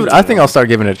Terry I'll give it. Crews I is think in I'll start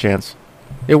giving it a chance.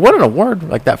 It won an award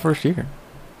like that first year.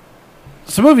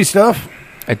 Some movie stuff.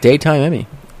 A daytime Emmy.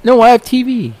 No, I have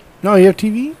TV. No, you have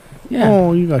TV? Yeah.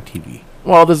 Oh, you got TV.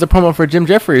 Well, there's a promo for Jim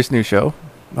Jeffries' new show.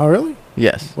 Oh, really?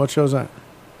 Yes, What show's that?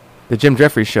 the Jim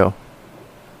Jeffries Show.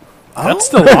 That's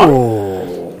still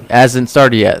on. Hasn't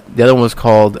started yet. The other one was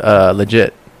called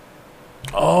Legit.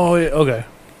 Oh, yeah, okay.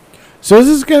 So is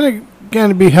this gonna going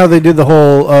to be how they did the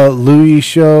whole Louis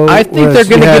show? I think where they're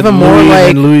going to you give had him more Louis like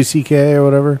and Louis C.K. or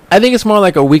whatever. I think it's more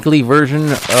like a weekly version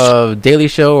of Daily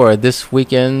Show or This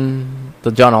Weekend,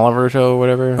 the John Oliver show or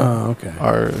whatever. Oh, okay.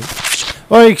 Or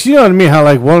Like, you know what I mean? How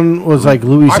like one was like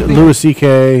Louis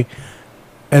C.K.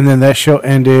 and then that show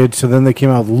ended. So then they came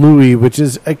out with Louis, which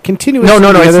is a continuation.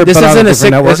 No. together, This but on isn't a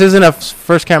different network. this isn't a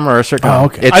first camera or a sitcom. Oh,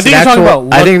 okay. It's I think an you're talking actual-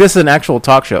 about I think this is an actual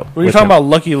talk show. When you're with talking him. about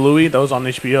Lucky Louie, that was on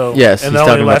HBO. Yes, and he's that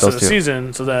only talking about lasted those a two.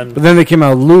 season. So then, But then they came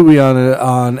out with Louis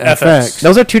on FX.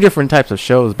 Those are two different types of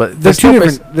shows, but They're two still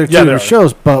different. They're two different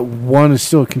shows, but one is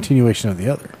still a continuation of the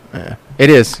other. Yeah, it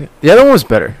is. The other one was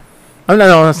better. Oh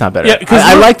no, that's not better. Yeah, 'cause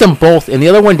I Lou- liked them both, and the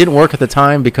other one didn't work at the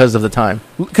time because of the time.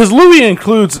 because Louie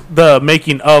includes the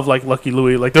making of like Lucky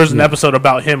Louie. Like there's an episode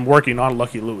about him working on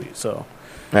Lucky Louie. So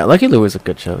Yeah, Lucky Louie was a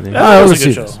good show. Dude. that was a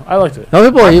good show. I liked it. No,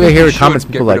 people I even think hear you comments.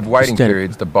 should People get like rid of waiting "Stand-"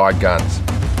 periods to buy guns.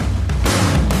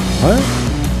 What?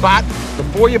 But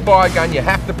before you buy a gun, you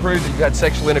have to prove that you've had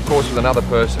sexual intercourse with another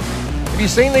person. Have you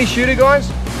seen these shooter guys?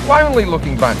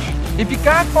 Lonely-looking bunch. If you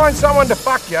can't find someone to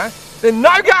fuck you, then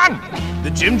no gun! The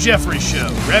Jim Jeffries Show.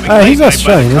 Grabbing He's late night by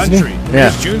Australian, the isn't he? country. Yeah.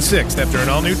 It's June 6th after an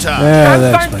all-new time. Yeah, Guns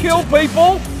that don't explains kill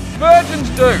people. Virgins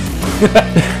do.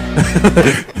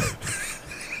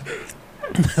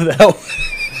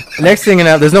 Next thing you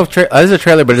know, there's no. There's a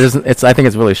trailer, but it isn't. It's. I think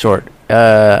it's really short.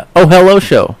 Oh hello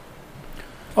show.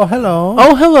 Oh hello.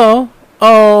 Oh hello.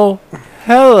 Oh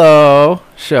hello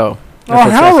show. Oh,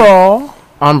 hello.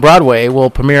 On Broadway will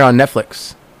premiere on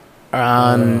Netflix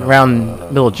on around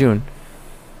middle of June.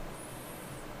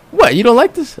 What, you don't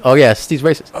like this? Oh yeah, Steve's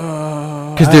racist.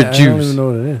 Because they're I Jews. don't even know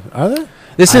what it is. Are they?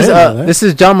 This I is didn't know that. this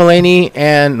is John Mulaney,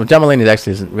 and well, John Mulaney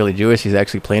actually isn't really Jewish. He's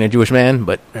actually playing a Jewish man,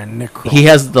 but And Nick Kroll. he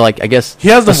has the like I guess He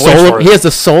has the voice soul. for it. He has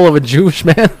the soul of a Jewish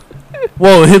man.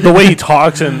 Well, the way he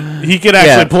talks and he can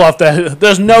actually pull off that.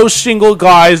 There's no single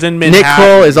guys in Manhattan. Nick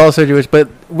Kroll is also Jewish, but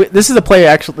this is a play.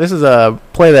 Actually, this is a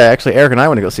play that actually Eric and I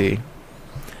want to go see.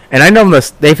 And I know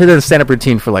they've had a stand-up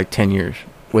routine for like 10 years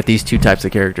with these two types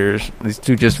of characters. These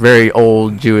two just very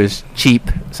old Jewish, cheap,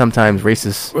 sometimes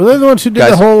racist. Were they the ones who did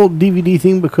guys. the whole DVD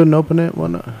thing but couldn't open it?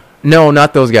 Whatnot? No,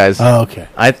 not those guys. Oh, okay.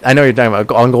 I know you're talking about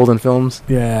on Golden Films.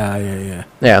 Yeah.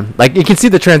 Yeah, like you can see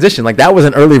the transition. Like that was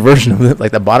an early version of it,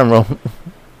 like the bottom row.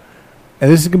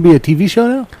 And this is gonna be a TV show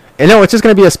now. And no, it's just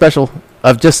going to be a special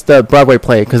of just the Broadway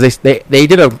play because they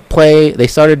did a play. They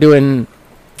started doing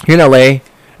here in L.A.,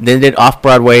 then did off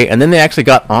Broadway, and then they actually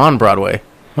got on Broadway,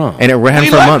 and it ran We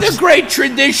for love months. the great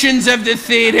traditions of the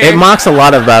theater. It mocks a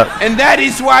lot about And that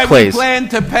is why plays. we plan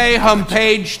to pay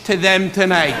homepage to them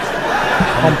tonight.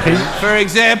 Homepage? For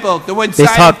example, the They one-sided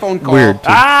talk phone call. weird, too.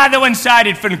 The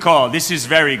one-sided phone call. This is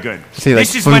very good. See, like,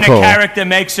 This is phone when call. a character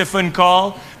makes a phone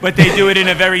call, but they do it in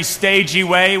a very stagey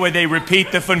way where they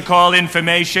repeat the phone call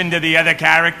information to the other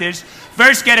characters.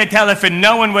 First get a telephone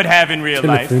no one would have in real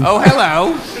life. Oh,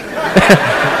 hello.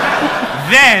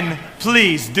 Then,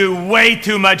 please, do way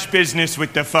too much business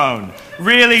with the phone.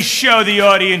 Really show the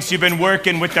audience you've been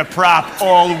working with the prop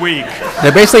all week.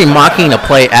 They're basically mocking a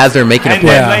play as they're making a And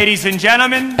play. then, ladies and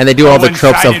gentlemen, And they do all the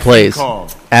tropes of one-sided plays phone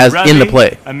call. as in the Ravi,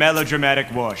 play. A melodramatic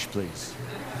wash, please.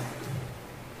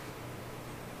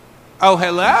 Oh,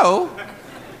 hello.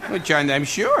 Well, John, I'm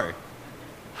sure.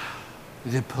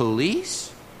 The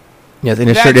police? Yes, and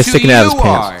his That's shirt is who sticking out of his you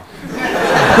pants.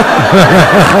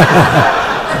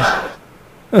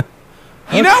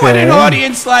 You know what an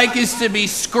audience like is to be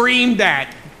screamed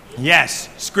at. Yes,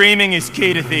 screaming is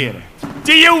key to theater.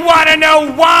 Do you want to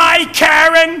know why,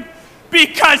 Karen?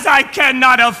 Because I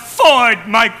cannot afford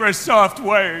Microsoft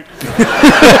Word.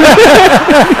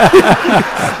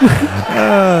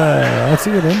 That's a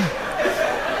good one.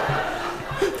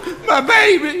 My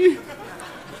baby.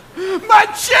 My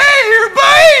chair,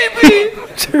 baby.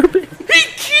 He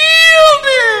killed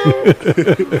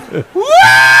her.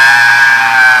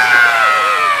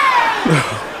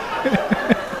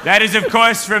 That is, of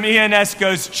course, from Ian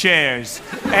Esco's Chairs.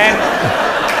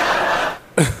 And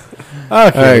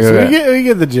Okay, so okay. we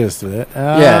get the gist of it.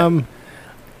 Yeah.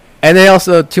 And they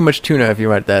also too much tuna if you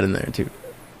write that in there too.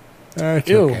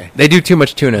 Okay. They do too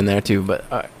much tuna in there too, but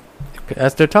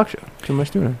that's their talk show. Too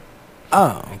much tuna.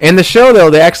 Oh. In the show though,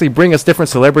 they actually bring us different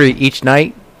celebrity each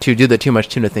night to do the too much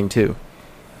tuna thing too.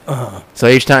 So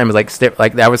each time is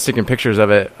like I was sticking pictures of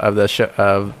it of the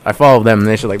show. I followed them and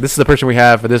they should like this is the person we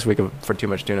have for this week for too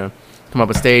much tuna. Come up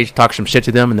on stage, talk some shit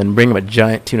to them, and then bring them a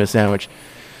giant tuna sandwich.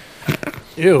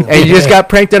 Ew. And you just got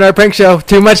pranked in our prank show.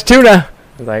 Too much tuna.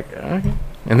 Like, okay.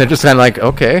 And they're just kind of like,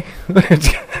 okay.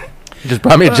 Just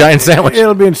brought me a giant sandwich.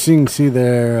 It'll be interesting to see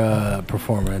their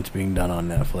performance being done on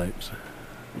Netflix.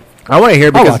 I want to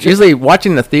hear because watch it. usually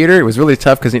watching in the theater it was really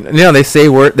tough because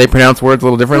they pronounce words a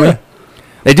little differently. Yeah.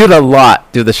 They do it a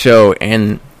lot through the show,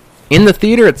 and in the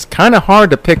theater it's kind of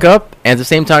hard to pick up, and at the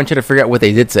same time try to figure out what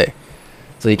they did say.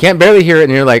 So you can't barely hear it,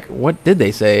 and you're like, "What did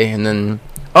they say?" And then,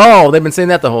 they've been saying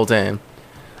that the whole time.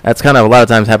 That's kind of a lot of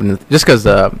times happening just because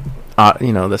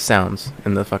the sounds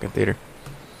in the fucking theater.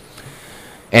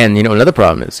 And another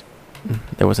problem is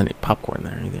there wasn't any popcorn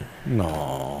there either.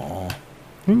 No.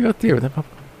 You can go to the theater with that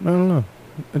popcorn. I don't know.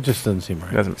 It just doesn't seem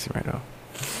right. It doesn't seem right at all.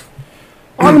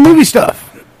 On the movie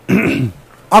stuff,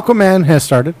 Aquaman has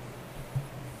started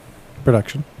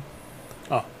production.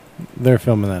 Oh. They're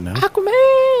filming that now.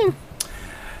 Aquaman!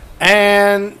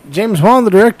 And James Wan,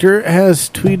 the director, has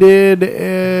tweeted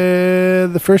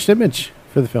the first image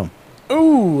for the film.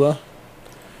 Ooh.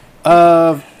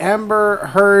 Of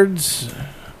Amber Heard's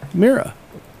Mira.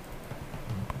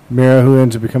 Mira, who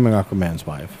ends up becoming Aquaman's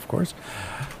wife, of course.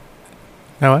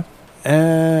 Now what?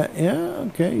 Yeah,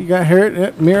 okay. You got her.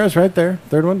 Yeah, Mira's right there.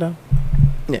 Third one down.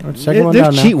 Yeah. Or second one There's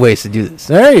down now. cheat ways to do this.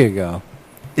 There you go.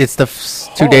 It's the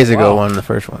 2 days ago one, the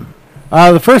first one.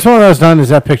 The first one that was done is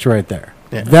that picture right there.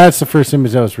 Yeah. That's the first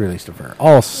image that was released of her.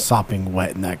 All sopping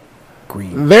wet in that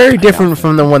green. Very different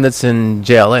from the one that's in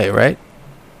JLA, right?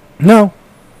 No.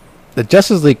 The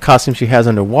Justice League costume she has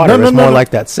underwater No, is more no.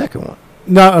 like that second one.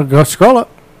 No, go scroll up.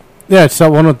 Yeah, it's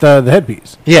that one with the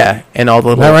headpiece. Yeah, and all the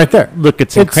little That right there.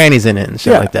 lookets and crannies in it and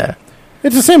shit like that.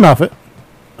 It's the same outfit.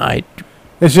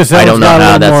 It's just I that don't one's know got a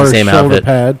how little that's the more same shoulder outfit.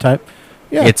 pad type.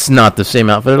 Yeah. It's not the same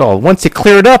outfit at all. Once you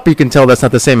clear it up, you can tell that's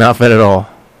not the same outfit at all.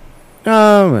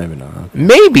 Maybe not.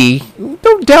 Maybe.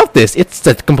 Don't doubt this. It's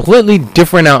a completely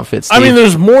different outfit, Steve. I mean,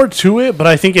 there's more to it, but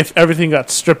I think if everything got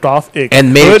stripped off, it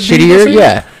and made it could be shittier, the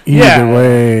same. yeah. Either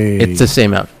way. It's the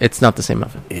same outfit. It's not the same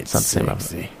outfit. It's not the same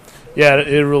outfit. Yeah,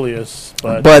 it really is.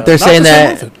 But They're not saying the same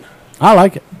that... outfit. I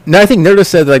like it. No, I think Nerdist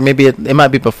said like maybe it might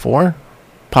be before.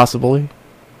 Possibly.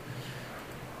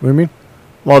 What do you mean?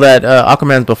 Well, that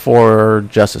Aquaman's before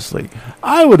Justice League.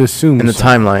 I would assume in the so.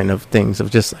 timeline of things of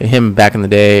just like, him back in the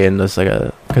day and just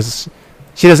like because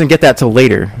she doesn't get that till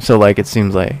later, so like it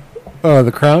seems like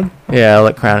the Crown. Yeah,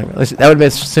 like Crown. That would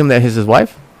assume that he's his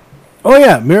wife. Oh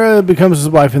yeah, Mira becomes his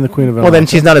wife in the Queen of Well, then Atlantis.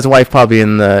 she's not his wife probably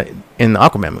in the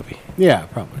Aquaman movie. Yeah,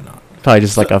 probably not. Probably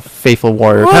just like a faithful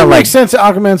warrior. Well, Kind it of like makes sense that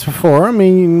Aquaman's before. I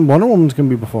mean, Wonder Woman's going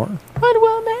to be before. Wonder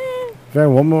Woman.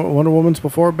 Wonder Woman's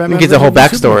before Batman. He gets a whole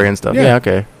versus backstory Superman. and stuff. Yeah,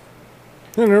 okay.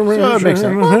 So it makes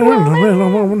sense.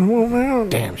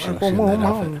 Damn, she looks in that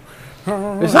outfit.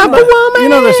 There's something about,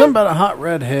 there's something about a hot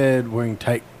redhead wearing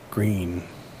tight green.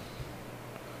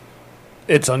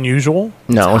 It's unusual.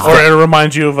 No, or it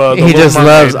reminds you of. The he Little just Mermaid.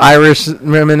 loves Irish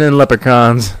women and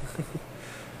leprechauns.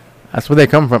 That's where they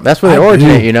come from. That's where they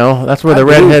originate. You know, that's where the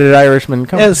redheaded Irishmen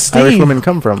come. Irish women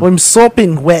come from. I'm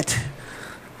sopping wet.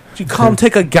 You come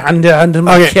take a gander under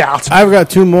my cat. I've got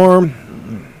two more.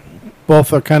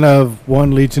 Both are kind of,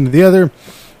 one leads into the other,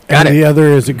 Got and it. the other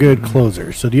is a good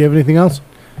closer. So do you have anything else?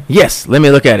 Yes, let me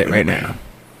look at it right now.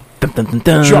 John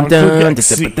Cook from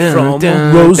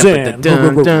Roseanne.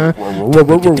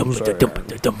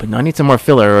 I need some more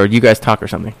filler, or you guys talk or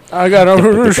something. I got a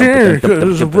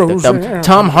Roseanne.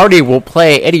 Tom Hardy will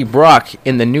play Eddie Brock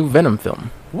in the new Venom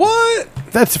film. What?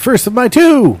 That's the first of my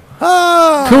two.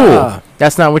 Cool.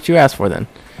 That's not what you asked for then.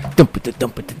 I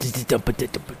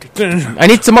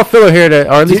need some more filler here,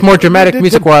 or at least more dramatic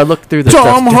music while I look through the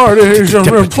Tom stuff. Hardy's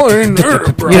playing.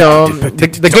 You know,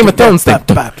 the Game of Thrones thing.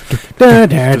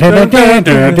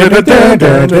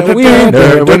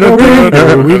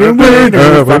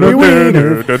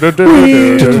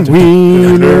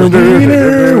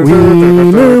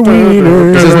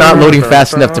 This is not loading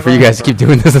fast enough for you guys to keep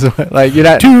doing this. Like you're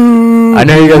not. I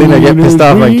know you're gonna get pissed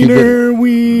off. Like keep it.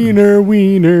 Wiener.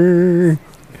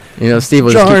 You know, Steve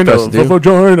will just keep pressing.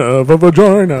 Vagina.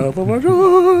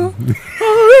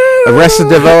 Arrested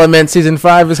Development Season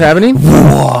 5 is happening.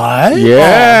 What?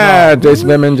 Yeah. Jason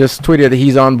Bateman just tweeted that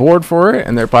he's on board for it,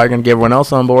 and they're probably going to get everyone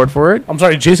else on board for it. I'm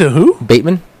sorry, Jason who?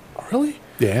 Bateman. Really?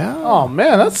 Yeah. Oh,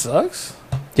 man, that sucks.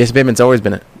 Jason Bateman's always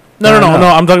been it. No,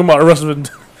 I'm talking about Arrested.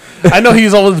 I know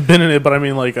he's always been in it, but I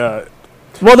mean, like, well,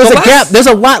 there's a gap. There's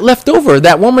a lot left over.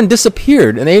 That woman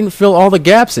disappeared, and they didn't fill all the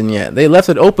gaps in yet. They left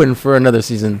it open for another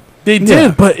season. They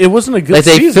did, but it wasn't a good like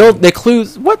they season. filled. They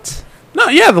clues. What? No,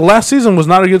 yeah, the last season was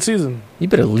not a good season. You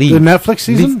better leave. The Netflix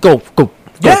season? Go.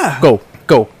 Yeah. Go.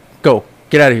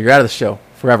 Get out of here. You're out of the show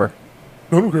forever.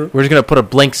 Okay. We're just gonna put a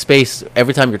blank space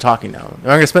every time you're talking now. I'm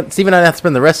gonna spend. Steve and I have to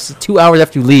spend the rest of 2 hours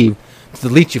after you leave to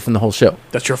delete you from the whole show.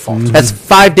 That's your fault. That's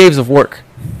 5 days of work.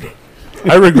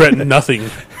 I regret nothing.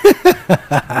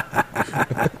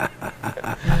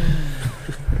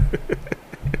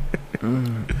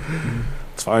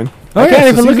 It's fine. I can't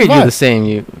even look at you five. the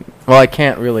same. Well, I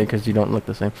can't really because you don't look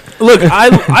the same. Look,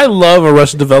 I love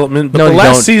Arrested Development, but No, the you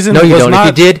last don't. season No, you was don't. not.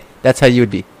 If you did, that's how you would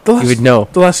be. You would know.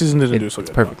 The last season didn't do so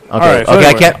good. Perfect. Okay. All right, so okay. I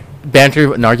anyway. can't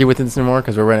banter and argue with this anymore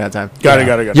because we're running out of time. Got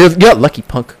it. You're lucky,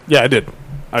 punk. Yeah, I did.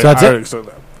 So that's it? already said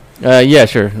that. Yeah,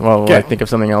 sure. Well, Okay. I think of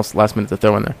something else last minute to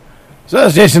throw in there. So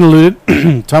as Jason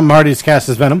alluded, Tom Hardy's cast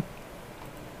as Venom.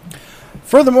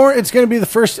 Furthermore, it's going to be the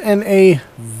first in a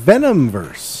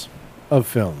Venomverse of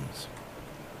films.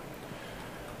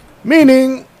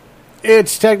 Meaning,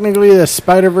 it's technically the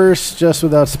Spider-Verse just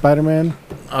without Spider-Man.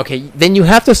 Okay, then you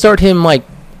have to start him like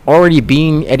already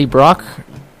being Eddie Brock.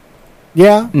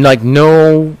 Yeah. Like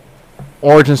no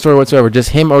origin story whatsoever, just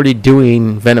him already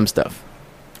doing Venom stuff.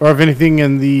 Or if anything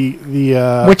in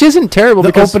the which isn't terrible the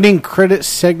because opening credit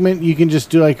segment, you can just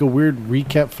do like a weird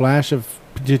recap flash of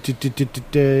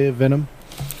Venom.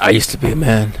 I used to be a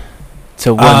man.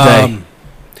 Till one day,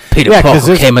 Peter 'cause Parker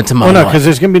there's- came into my Oh no, life. because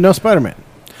there's going to be no Spider-Man.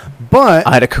 But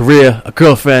I had a career, a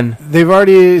girlfriend. they've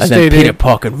already and stated then Peter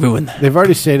Parker ruined that. They've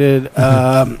already stated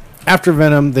after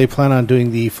Venom, they plan on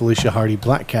doing the Felicia Hardy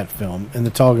Black Cat film, and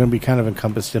it's all going to be kind of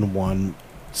encompassed in one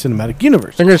cinematic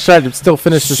universe. They're going to try to still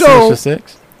finish the So- Sinister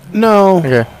Six. No,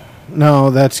 Okay. no,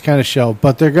 that's kind of shelved.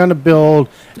 But they're going to build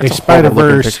That's a a horrible looking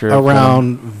Spider-Verse picture of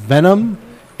around Venom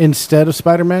instead of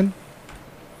Spider-Man.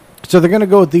 So they're going to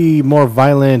go with the more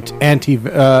violent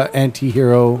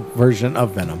anti-hero version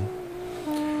of Venom.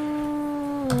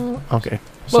 Okay.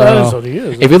 Well, that is what he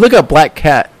is. If you look up Black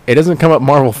Cat, it doesn't come up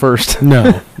Marvel first.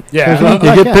 No. Yeah. There's no You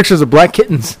Black get Cat. pictures of black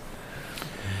kittens.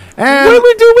 And What do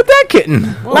we do with that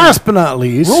kitten? last but not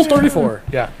least, Rule 34.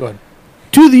 Yeah, go ahead.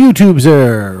 to the YouTubes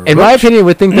there. In my opinion, I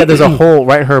would think that there's a whole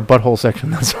right her butthole section.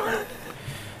 That's why.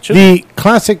 The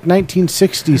classic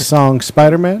 1960s song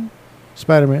Spider-Man.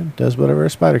 Spider-Man does whatever a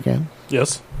spider can.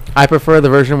 Yes. I prefer the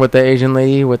version with the Asian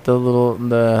lady with the little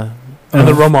And the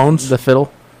Ramones. the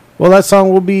fiddle. Well, that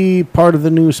song will be part of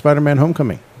the new Spider-Man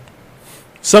Homecoming.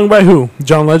 Sung by who?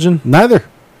 John Legend? Neither.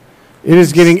 It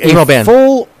is getting Emo a band.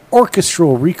 full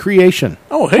orchestral recreation.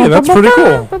 Oh, hey, that's pretty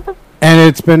cool. And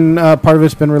it's been part of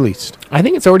it's been released. I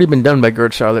think it's already been done by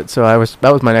Good Charlotte, so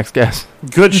that was my next guess.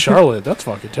 Good Charlotte. That's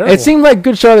fucking terrible. It seemed like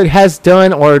Good Charlotte has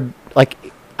done, or like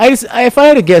if I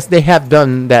had to guess, they have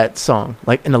done that song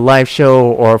like in a live show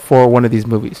or for one of these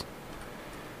movies.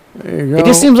 There you go. It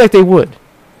just seems like they would.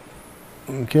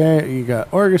 Okay, you got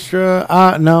orchestra.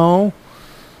 No.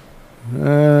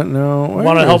 No.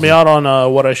 Want to help me out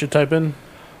on what I should type in?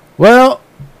 Well,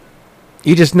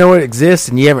 You just know it exists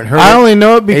and you haven't heard I it. only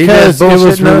know it And you just because it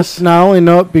was. bullshitting us? No, I only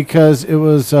know it because it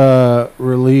was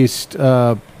released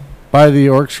by the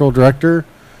orchestral director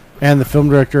and the film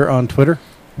director on Twitter.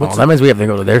 Well, that means we have to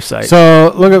go to their site.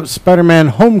 So look up Spider-Man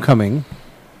Homecoming.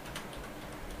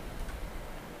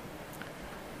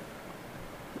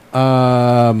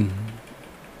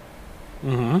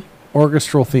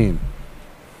 Orchestral theme.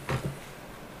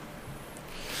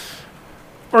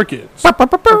 Orchids.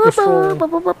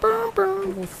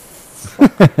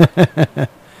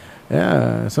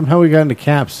 Yeah, somehow we got into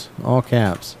caps, all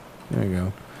caps. There you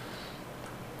go.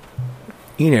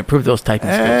 You need to improve those typing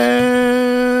skills.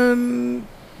 And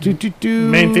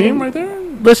Main theme right there?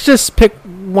 Let's just pick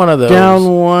one of those.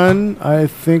 down one. I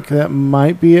think that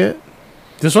might be it.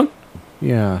 This one?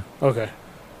 Yeah. Okay.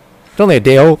 It's only a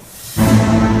day old.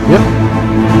 Yep.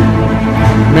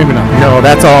 Maybe not. No,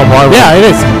 that's all Marvel. Yeah, it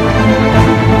is.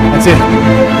 That's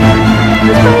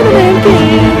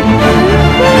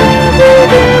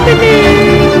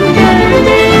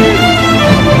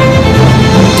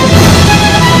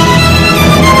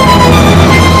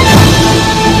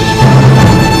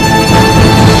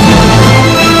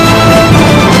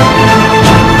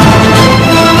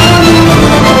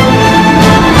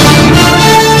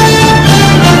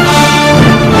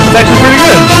It's actually pretty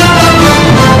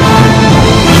good.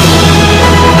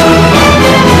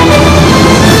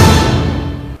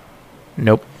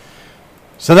 Nope.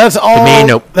 So that's all. me,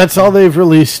 nope. That's all they've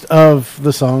released of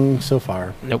the song so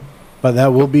far. Nope. But that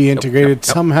will be integrated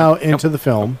somehow into the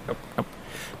film.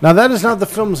 Now that is not the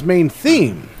film's main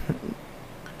theme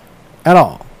at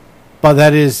all, but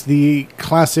that is the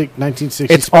classic 1960s.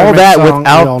 It's Spider-Man all that song we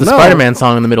without all the know. Spider-Man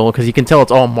song in the middle because you can tell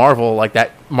it's all Marvel. Like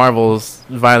that Marvel's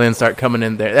violins start coming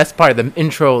in there. That's part of the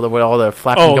intro where all the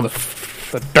flapping. Oh, comes.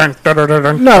 the dun, dun, dun, dun,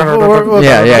 dun, No, dun, dun, dun, dun.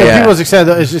 Yeah. People's excited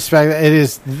though is just the fact that it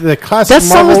is the classic. That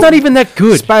song is Marvel not even that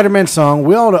good. Spider-Man song.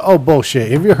 We all know. Oh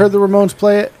bullshit! Have you heard the Ramones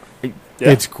play it? Yeah.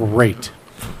 It's great.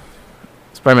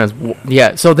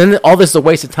 Spider-Man's so then all this is a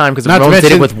waste of time because the Not to Ramones did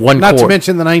mention, it with one not to chord.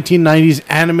 mention the 1990s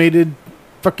animated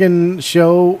fucking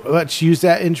show. Let's use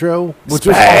that intro, which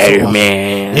was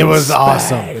Spider-Man. awesome. It was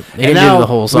awesome. They didn't do the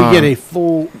whole song. We get a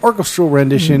full orchestral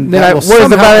rendition. Then that what will is the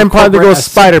somehow Batman part that incorporate goes at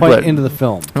some point Spider-Blood into the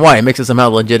film? Why? It makes it somehow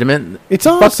legitimate. It's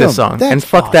awesome. Fuck this song. That's and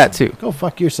fuck awesome. that too. Go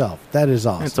fuck yourself. That is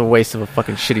awesome. It's a waste of a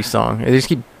fucking shitty song. They just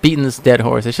keep beating this dead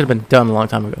horse. It should have been done a long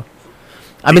time ago.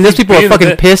 I mean, those people are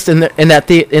fucking pissed in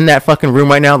that fucking room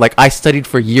right now. Like, I studied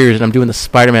for years and I'm doing the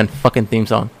Spider-Man fucking theme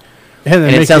song.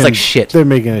 And it sounds like shit. They're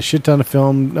making a shit ton of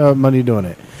film money doing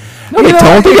it. No, they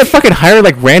don't. They get fucking hired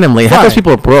like randomly. Half those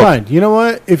people are broke. Fine. You know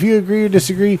what? If you agree or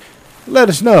disagree, let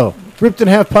us know.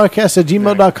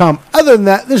 rippedinhalfpodcast@gmail.com. Other than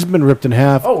that, this has been Ripped in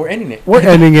Half. Oh, we're ending it. We're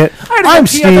ending it. I'm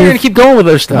Steve. I thought we were going to keep going with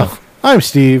other stuff. I'm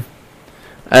Steve.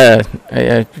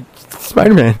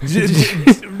 Spider-Man.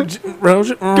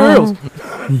 Girls.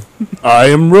 I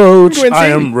am Roach. I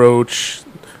am Roach.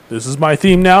 This is my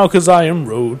theme now because I am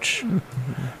Roach.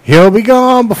 He'll be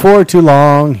gone before too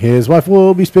long. His wife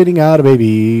will be spitting out a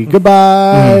baby.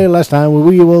 Goodbye. Last time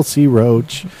we will see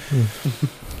Roach.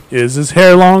 Is his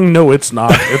hair long? No, it's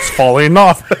not. It's falling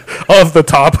off of the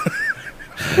top.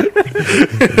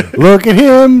 Look at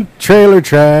him, trailer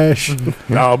trash.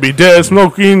 I'll be dead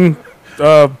smoking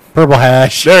purple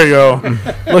hash. There you go.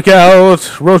 Look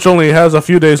out. Roach only has a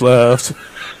few days left.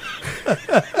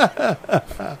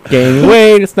 Gaining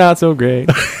weight, it's not so great.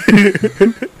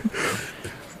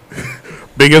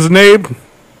 Big as an Abe,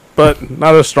 but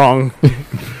not as strong.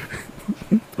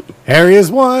 Harry is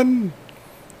one.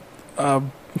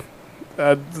 Num.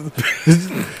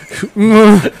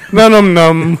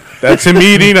 That's him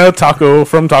eating a taco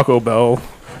from Taco Bell.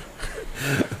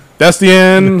 That's the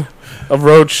end of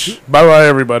Roach. Bye bye,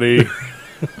 everybody.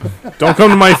 Don't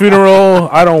come to my funeral.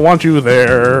 I don't want you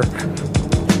there.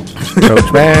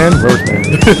 Roach man.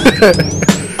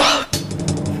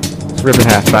 It's Ripped in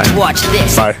Half. Bye. Watch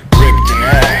this. Bye. Ripped in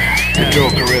half. The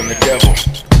Joker and the devil.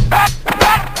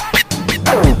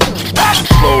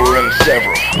 Lowering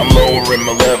several. I'm lowering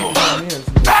my level.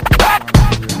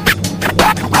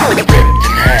 Ripped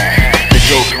in half. The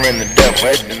Joker and the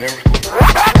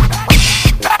devil.